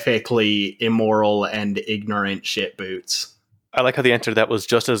horrifically immoral and ignorant shit boots. I like how the answer to that was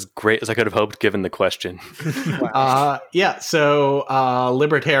just as great as I could have hoped given the question. Wow. So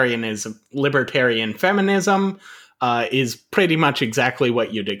libertarian feminism is pretty much exactly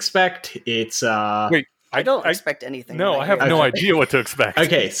what you'd expect. It's Wait, I don't expect anything. No, I have no idea what to expect.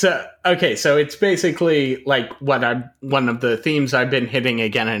 Okay, so it's basically like one of the themes I've been hitting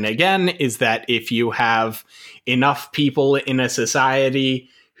again and again is that if you have enough people in a society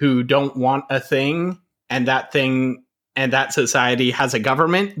who don't want a thing, and that society has a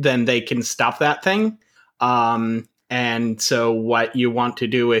government, then they can stop that thing. And so what you want to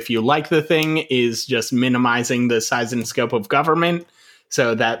do if you like the thing is just minimizing the size and scope of government,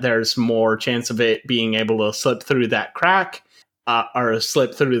 so that there's more chance of it being able to slip through that crack, or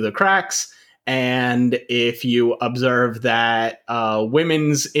slip through the cracks. And if you observe that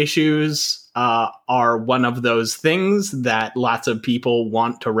women's issues are one of those things that lots of people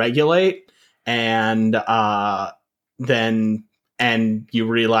want to regulate, and you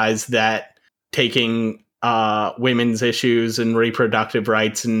realize that taking women's issues and reproductive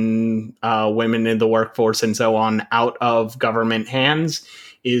rights and women in the workforce and so on out of government hands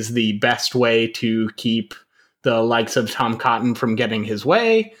is the best way to keep the likes of Tom Cotton from getting his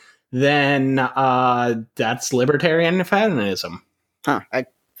way, then that's libertarian feminism. Huh. I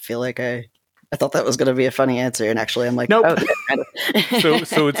feel like I thought that was going to be a funny answer, and actually I'm like, nope. Oh,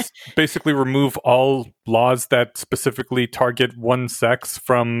 So it's basically remove all laws that specifically target one sex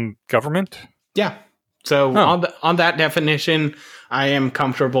from government? Yeah. So on that definition, I am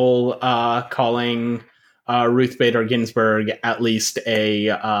comfortable calling Ruth Bader Ginsburg at least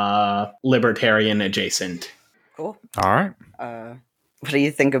a libertarian adjacent. Cool. All right. What do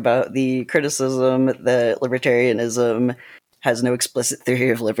you think about the criticism that libertarianism has no explicit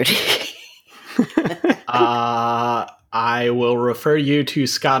theory of liberty? I will refer you to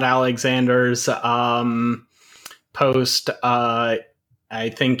Scott Alexander's post. I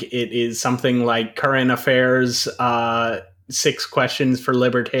think it is something like Current Affairs, 6 questions for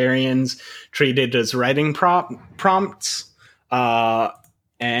libertarians treated as writing prompts.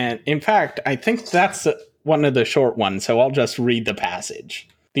 And in fact, I think that's one of the short ones, so I'll just read the passage.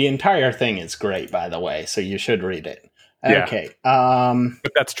 The entire thing is great, by the way, so you should read it. Yeah. Okay.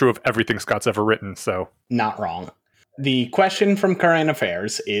 But that's true of everything Scott's ever written, so. Not wrong. The question from Current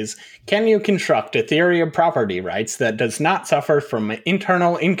Affairs is, can you construct a theory of property rights that does not suffer from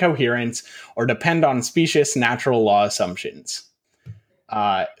internal incoherence or depend on specious natural law assumptions?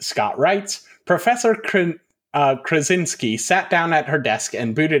 Scott writes, Professor Krasinski sat down at her desk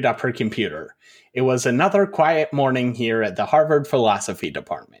and booted up her computer. It was another quiet morning here at the Harvard Philosophy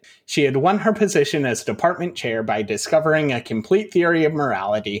Department. She had won her position as department chair by discovering a complete theory of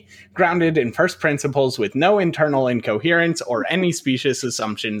morality, grounded in first principles with no internal incoherence or any specious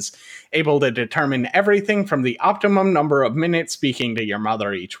assumptions, able to determine everything from the optimum number of minutes speaking to your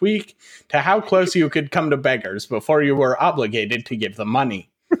mother each week, to how close you could come to beggars before you were obligated to give them money.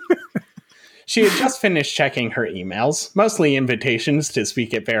 She had just finished checking her emails, mostly invitations to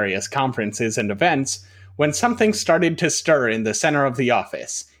speak at various conferences and events, when something started to stir in the center of the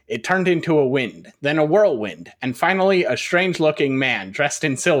office. It turned into a wind, then a whirlwind, and finally a strange-looking man dressed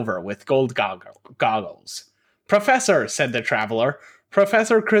in silver with gold goggles. Professor, said the traveler,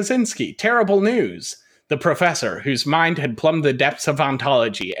 Professor Krasinski, terrible news. The professor, whose mind had plumbed the depths of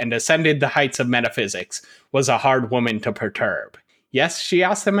ontology and ascended the heights of metaphysics, was a hard woman to perturb. Yes, she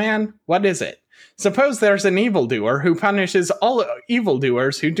asked the man, what is it? Suppose there's an evildoer who punishes all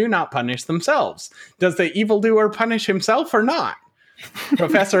evildoers who do not punish themselves. Does the evildoer punish himself or not?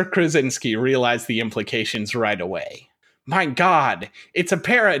 Professor Krasinski realized the implications right away. My God, it's a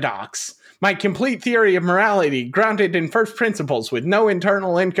paradox. My complete theory of morality, grounded in first principles with no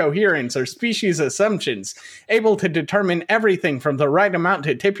internal incoherence or species assumptions, able to determine everything from the right amount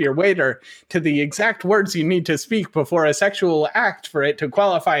to tip your waiter to the exact words you need to speak before a sexual act for it to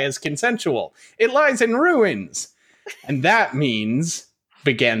qualify as consensual. It lies in ruins. And that means,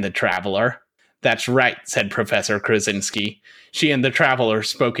 began the traveler. That's right, said Professor Krasinski. She and the traveler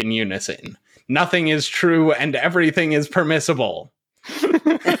spoke in unison. Nothing is true and everything is permissible.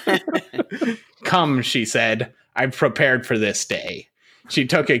 Come, she said, I've prepared for this day. She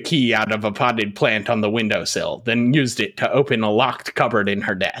took a key out of a potted plant on the windowsill, then used it to open a locked cupboard in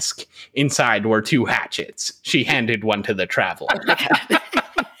her desk. Inside were 2 hatchets. She handed one to the traveler.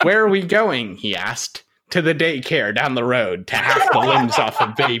 Where are we going? He asked. To the daycare down the road to hack the limbs off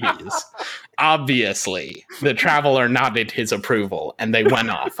of babies. Obviously, the traveler nodded his approval, and they went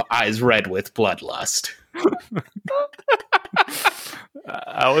off, eyes red with bloodlust.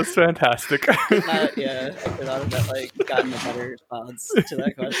 That was fantastic. Yeah, I could not have gotten a better response to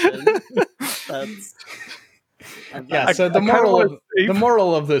that question. So the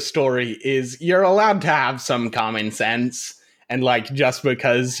moral of the story is you're allowed to have some common sense, and just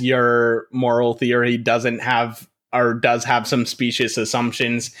because your moral theory doesn't have or does have some specious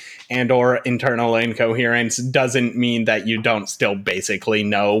assumptions and or internal incoherence doesn't mean that you don't still basically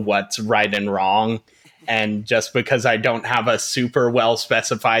know what's right and wrong. And just because I don't have a super well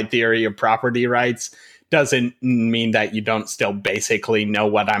specified theory of property rights doesn't mean that you don't still basically know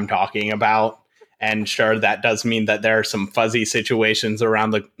what I'm talking about. And sure, that does mean that there are some fuzzy situations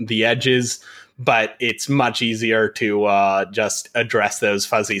around the edges, but it's much easier to just address those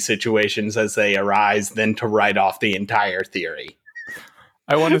fuzzy situations as they arise than to write off the entire theory.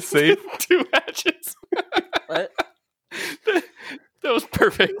 I want to say 2 hatchets. What? That was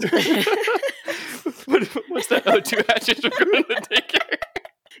perfect. What's that? Oh, 2 hatchets are going to take care.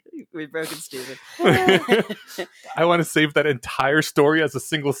 We've broken Steven. I want to save that entire story as a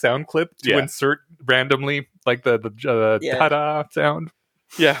single sound clip to insert randomly, like the ta-da sound.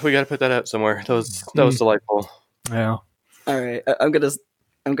 Yeah, we got to put that out somewhere. That was delightful. Yeah. All right, I'm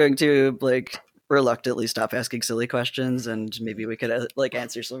going to reluctantly stop asking silly questions, and maybe we could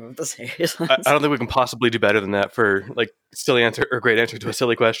answer some of the serious ones. I don't think we can possibly do better than that for silly answer or great answer to a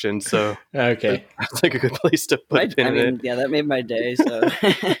silly question. So okay, that's a good place to put it in. Yeah, that made my day. So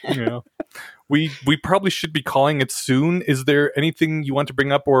yeah, we probably should be calling it soon. Is there anything you want to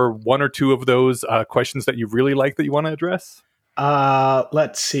bring up, or 1 or 2 of those questions that you really like that you want to address?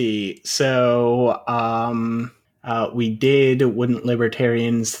 Let's see. So, we did. Wouldn't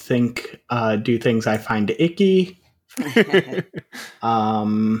libertarians do things I find icky?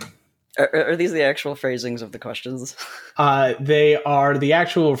 Are these the actual phrasings of the questions? They are the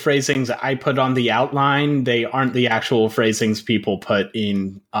actual phrasings I put on the outline. They aren't the actual phrasings people put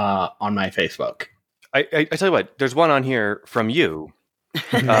in on my Facebook. I tell you what, there's one on here from you.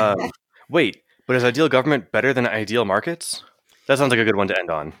 Wait, but is ideal government better than ideal markets? That sounds like a good one to end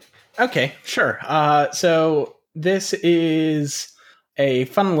on. Okay, sure. So this is a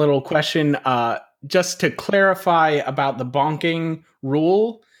fun little question. Just to clarify about the bonking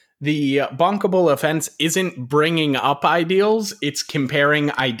rule, the bonkable offense isn't bringing up ideals. It's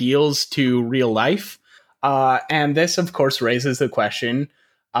comparing ideals to real life. And this, of course, raises the question,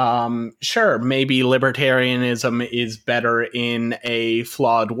 sure, maybe libertarianism is better in a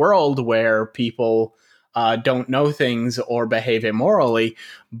flawed world where people don't know things or behave immorally,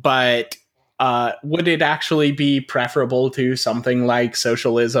 but would it actually be preferable to something like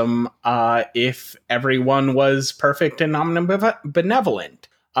socialism if everyone was perfect and omnibenevolent?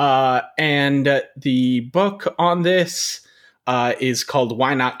 And the book on this is called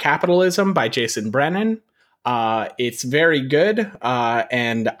Why Not Capitalism by Jason Brennan. It's very good,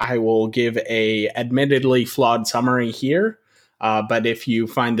 and I will give a admittedly flawed summary here. But if you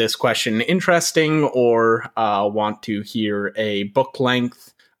find this question interesting or want to hear a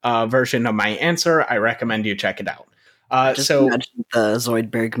book-length version of my answer, I recommend you check it out. Just imagine the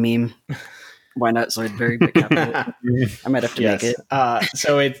Zoidberg meme. Why not Zoidberg? I might have to make it.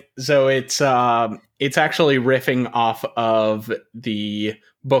 It's actually riffing off of the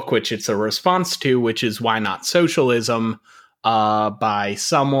book which it's a response to, which is Why Not Socialism, by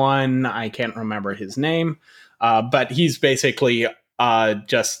someone, I can't remember his name, but he's basically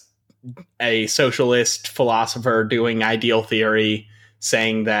just a socialist philosopher doing ideal theory,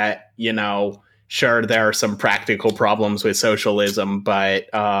 saying that, sure, there are some practical problems with socialism, but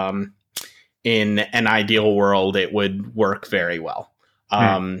in an ideal world, it would work very well.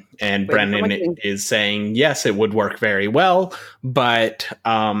 And Brennan is saying, yes, it would work very well, but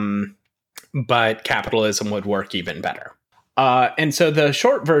capitalism would work even better. And so the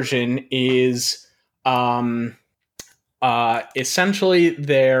short version is essentially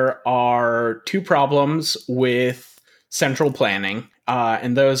there are two problems with central planning,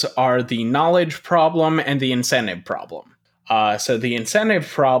 and those are the knowledge problem and the incentive problem. So the incentive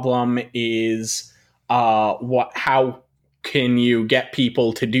problem is how can you get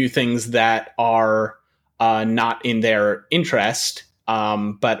people to do things that are not in their interest,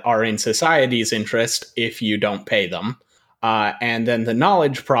 but are in society's interest if you don't pay them. And then the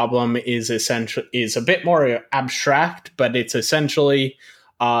knowledge problem is a bit more abstract, but it's essentially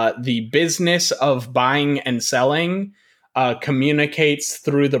the business of buying and selling communicates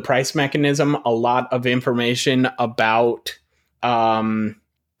through the price mechanism a lot of information about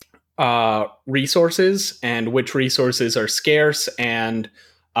resources and which resources are scarce and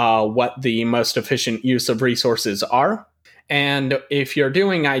what the most efficient use of resources are. And if you're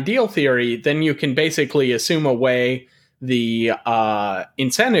doing ideal theory, then you can basically assume away the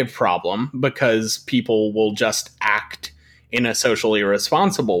incentive problem because people will just act in a socially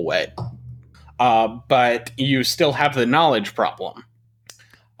responsible way. But you still have the knowledge problem.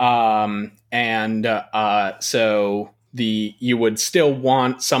 So you would still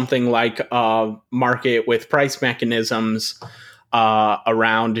want something like a market with price mechanisms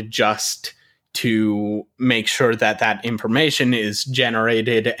around just to make sure that that information is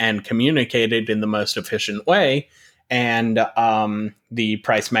generated and communicated in the most efficient way. And the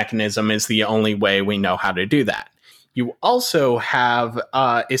price mechanism is the only way we know how to do that. You also have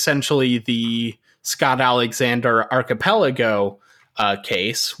essentially the Scott Alexander archipelago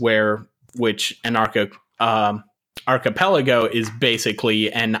case, which Archipelago is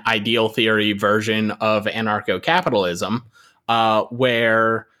basically an ideal theory version of anarcho-capitalism,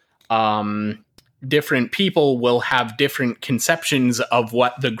 where different people will have different conceptions of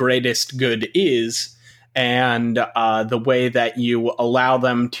what the greatest good is, and the way that you allow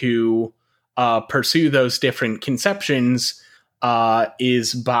them to pursue those different conceptions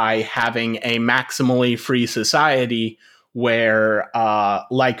is by having a maximally free society where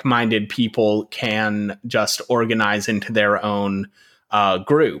like-minded people can just organize into their own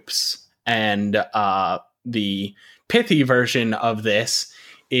groups. And the pithy version of this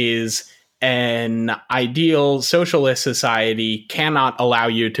is an ideal socialist society cannot allow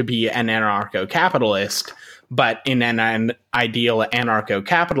you to be an anarcho-capitalist, but in an ideal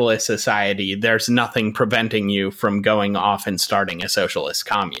anarcho-capitalist society, there's nothing preventing you from going off and starting a socialist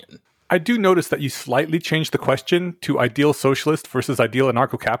commune. I do notice that you slightly changed the question to ideal socialist versus ideal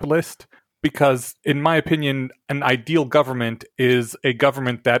anarcho-capitalist, because in my opinion, an ideal government is a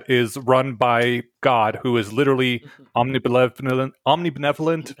government that is run by God, who is literally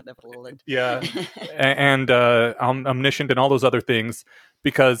omnibenevolent, yeah, and omniscient and all those other things,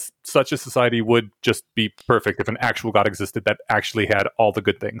 because such a society would just be perfect if an actual God existed that actually had all the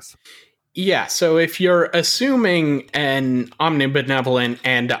good things. Yeah, so if you're assuming an omnibenevolent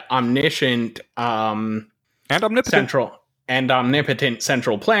and omniscient and omnipotent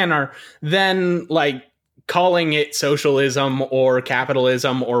central planner, then like calling it socialism or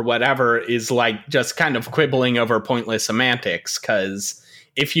capitalism or whatever is like just kind of quibbling over pointless semantics, because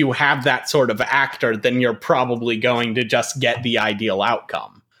if you have that sort of actor, then you're probably going to just get the ideal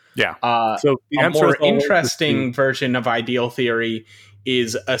outcome. Yeah. So a more interesting version of ideal theory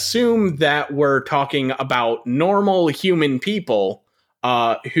is assume that we're talking about normal human people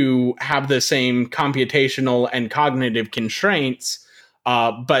who have the same computational and cognitive constraints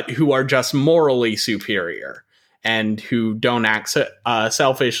but who are just morally superior and who don't act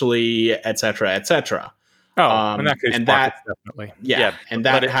selfishly, etc., etc. Oh, in that case, and pockets, definitely. Yeah, and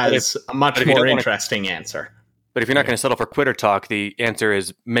that has a much more interesting answer. But if you're not going to settle for quitter talk, the answer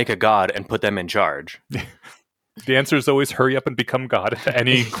is make a god and put them in charge. The answer is always hurry up and become God to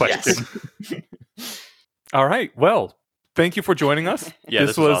any question. All right. Well, thank you for joining us. Yeah,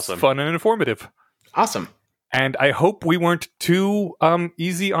 this was awesome. Fun and informative. Awesome. And I hope we weren't too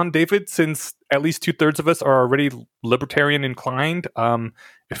easy on David, since at least 2/3 of us are already libertarian inclined.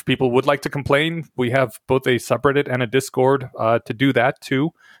 If people would like to complain, we have both a subreddit and a Discord to do that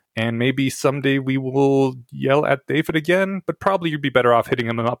too. And maybe someday we will yell at David again, but probably you'd be better off hitting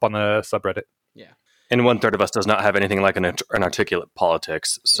him up on the subreddit. Yeah. And 1/3 of us does not have anything like an articulate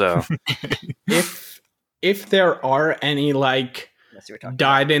politics. So if there are any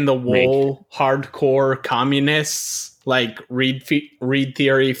dyed in the wool hardcore communists, like read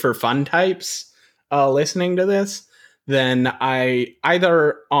theory for fun types listening to this, then I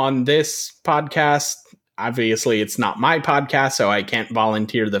either on this podcast, obviously it's not my podcast, so I can't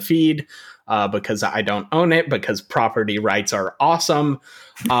volunteer the feed because I don't own it, because property rights are awesome.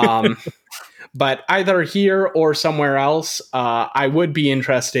 But either here or somewhere else, I would be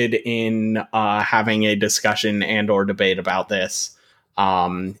interested in having a discussion and or debate about this.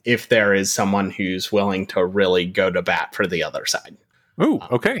 If there is someone who's willing to really go to bat for the other side. Ooh,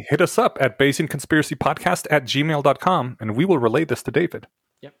 okay. Hit us up at basingconspiracypodcast@gmail.com, and we will relay this to David.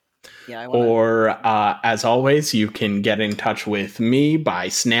 Yep. Yeah. Or, as always, you can get in touch with me by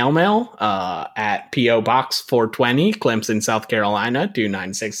snail mail at P.O. Box 420, Clemson, South Carolina,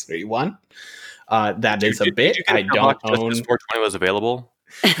 29631. That is a bit. I don't own. 420 was available.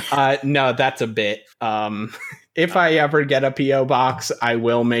 No, that's a bit. If I ever get a P.O. box, I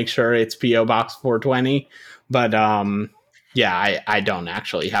will make sure it's P.O. Box 420. But yeah, I don't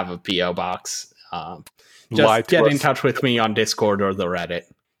actually have a P.O. box. Just get in touch with me on Discord or the Reddit.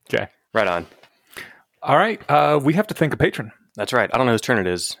 Okay. Right on. All right. We have to thank a patron. That's right. I don't know whose turn it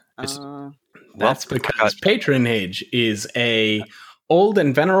is. That's because patronage is a old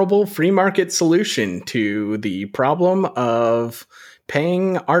and venerable free market solution to the problem of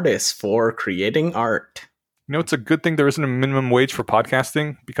paying artists for creating art. You know, it's a good thing there isn't a minimum wage for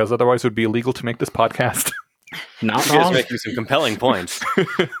podcasting, because otherwise it would be illegal to make this podcast. Not You guys wrong. making some compelling points.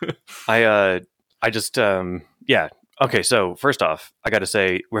 I just yeah. Okay, so first off, I got to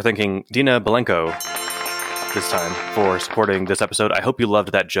say we're thanking Dina Belenko this time for supporting this episode. I hope you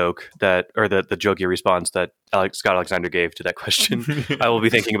loved that joke, the jokey response that Scott Alexander gave to that question. I will be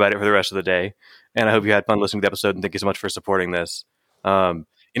thinking about it for the rest of the day, and I hope you had fun listening to the episode. And thank you so much for supporting this.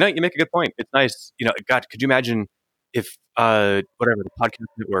 You know, you make a good point. It's nice. You know, God, could you imagine if the podcast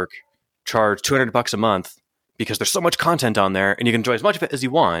network charged $200 a month, because there's so much content on there, and you can enjoy as much of it as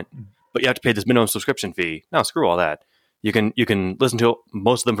you want, but you have to pay this minimum subscription fee. No, screw all that. You can listen to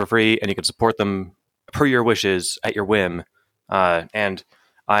most of them for free, and you can support them per your wishes at your whim. And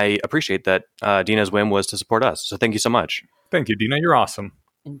I appreciate that Dina's whim was to support us. So thank you so much. Thank you, Dina. You're awesome.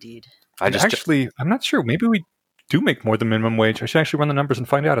 Indeed. I'm not sure. Maybe we do make more than minimum wage. I should actually run the numbers and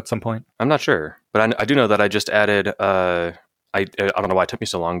find out at some point. I'm not sure, but I do know that I just added. I don't know why it took me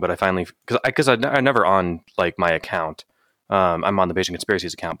so long, but I finally because I'm never on like my account. I'm on the Basing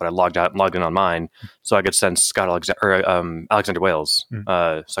Conspiracies account, but I logged in on mine, so I could send Scott Alexander Wales,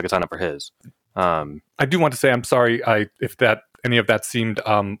 so I could sign up for his. I do want to say I'm sorry if any of that seemed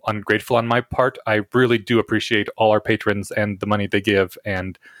ungrateful on my part. I really do appreciate all our patrons and the money they give,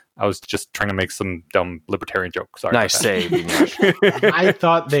 and I was just trying to make some dumb libertarian joke. Sorry. Nice save. I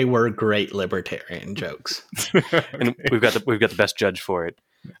thought they were great libertarian jokes. And we've got the best judge for it.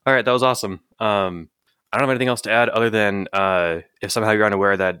 All right, that was awesome. I don't have anything else to add other than if somehow you're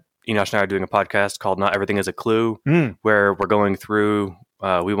unaware that Enosh and I are doing a podcast called Not Everything is a Clue, where we're going through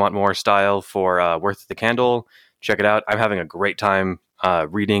We Want More style for Worth the Candle. Check it out. I'm having a great time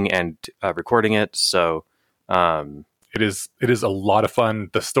reading and recording it. So it is a lot of fun.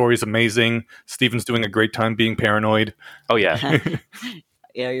 The story's amazing. Steven's doing a great time being paranoid. Oh yeah.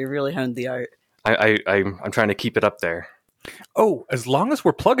 Yeah, you really honed the art. I'm trying to keep it up there. Oh, as long as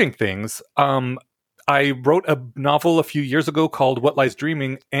we're plugging things, I wrote a novel a few years ago called What Lies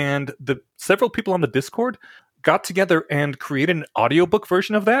Dreaming, and several people on the Discord got together and created an audiobook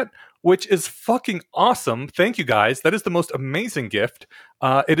version of that, which is fucking awesome. Thank you guys. That is the most amazing gift.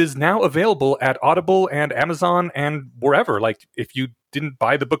 It is now available at Audible and Amazon and wherever. Like, if you didn't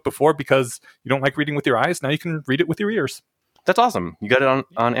buy the book before because you don't like reading with your eyes, now you can read it with your ears. That's awesome. You got it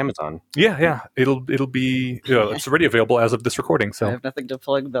on Amazon. Yeah. It'll be, it's already available as of this recording. So I have nothing to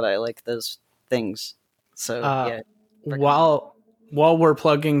plug, but I like those things. So yeah. While while we're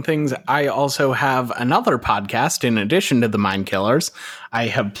plugging things, I also have another podcast in addition to the Mind Killers. I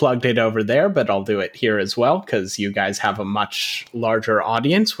have plugged it over there, but I'll do it here as well because you guys have a much larger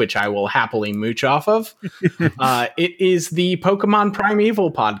audience, which I will happily mooch off of. It is the Pokemon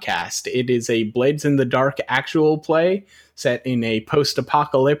Primeval podcast. It is a Blades in the Dark actual play set in a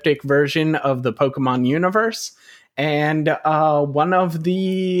post-apocalyptic version of the Pokemon universe. And one of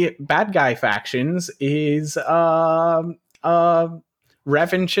the bad guy factions is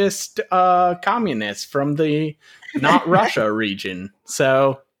revanchist communists from the not Russia region.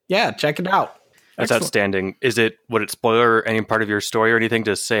 So yeah, check it out. That's excellent. Outstanding. Would it spoiler any part of your story or anything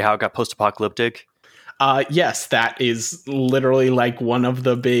to say how it got post-apocalyptic? Yes, that is literally like one of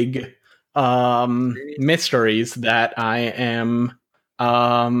the big mysteries that I am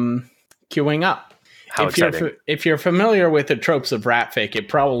queuing up. If you're familiar with the tropes of Ratfic, it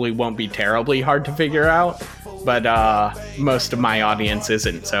probably won't be terribly hard to figure out, but most of my audience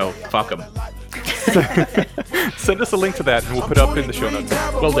isn't, so fuck them. Send us a link to that, and we'll put it up in the show notes.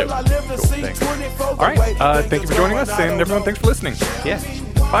 Will do. Cool, thanks. All right, thank you for joining us, and everyone, thanks for listening. Yeah.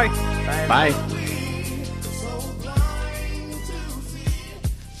 Bye. Bye.